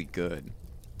really good.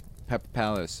 Pepper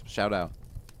Palace, shout out.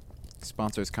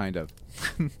 Sponsors, kind of.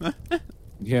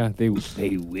 Yeah, they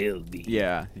will be.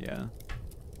 Yeah.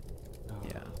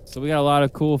 So we got a lot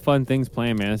of cool, fun things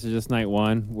planned, man. This is just night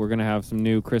 1. We're gonna have some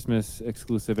new Christmas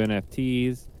exclusive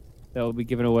NFTs that will be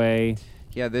given away.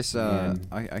 Yeah, this And-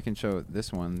 I can show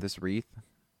this one. This wreath.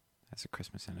 That's a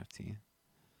Christmas NFT.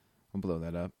 We'll blow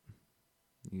that up.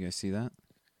 You guys see that?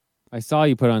 I saw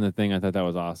you put on the thing. I thought that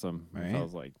was awesome. Right? I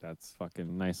was like, that's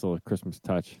fucking nice little Christmas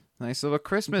touch. Nice little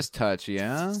Christmas touch,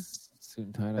 yeah. Suit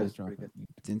and tie dyes drop it.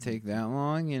 Didn't take that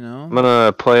long, you know. I'm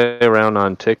gonna play around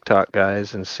on TikTok,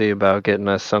 guys, and see about getting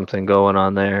us something going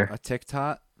on there. A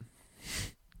TikTok.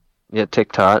 Yeah,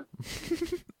 TikTok.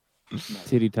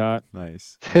 Titty tot.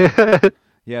 Nice.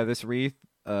 Yeah, this wreath,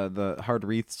 the hard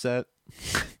wreath set.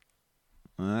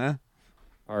 Hard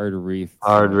wreath.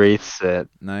 Hard wreath set.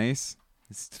 Nice.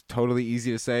 It's totally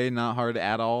easy to say, not hard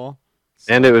at all.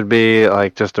 And it would be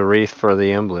like just a wreath for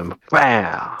the emblem.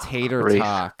 Wow. Tater Wreath.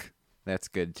 talk. That's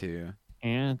good too.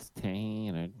 And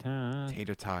tater tot.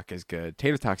 Tater talk is good.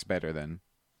 Tater talk's better than.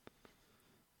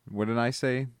 What did I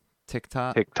say?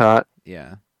 TikTok? TikTok.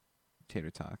 Yeah.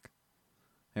 Tater talk.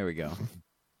 There we go.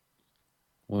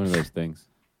 One of those things.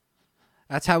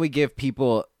 That's how we give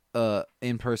people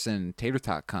in-person Tater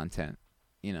Talk content,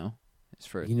 you know? It's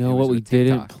for You know it what was we with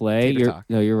didn't TikTok. play? Tater Talk.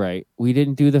 No, you're right. We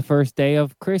didn't do the first day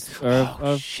of of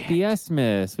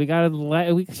BSmas. We gotta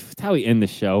that's how we end the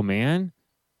show, man.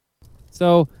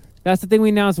 So that's the thing we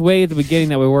announced way at the beginning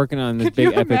that we're working on this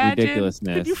big epic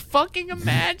ridiculousness. Could you fucking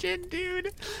imagine,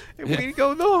 dude? If we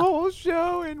go the whole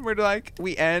show and we're like,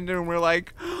 we end and we're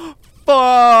like,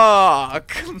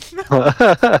 fuck.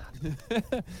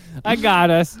 I got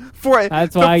us.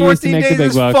 That's the why I used to 14 make the days big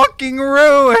is bucks. fucking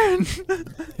ruined.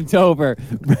 It's over.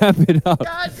 Wrap it up.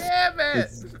 God damn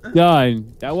it.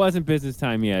 Done. That wasn't business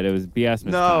time yet. It was BSmas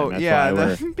time. No, That's yeah,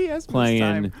 why the we're BS playing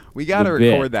time. We gotta the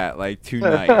bit. record that like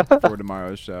tonight for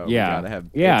tomorrow's show. We Yeah, gotta have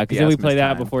yeah, because then we BSmas play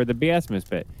that time. before the BSmas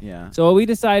bit. Yeah. So what we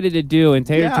decided to do in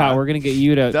Tater Yeah. Tot, we're gonna get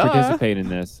you to Duh. participate in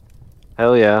this.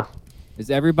 Hell yeah. Is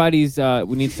everybody's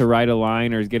needs to write a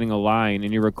line or is getting a line,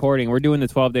 and you're recording. We're doing the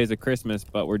 12 days of Christmas,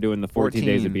 but we're doing the 14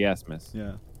 days of 14. BSmas.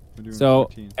 Yeah. We're doing So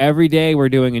 14. every day we're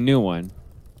doing a new one,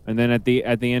 and then at the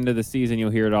end of the season you'll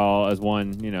hear it all as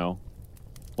one. You know,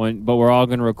 one. But we're all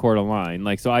gonna record a line.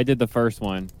 Like so, I did the first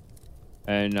one,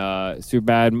 and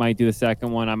Superbad might do the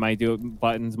second one. I might do it.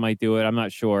 Buttons might do it. I'm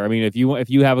not sure. I mean, if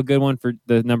you have a good one for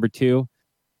the number 2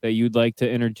 that you'd like to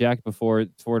interject for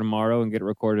tomorrow and get it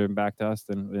recorded and back to us,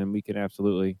 then we can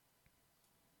absolutely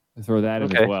throw that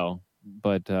in Okay. as well.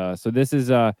 But so this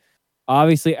is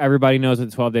obviously everybody knows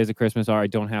what the 12 days of Christmas are. I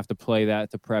don't have to play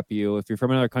that to prep you. If you're from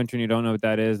another country and you don't know what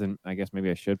that is, then I guess maybe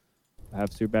I should have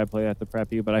Superbad play that to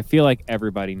prep you. But I feel like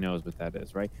everybody knows what that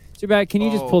is, right? Superbad, can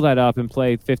you just pull that up and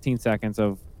play 15 seconds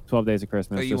of 12 days of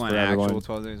Christmas? Oh, you just want for actual everyone?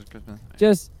 12 days of Christmas?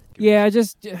 Just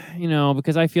you know,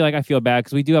 because I feel bad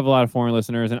because we do have a lot of foreign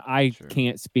listeners, and I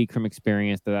can't speak from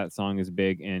experience that song is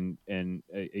big in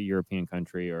a European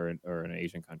country or an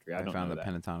Asian country. I don't found know the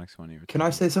that. Pentatonics one. Can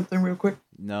I say something real quick?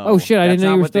 No. Oh shit! I didn't that's know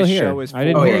not you were what still this here. show is I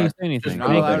didn't for. hear you say anything. You're not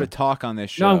Thank allowed you. to talk on this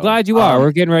show. No, I'm glad you are.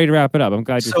 We're getting ready to wrap it up. I'm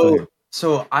glad you're still here.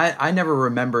 So I never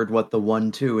remembered what the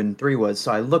 1, 2, and 3 was,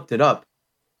 so I looked it up,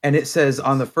 and it says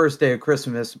on the first day of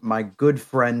Christmas, my good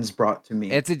friends brought to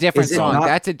me. It's a different Is it song. not-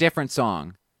 That's a different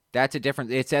song. That's a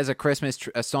different. It says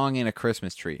a song in a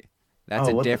Christmas tree. That's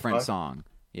Oh, a what the different fuck? song.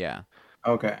 Yeah.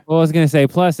 Okay. Well, I was gonna say,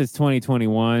 plus it's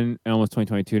 2021, almost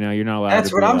 2022 now. You're not allowed. That's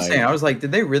to what be I'm like, saying. I was like,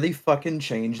 did they really fucking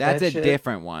change That's that a shit?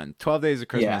 different one. 12 Days of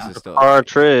Christmas Yeah. is still.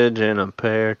 Partridge in a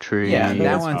pear tree. Yeah, that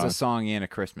that's one's a awesome. song and a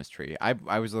Christmas tree.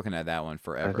 I was looking at that one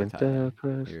forever.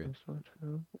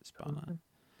 Spot on.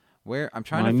 Where I'm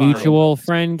trying My to find mutual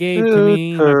friend gave to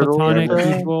me. My platonic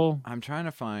mutual. I'm trying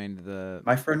to find the.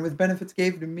 My friend with benefits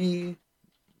gave to me.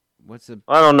 What's the?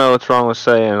 I don't know what's wrong with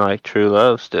saying like true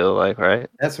love still, like, right?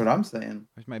 That's what I'm saying.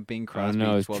 Where's my Bing I Crosby? don't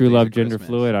know. Is 12 true Days love of gender Christmas?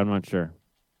 fluid? I'm not sure.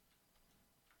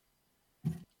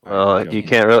 Well, you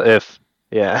can't really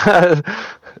yeah.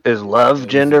 Is love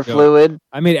gender fluid?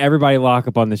 I made everybody lock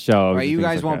up on the show. All right, you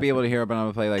guys won't be able to hear it, but I'm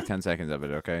gonna play like 10 seconds of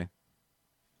it. Okay.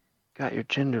 Got your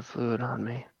gender fluid on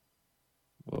me.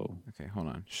 Whoa. Okay, hold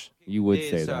on. Shh. You would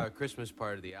say that. Christmas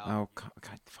part of the album. Oh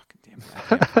God, fucking damn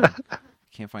it! I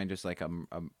can't find just like the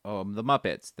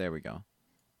Muppets. There we go.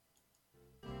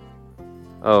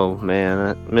 Oh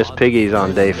man, Miss Piggy's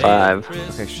on day 5.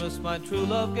 Christmas, my true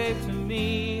love gave to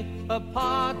me a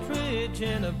partridge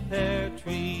in a pear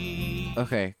tree.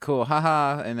 Okay, cool,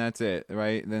 haha, and that's it,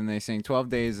 right? Then they sing 12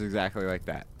 Days exactly like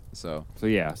that. So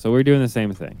yeah, so we're doing the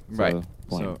same thing. right.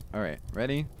 blame. So all right,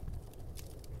 ready?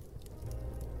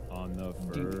 On the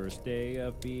first day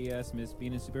of BS, Miss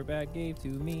Bean and Superbad gave to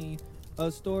me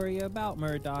a story about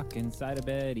Murdoch inside a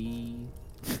Betty.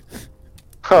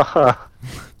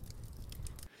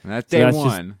 And that's So day that's just-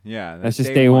 one. Yeah, that's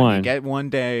just day one. You get one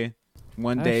day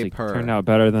That day actually per. turned out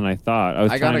better than I thought. I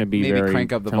was I trying gotta to be maybe very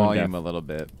crank up the tone volume deaf. a little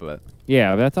bit, but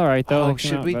Yeah, that's all right though. oh, That came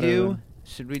should out we better do? than-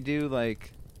 Should we do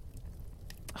like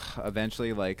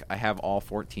eventually? Like I have all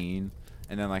 14,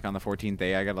 and then like on the 14th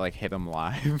day, I gotta like hit them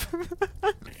live.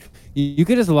 You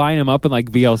could just line them up in like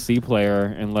VLC player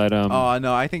and let them. Oh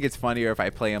no, I think it's funnier if I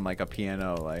play them like a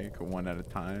piano, like one at a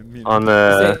time. You know? On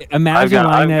the Imagine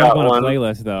lining that up on a one.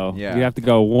 playlist though. Yeah. You have to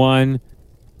go 1,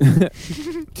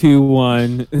 2,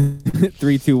 1,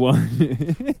 3, 2,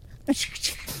 1,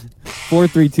 4,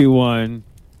 3, 2, 1.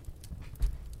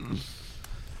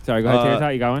 Sorry, go ahead,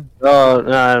 Tater. You got one? Oh,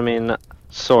 no, I mean,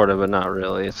 sort of, but not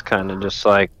really. It's kind of just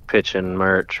like pitching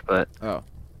merch, but Oh,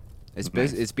 it's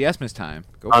it's BSmas time.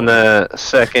 Go on for it. the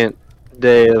second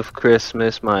day of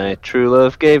Christmas, my true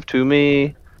love gave to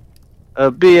me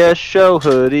a BS show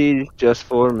hoodie just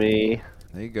for me.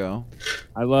 There you go.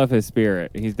 I love his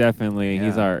spirit. He's definitely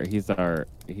he's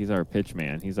Yeah. our pitch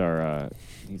man. He's our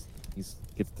he's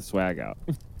gets the swag out.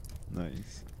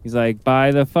 Nice. He's like,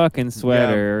 buy the fucking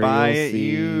sweater. Yeah, buy you'll it, see."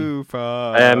 you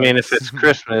I mean, if it's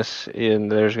Christmas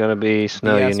and there's gonna be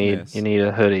snow, BS-mas. you need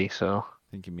a hoodie. So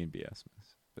I think you mean BSmas,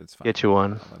 but it's fine. get you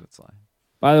one. Let it slide.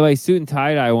 By the way, Suit and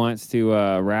Tie Dye wants to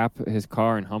wrap his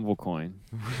car in Humble Coin.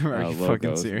 Are you fucking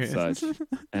logos serious? And such.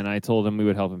 And I told him we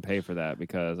would help him pay for that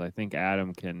because I think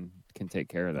Adam can take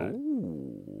care of that.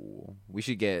 Ooh, we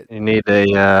should get You need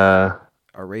a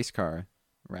race car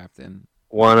wrapped in.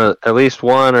 at least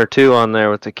one or two on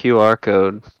there with the QR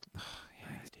code.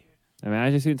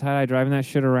 Imagine Suit and Tie Dye driving that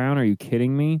shit around. Are you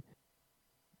kidding me?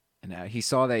 And he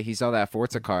saw that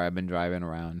Forza car I've been driving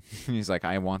around. He's like,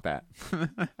 I want that.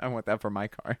 I want that for my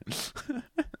car.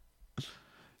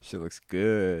 Shit looks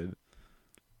good.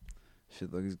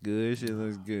 Shit looks good. Shit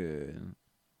looks good.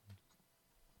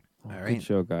 All right. Good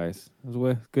show, guys. It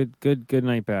was good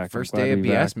night back. I'm First glad day to of be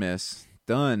back. BSmas.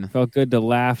 Done. Felt good to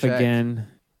laugh Check. again.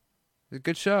 It's a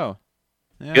good show.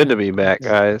 Yeah. Good to be back,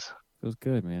 guys. It was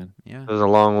good, man. Yeah. It was a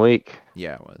long week.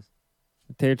 Yeah, it was.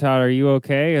 Tater Tot, are you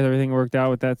okay? Has everything worked out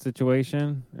with that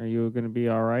situation? Are you going to be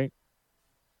all right?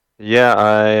 Yeah,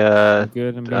 I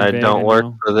Good. I'm being I vague, don't I work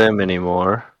know. for them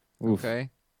anymore. Oof. Okay.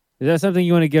 Is that something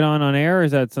you want to get on air, or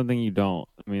is that something you don't?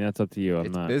 I mean, that's up to you.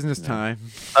 I'm not. Business time.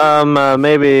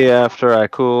 Maybe after I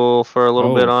cool for a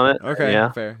little bit Oh. on it. Okay.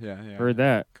 Yeah. Fair. Yeah. Yeah. Heard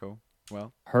that. Cool.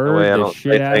 Well. That Heard way I the don't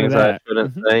shit say out of things I that.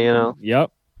 shouldn't say, you know.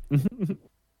 Yep.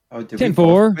 Oh, did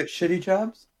 10-4. we quit shitty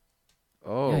jobs?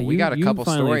 Oh, Yeah, we got a you couple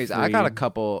finally stories. I got a free.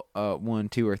 couple, 1,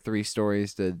 2, or 3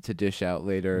 stories to dish out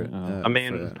later. Uh-oh. I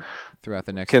mean, throughout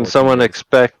the next. Can 14 someone days.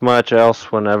 expect much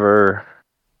else whenever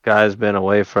guy's been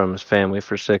away from his family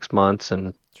for 6 months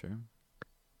and True.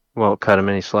 won't cut him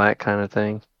any slack kind of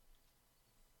thing?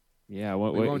 Yeah.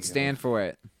 We won't stand for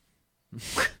it.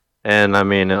 And I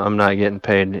mean, I'm not getting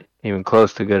paid even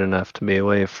close to good enough to be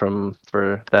away from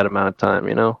for that amount of time,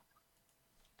 you know?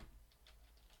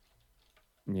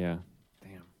 Yeah.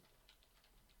 Damn.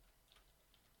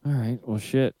 All right. Well,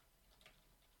 shit.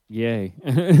 Yay.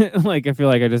 Like, I feel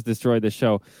like I just destroyed the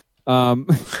show.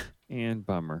 And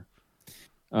bummer.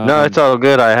 No, it's all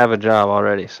good. I have a job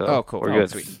already, so Oh, cool. we're Oh, good.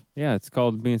 sweet. Yeah, it's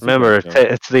called being. Remember,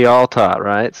 Superhero. it's the all taught,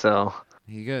 right? So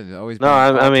You good? Always. No,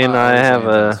 been I all mean, top, I always have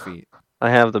lands on a- his feet. I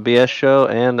have the BS show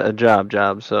and a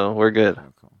job, so we're good.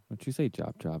 Don't you say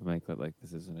job? Make it like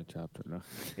this isn't a job. No.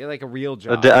 Yeah, like a real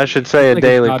job. I should say a Like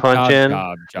daily job, punch in.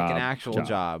 Like an actual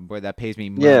job where that pays me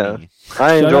money. Yeah,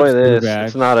 I Shut enjoy up, this. Screwbag.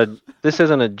 It's not a. This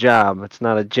isn't a job. It's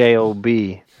not a job.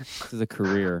 This is a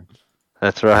career.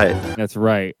 That's right. That's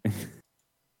right.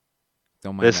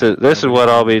 Don't mind This that. is what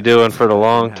I'll be doing for the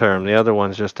long term. The other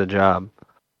one's just a job.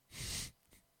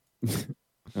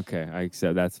 Okay, I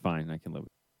accept. That's fine. I can live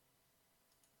with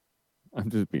it. I'm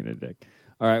just being a dick.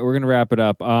 All right, we're gonna wrap it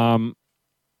up.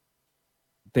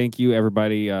 Thank you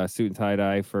everybody, Suit and Tie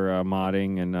Dye, for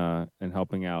modding and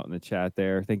helping out in the chat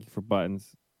there. Thank you for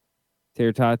buttons.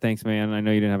 Tater Tot, thanks, man. I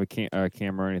know you didn't have a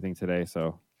camera or anything today,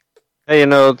 so. Hey,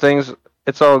 things.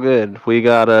 It's all good. We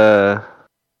got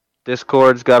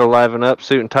Discord's got to liven up.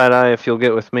 Suit and Tie Dye. If you'll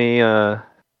get with me,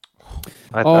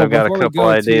 I've got a couple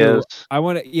ideas. I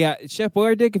want to, yeah, Chef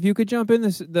Boyer Dick, if you could jump in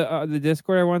the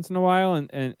Discord every once in a while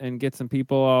and get some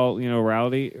people all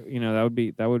rowdy,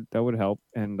 that would help.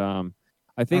 And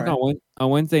I think on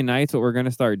Wednesday nights, what we're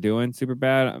gonna start doing, super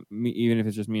bad, even if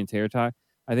it's just me and Tater Tot,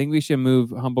 I think we should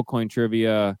move Humble Coin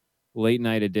Trivia late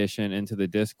night edition into the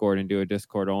Discord and do a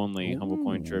Discord only Humble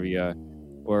Coin Trivia,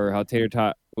 or how Tater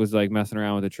Tot was like messing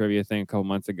around with the trivia thing a couple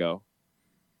months ago.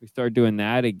 We start doing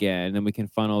that again, then we can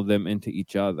funnel them into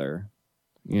each other.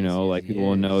 People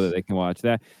will know that they can watch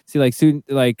that. See, like Suit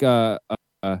and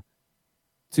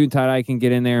Tie Dye can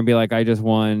get in there and be like, I just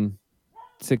won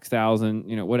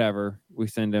 6,000, whatever. We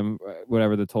send him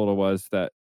whatever the total was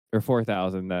or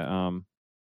 4,000 that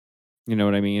you know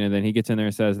what I mean? And then he gets in there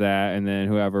and says that, and then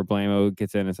whoever Blamo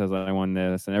gets in and says, I won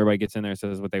this, and everybody gets in there and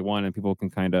says what they won, and people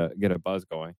can kind of get a buzz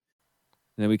going.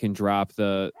 And then we can drop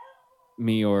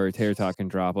me or Tater Tot can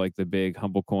drop like the big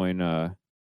Humble Coin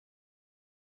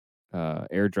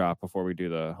airdrop before we do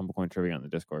the Humble Coin Trivia on the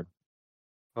Discord.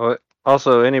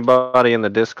 Also, anybody in the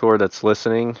Discord that's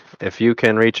listening, if you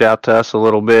can reach out to us a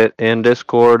little bit in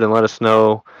Discord and let us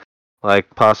know, like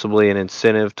possibly an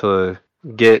incentive to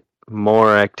get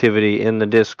more activity in the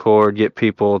Discord, get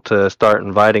people to start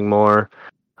inviting more.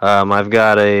 I've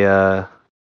got an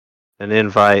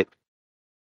invite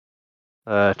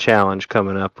challenge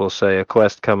coming up. We'll say a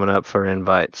quest coming up for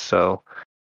invites. So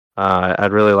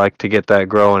I'd really like to get that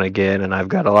growing again, and I've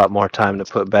got a lot more time to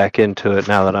put back into it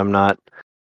now that I'm not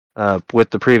with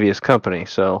the previous company.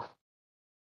 So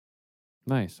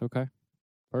nice. Okay.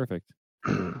 Perfect.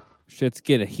 Shit's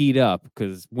gonna heat up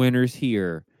because winter's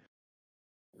here.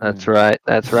 That's right.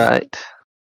 That's right.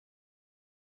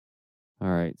 All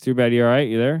right. Too bad. You all right?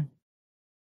 You there?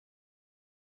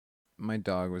 My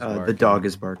dog was barking. The dog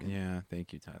is barking. Yeah,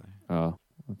 thank you, Tyler. Oh,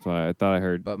 that's why I thought I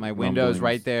heard. But my window's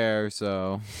right there,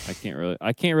 so I can't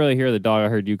really hear the dog. I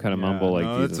heard you kind of mumble like.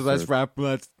 No, let's wrap.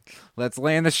 Let's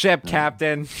land the ship,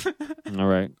 Captain. All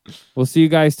right. We'll see you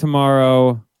guys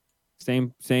tomorrow.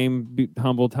 Same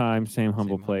humble time, same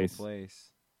humble place.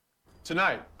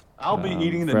 Tonight, I'll be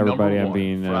eating the for everybody. number I'm one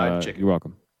being. fried chicken. You're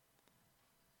welcome.